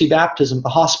emergency baptism at the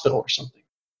hospital or something,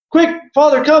 quick,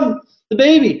 Father, come, the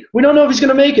baby, we don't know if he's going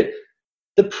to make it.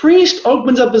 The priest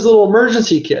opens up his little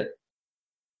emergency kit.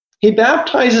 He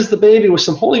baptizes the baby with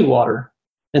some holy water,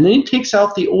 and then he takes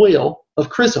out the oil of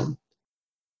chrism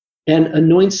and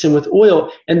anoints him with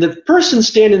oil. And the person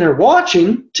standing there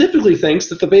watching typically thinks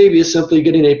that the baby is simply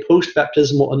getting a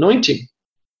post-baptismal anointing.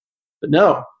 But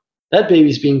no, that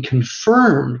baby is being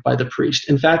confirmed by the priest.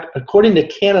 In fact, according to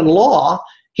canon law,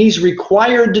 he's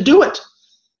required to do it.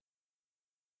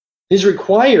 He's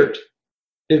required,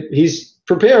 if he's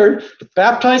prepared, to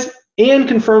baptize and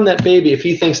confirm that baby if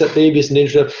he thinks that baby is in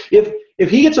danger of death. If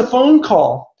he gets a phone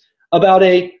call about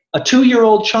a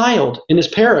 2-year-old child in his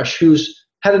parish who's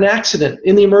had an accident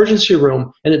in the emergency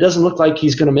room, and it doesn't look like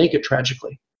he's going to make it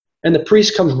tragically, and the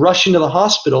priest comes rushing to the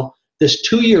hospital, this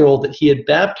 2-year-old that he had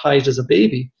baptized as a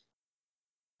baby,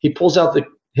 he pulls out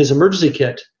his emergency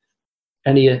kit,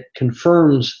 and he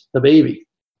confirms the baby,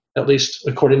 at least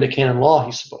according to canon law,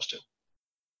 he's supposed to.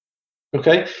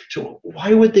 Okay? So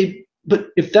why would they? But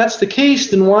if that's the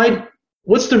case, then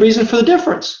what's the reason for the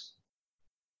difference?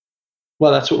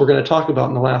 Well, that's what we're going to talk about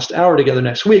in the last hour together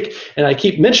next week. And I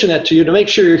keep mentioning that to you to make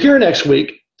sure you're here next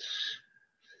week.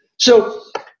 So,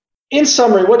 in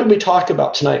summary, what did we talk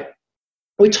about tonight?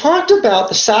 We talked about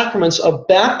the sacraments of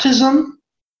baptism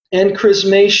and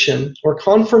chrismation, or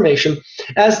confirmation,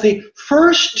 as the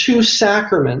first two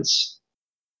sacraments,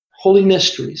 holy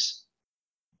mysteries,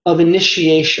 of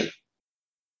initiation.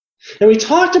 And we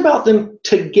talked about them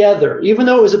together, even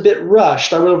though it was a bit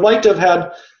rushed. I would have liked to have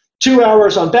had 2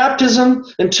 hours on baptism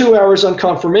and 2 hours on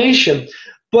confirmation.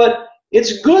 But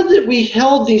it's good that we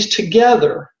held these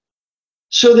together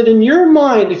so that in your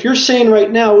mind, if you're saying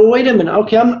right now, well, wait a minute,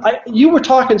 okay, you were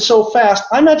talking so fast,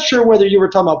 I'm not sure whether you were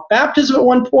talking about baptism at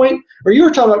one point or you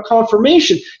were talking about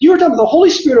confirmation. You were talking about the Holy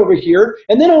Spirit over here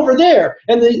and then over there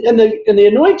and the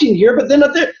anointing here, but then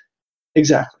up there.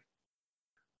 Exactly.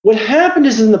 What happened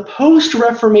is in the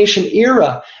post-Reformation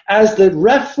era, as the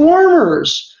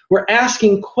Reformers were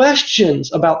asking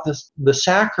questions about the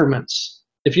sacraments.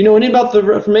 If you know anything about the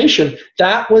Reformation,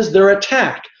 that was their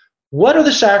attack. What are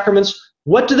the sacraments?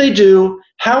 What do they do?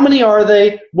 How many are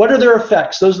they? What are their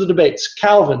effects? Those are the debates.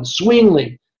 Calvin,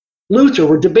 Zwingli, Luther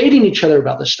were debating each other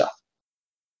about this stuff.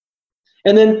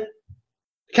 And then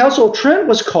the Council of Trent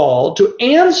was called to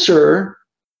answer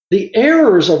the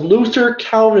errors of Luther,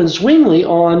 Calvin, and Zwingli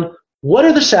on what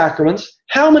are the sacraments,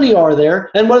 how many are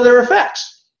there, and what are their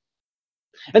effects.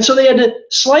 And so they had to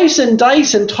slice and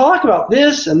dice and talk about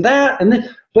this and that.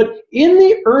 But in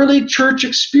the early church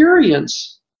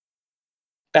experience,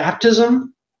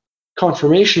 baptism,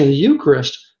 confirmation, and the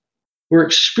Eucharist were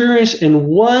experienced in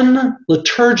one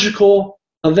liturgical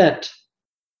event,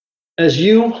 as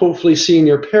you hopefully see in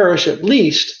your parish, at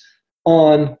least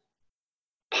on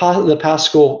the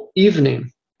Paschal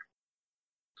evening.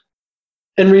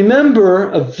 And remember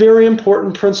a very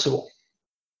important principle.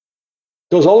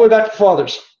 It goes all the way back to the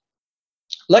Fathers.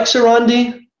 Lex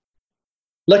orandi,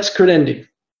 lex credendi.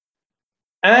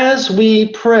 As we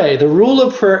pray, the rule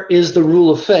of prayer is the rule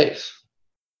of faith.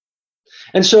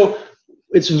 And so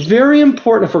it's very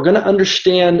important, if we're going to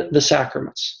understand the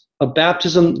sacraments of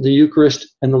baptism, the Eucharist,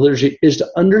 and the liturgy, is to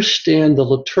understand the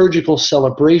liturgical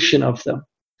celebration of them.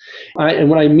 And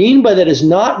what I mean by that is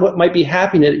not what might be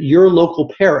happening at your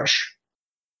local parish.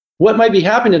 What might be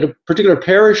happening at a particular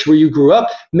parish where you grew up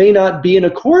may not be in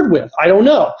accord with. I don't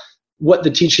know what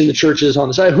the teaching of the church is on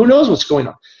the side. Who knows what's going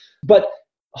on? But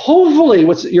hopefully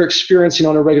what you're experiencing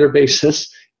on a regular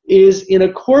basis is in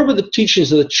accord with the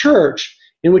teachings of the church,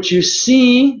 in which you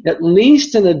see at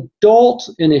least an adult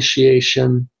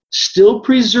initiation still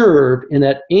preserved in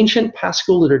that ancient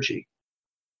Paschal liturgy,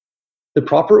 the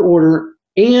proper order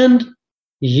and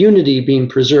unity being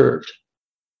preserved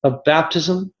of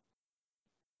baptism,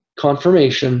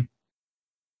 confirmation,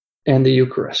 and the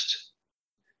Eucharist.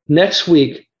 Next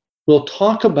week, we'll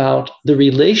talk about the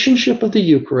relationship of the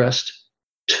Eucharist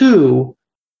to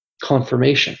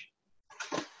confirmation.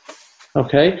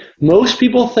 Okay? Most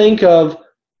people think of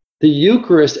the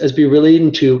Eucharist as being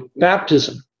relating to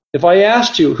baptism. If I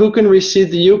asked you who can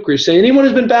receive the Eucharist, say anyone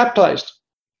who's been baptized.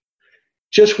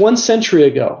 Just 1 century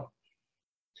ago,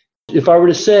 if I were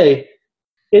to say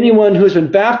anyone who has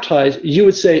been baptized, you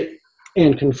would say,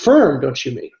 and confirmed, don't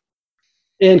you mean?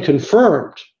 And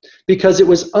confirmed, because it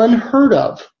was unheard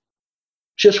of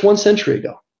just 1 century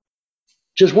ago.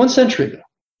 Just 1 century ago.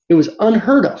 It was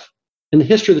unheard of in the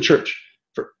history of the church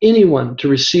for anyone to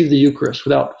receive the Eucharist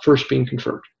without first being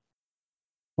confirmed.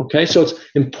 Okay, so it's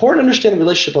important to understand the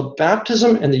relationship of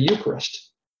baptism and the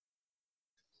Eucharist.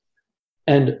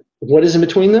 And what is in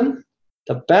between them?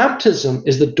 The baptism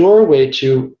is the doorway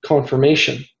to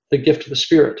confirmation, the gift of the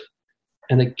Spirit.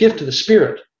 And the gift of the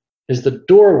Spirit is the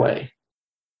doorway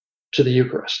to the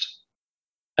Eucharist.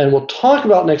 And we'll talk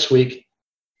about next week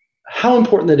how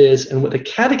important that is and what the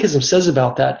Catechism says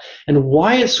about that and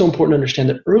why it's so important to understand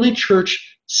the early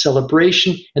church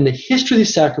celebration and the history of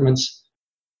these sacraments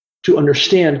to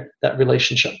understand that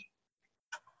relationship.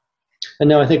 And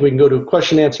now I think we can go to a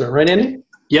question and answer. Right, Andy?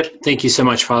 Yep. Thank you so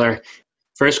much, Father.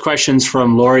 First question's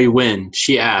from Lori Wynn.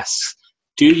 She asks,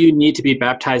 do you need to be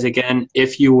baptized again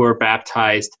if you were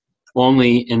baptized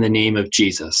only in the name of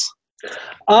Jesus?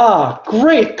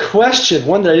 Great question.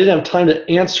 One that I didn't have time to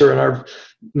answer in our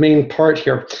main part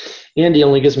here. Andy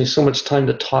only gives me so much time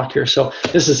to talk here, so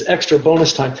this is extra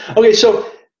bonus time. Okay,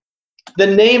 so the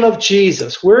name of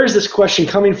Jesus. Where is this question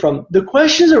coming from? The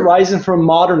question is arising from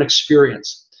modern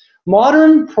experience.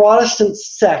 Modern Protestant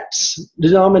sects,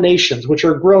 denominations, which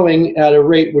are growing at a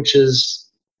rate which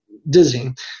is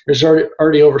dizzying. There's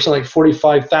already over something like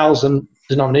 45,000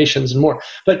 denominations and more.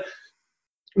 But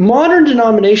modern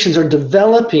denominations are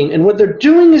developing, and what they're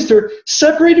doing is they're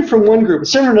separated from one group and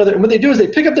sent to another. And what they do is they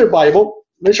pick up their Bible,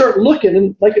 and they start looking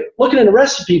in a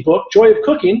recipe book, Joy of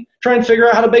Cooking, try and figure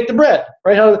out how to bake the bread,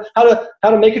 right? How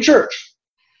to make a church.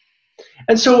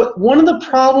 And so one of the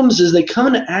problems is they come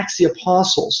into Acts the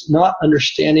Apostles, not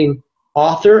understanding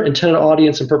author, intended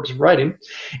audience, and purpose of writing,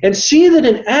 and see that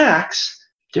in Acts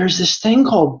there's this thing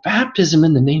called baptism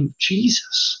in the name of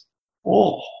Jesus.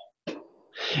 Oh.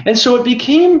 And so it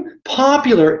became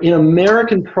popular in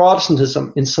American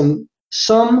Protestantism in some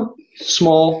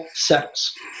small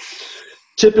sects.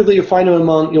 Typically, you'll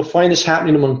find this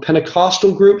happening among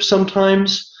Pentecostal groups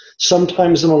sometimes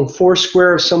among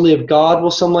Foursquare, Assembly of God will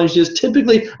sometimes do this.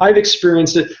 Typically, I've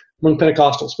experienced it among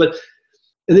Pentecostals. But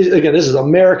again, this is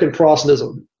American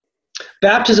Protestantism.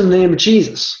 Baptism in the name of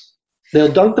Jesus.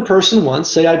 They'll dunk the person once,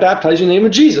 say, I baptize you in the name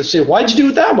of Jesus. Say, why'd you do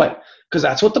it that way? Because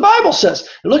that's what the Bible says.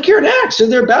 And look here in Acts,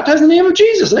 they're baptized in the name of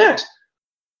Jesus in Acts.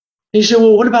 And you say,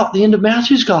 well, what about the end of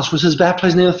Matthew's Gospel? It says,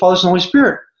 baptized in the name of the Father, Son, and Holy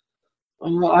Spirit.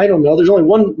 I don't know. There's only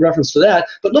one reference to that.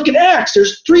 But look at Acts.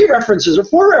 There's 3 references or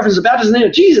 4 references to baptism in the name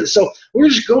of Jesus. So we're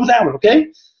just go with that one, okay?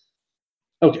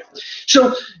 Okay.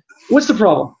 So what's the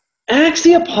problem? Acts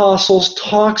the Apostles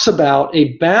talks about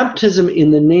a baptism in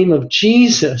the name of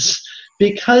Jesus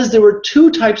because there were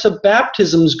 2 types of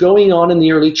baptisms going on in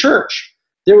the early church.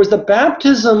 There was the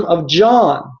baptism of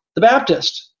John the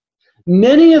Baptist.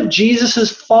 Many of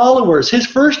Jesus' followers, his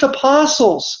first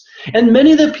apostles, and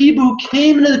many of the people who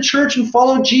came into the church and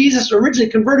followed Jesus,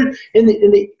 originally converted in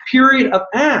the period of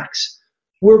Acts,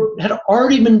 had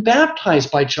already been baptized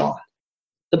by John.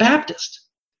 the Baptist.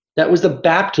 That was the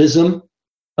baptism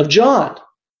of John.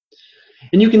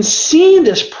 And you can see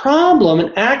this problem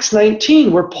in Acts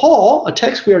 19, where Paul, a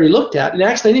text we already looked at, in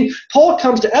Acts 19, Paul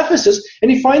comes to Ephesus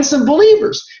and he finds some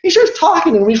believers. He starts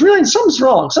talking to them. He's realizing something's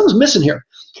wrong. Something's missing here.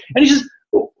 And he says,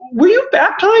 were you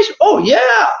baptized? Oh,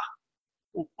 yeah.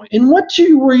 In what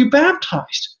were you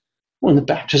baptized? Well, in the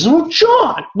baptism of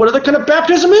John. What other kind of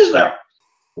baptism is there?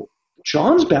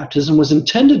 John's baptism was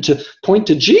intended to point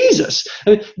to Jesus. I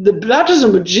mean, the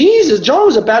baptism of Jesus, John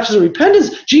was a baptism of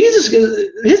repentance. Jesus,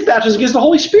 his baptism gives the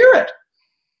Holy Spirit.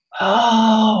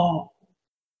 Oh,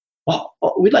 well,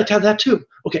 we'd like to have that too.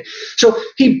 Okay, so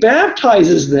he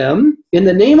baptizes them in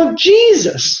the name of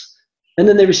Jesus, and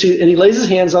then they receive, and he lays his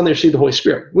hands on them, they receive the Holy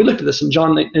Spirit. We looked at this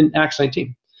in Acts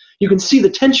 19. You can see the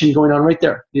tension going on right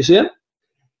there. Do you see it?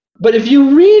 But if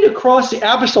you read across the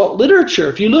apostolic literature,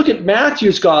 if you look at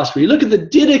Matthew's gospel, you look at the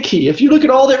Didache, if you look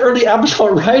at all the early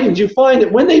apostolic writings, you find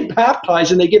that when they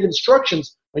baptize and they give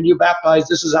instructions, when you baptize,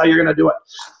 this is how you're going to do it.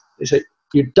 They say,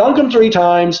 you dunk them 3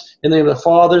 times in the name of the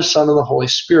Father, Son, and the Holy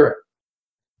Spirit.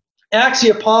 Acts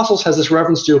of the Apostles has this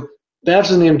reference to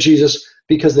baptism in the name of Jesus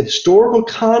because the historical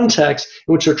context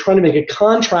in which they're trying to make a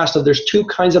contrast of there's 2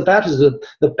 kinds of baptism,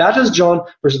 the baptism of John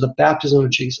versus the baptism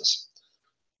of Jesus.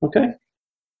 Okay?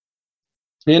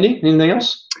 Andy, anything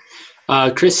else?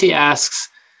 Chrissy asks,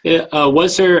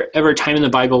 was there ever a time in the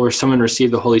Bible where someone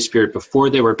received the Holy Spirit before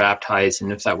they were baptized?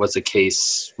 And if that was the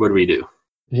case, what do we do?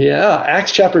 Yeah,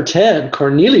 Acts chapter 10,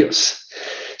 Cornelius.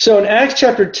 So in Acts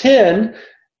chapter 10,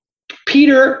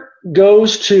 Peter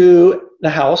goes to the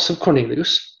house of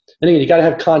Cornelius. And again, you got to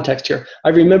have context here. I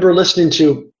remember listening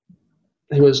to,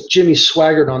 it was Jimmy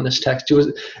Swaggart on this text. He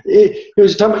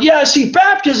was talking about, yeah, see,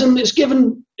 baptism is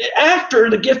given after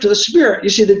the gift of the Spirit. You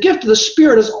see, the gift of the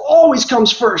Spirit always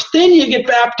comes first. Then you get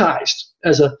baptized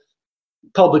as a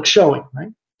public showing, right?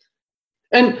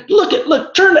 And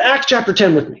look, turn to Acts chapter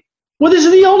 10 with me. Well, this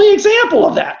is the only example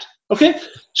of that, okay?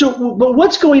 So, but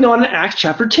what's going on in Acts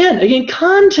chapter 10? Again,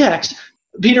 context.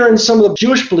 Peter and some of the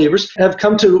Jewish believers have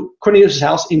come to Cornelius'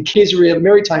 house in Caesarea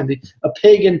Maritima, a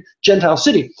pagan Gentile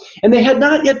city. And they had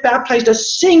not yet baptized a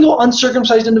single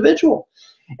uncircumcised individual.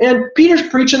 And Peter's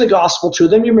preaching the gospel to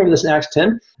them. You remember this in Acts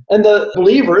 10. And the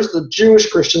believers, the Jewish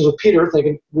Christians with Peter,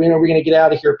 thinking, we're going to get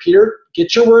out of here. Peter,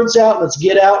 get your words out. Let's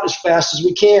get out as fast as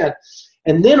we can.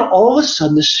 And then all of a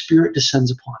sudden, the Spirit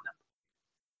descends upon them.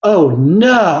 Oh,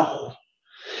 no.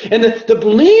 And the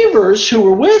believers who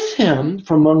were with him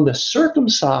from among the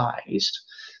circumcised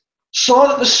saw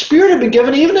that the Spirit had been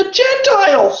given even to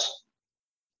Gentiles.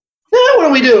 Now what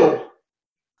do we do?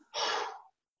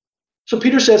 So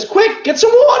Peter says, quick, get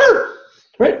some water.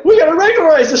 Right? We got to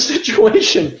regularize the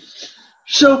situation.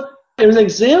 So it was an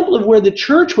example of where the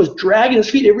church was dragging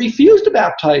its feet. It refused to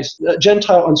baptize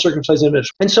Gentile uncircumcised individuals.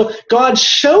 And so God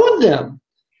showed them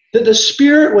that the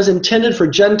Spirit was intended for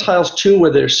Gentiles too,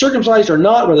 whether they're circumcised or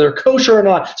not, whether they're kosher or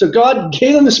not. So God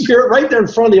gave them the Spirit right there in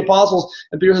front of the apostles.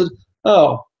 And Peter said,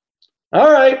 oh,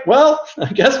 all right, well, I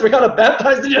guess we got to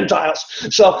baptize the Gentiles.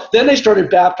 So then they started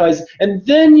baptizing. And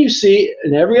then you see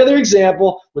in every other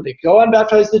example, when they go and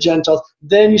baptize the Gentiles,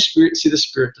 then you see the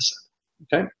Spirit descend.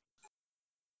 Okay?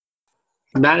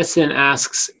 Madison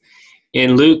asks,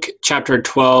 in Luke chapter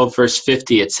 12, verse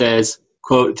 50, it says,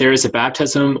 quote, there is a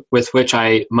baptism with which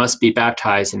I must be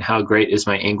baptized, and how great is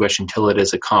my anguish until it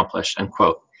is accomplished,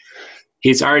 unquote.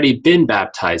 He's already been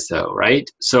baptized, though, right?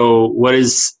 So what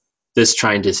is this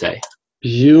trying to say?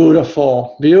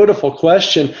 Beautiful, beautiful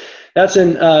question. That's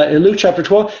in Luke chapter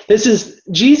 12.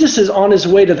 Jesus is on his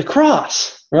way to the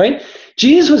cross, right?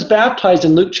 Jesus was baptized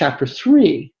in Luke chapter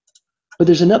 3, but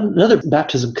there's another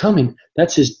baptism coming.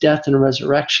 That's his death and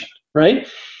resurrection, right?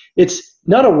 It's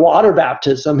not a water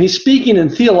baptism. He's speaking in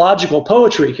theological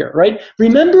poetry here, right?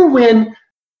 Remember when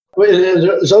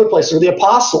there's other places where the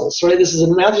apostles, right? This is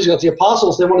in Matthew's got the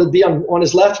apostles, they wanted to be on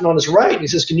his left and on his right. And he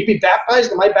says, can you be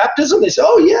baptized in my baptism? They say,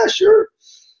 oh, yeah, sure.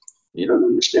 You don't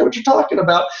understand what you're talking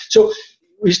about. So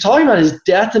he's talking about his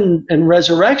death and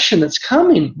resurrection that's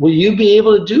coming. Will you be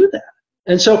able to do that?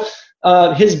 And so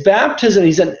his baptism,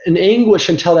 he's in anguish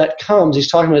until that comes. He's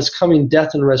talking about his coming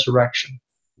death and resurrection.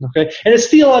 Okay, and it's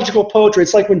theological poetry.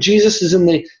 It's like when Jesus is in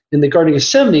the Garden of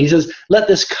Gethsemane, he says, let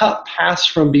this cup pass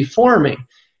from before me.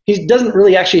 He doesn't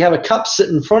really actually have a cup sit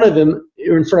in front of him,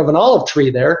 or in front of an olive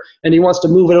tree there, and he wants to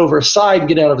move it over aside and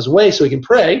get out of his way so he can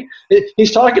pray.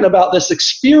 He's talking about this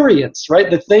experience,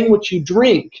 right? The thing which you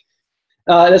drink.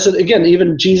 That's again,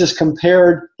 even Jesus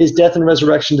compared his death and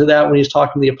resurrection to that when he's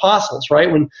talking to the apostles,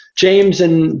 right? When James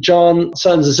and John,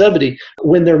 sons of Zebedee,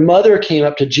 when their mother came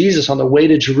up to Jesus on the way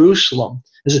to Jerusalem,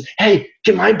 and said, hey,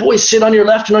 can my boy sit on your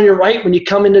left and on your right when you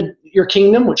come into your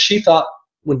kingdom? Which she thought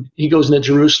when he goes into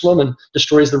Jerusalem and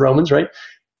destroys the Romans, right?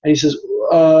 And he says,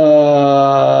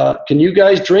 can you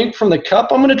guys drink from the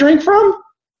cup I'm going to drink from? And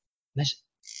they said,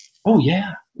 oh,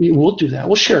 yeah, we'll do that.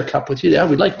 We'll share a cup with you. Yeah,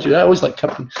 we'd like to do that. I always like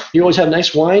cup. You always have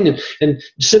nice wine. And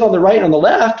sit on the right and on the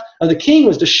left of the king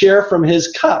was to share from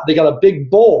his cup. They got a big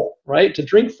bowl, right, to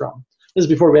drink from. This is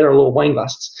before we had our little wine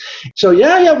glasses. So,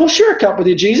 yeah, we'll share a cup with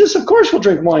you, Jesus. Of course we'll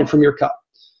drink wine from your cup.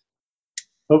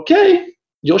 Okay,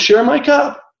 you'll share my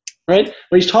cup, right?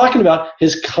 But he's talking about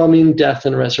his coming death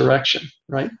and resurrection,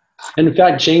 right? And in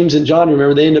fact, James and John,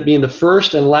 remember, they end up being the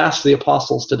first and last of the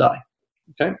apostles to die.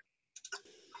 Okay?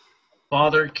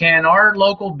 Father, can our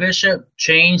local bishop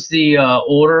change the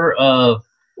order of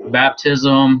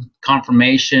baptism,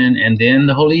 confirmation, and then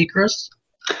the Holy Eucharist?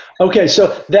 Okay,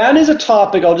 so that is a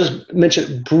topic I'll just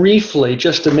mention briefly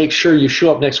just to make sure you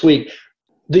show up next week.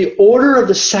 The order of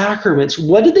the sacraments,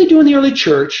 what did they do in the early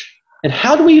church, and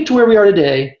how do we get to where we are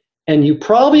today? And you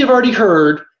probably have already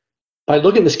heard by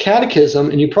looking at this catechism,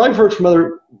 and you probably heard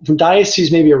from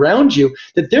dioceses maybe around you,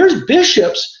 that there's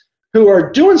bishops who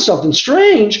are doing something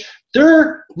strange.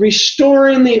 They're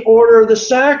restoring the order of the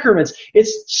sacraments.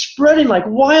 It's spreading like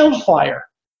wildfire.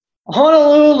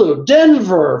 Honolulu,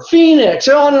 Denver, Phoenix,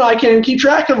 on and I can't even keep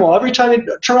track of them all. Every time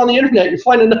you turn on the internet, you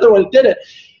find another one that did it.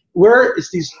 Where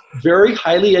it's these very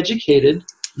highly educated,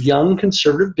 young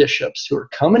conservative bishops who are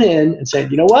coming in and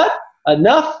saying, you know what?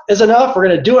 Enough is enough. We're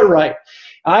going to do it right.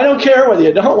 I don't care whether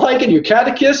you don't like it, you're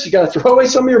catechist, you got to throw away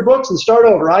some of your books and start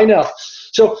over. I know.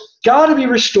 So got to be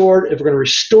restored if we're going to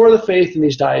restore the faith in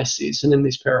these dioceses and in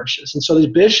these parishes. And so these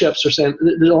bishops are saying,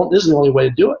 this is the only way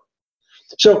to do it.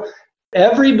 So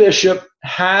every bishop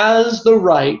has the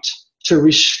right to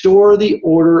restore the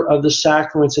order of the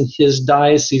sacraments in his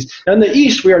diocese. Now in the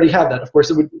East, we already have that. Of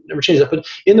course, it would never change that. But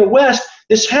in the West,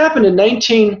 this happened in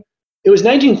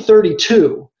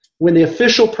 1932 when the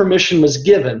official permission was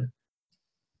given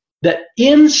that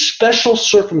in special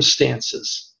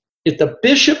circumstances, if the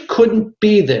bishop couldn't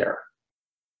be there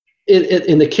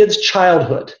in the kid's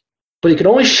childhood, but he could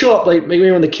only show up like maybe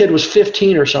when the kid was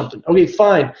 15 or something, okay,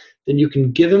 fine, then you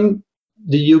can give him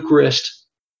the Eucharist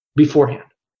beforehand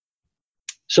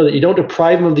so that you don't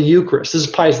deprive him of the Eucharist. This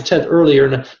is Pius X earlier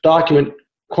in a document,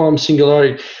 Quam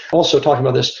Singularity, also talking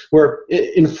about this, where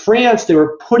in France they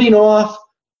were putting off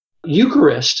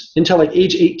Eucharist until like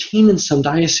age 18 in some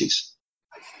dioceses.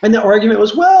 And the argument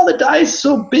was, well, the diocese is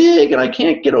so big and I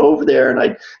can't get over there and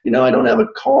I don't have a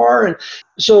car. And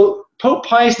so Pope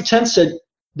Pius X said,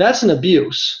 that's an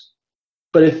abuse.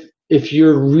 But if it's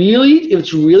really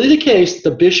the case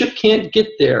the bishop can't get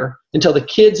there until the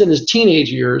kid's in his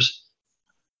teenage years,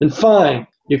 then fine,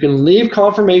 you can leave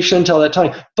confirmation until that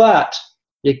time. But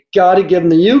you got to give them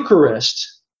the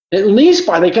Eucharist, at least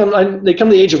by they come to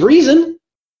the age of reason.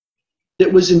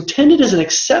 It was intended as an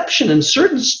exception in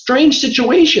certain strange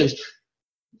situations.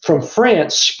 From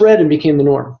France, spread and became the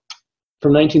norm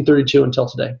from 1932 until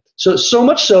today. So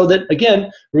much so that,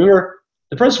 again, remember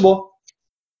the principle,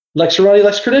 lex orandi,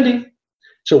 lex credendi.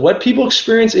 So what people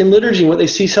experience in liturgy and what they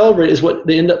see celebrated is what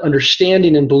they end up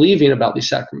understanding and believing about these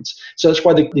sacraments. So that's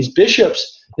why these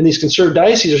bishops in these conservative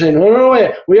dioceses are saying, no,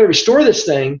 wait, we got to restore this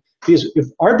thing, because if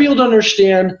our people don't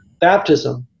understand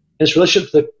baptism and its relationship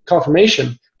to the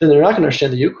confirmation, then they're not going to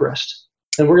understand the Eucharist.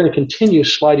 And we're going to continue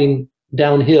sliding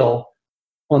downhill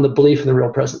on the belief in the real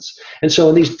presence. And so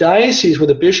in these dioceses where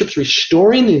the bishop's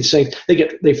restoring these things,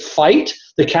 they fight.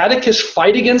 The catechists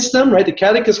fight against them, right? The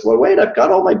catechists, well, wait, I've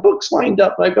got all my books lined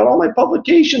up. I've got all my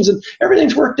publications and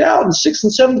everything's worked out. In 6th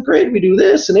and 7th grade, we do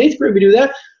this. In 8th grade, we do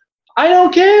that. I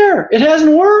don't care. It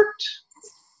hasn't worked.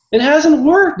 It hasn't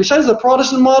worked. Besides the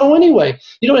Protestant model anyway.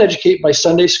 You don't educate by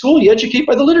Sunday school. You educate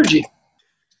by the liturgy.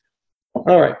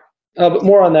 All right. But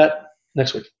more on that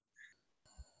next week.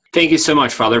 Thank you so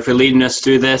much, Father, for leading us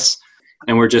through this.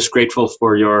 And we're just grateful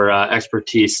for your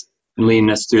expertise in leading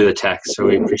us through the text. So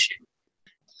we appreciate it.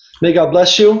 May God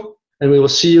bless you, and we will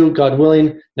see you, God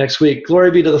willing, next week.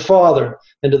 Glory be to the Father,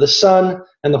 and to the Son,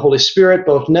 and the Holy Spirit,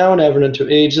 both now and ever, and into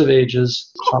ages of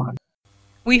ages. Amen.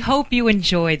 We hope you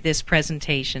enjoyed this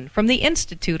presentation from the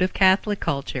Institute of Catholic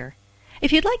Culture.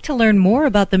 If you'd like to learn more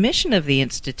about the mission of the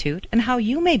Institute and how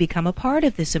you may become a part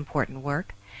of this important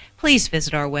work, please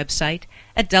visit our website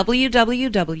at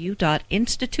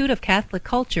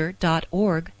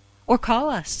www.instituteofcatholicculture.org or call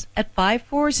us at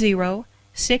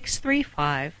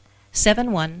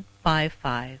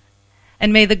 540-635-7155.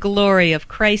 And may the glory of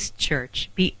Christ Church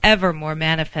be ever more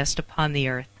manifest upon the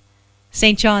earth.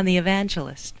 St. John the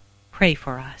Evangelist, pray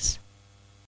for us.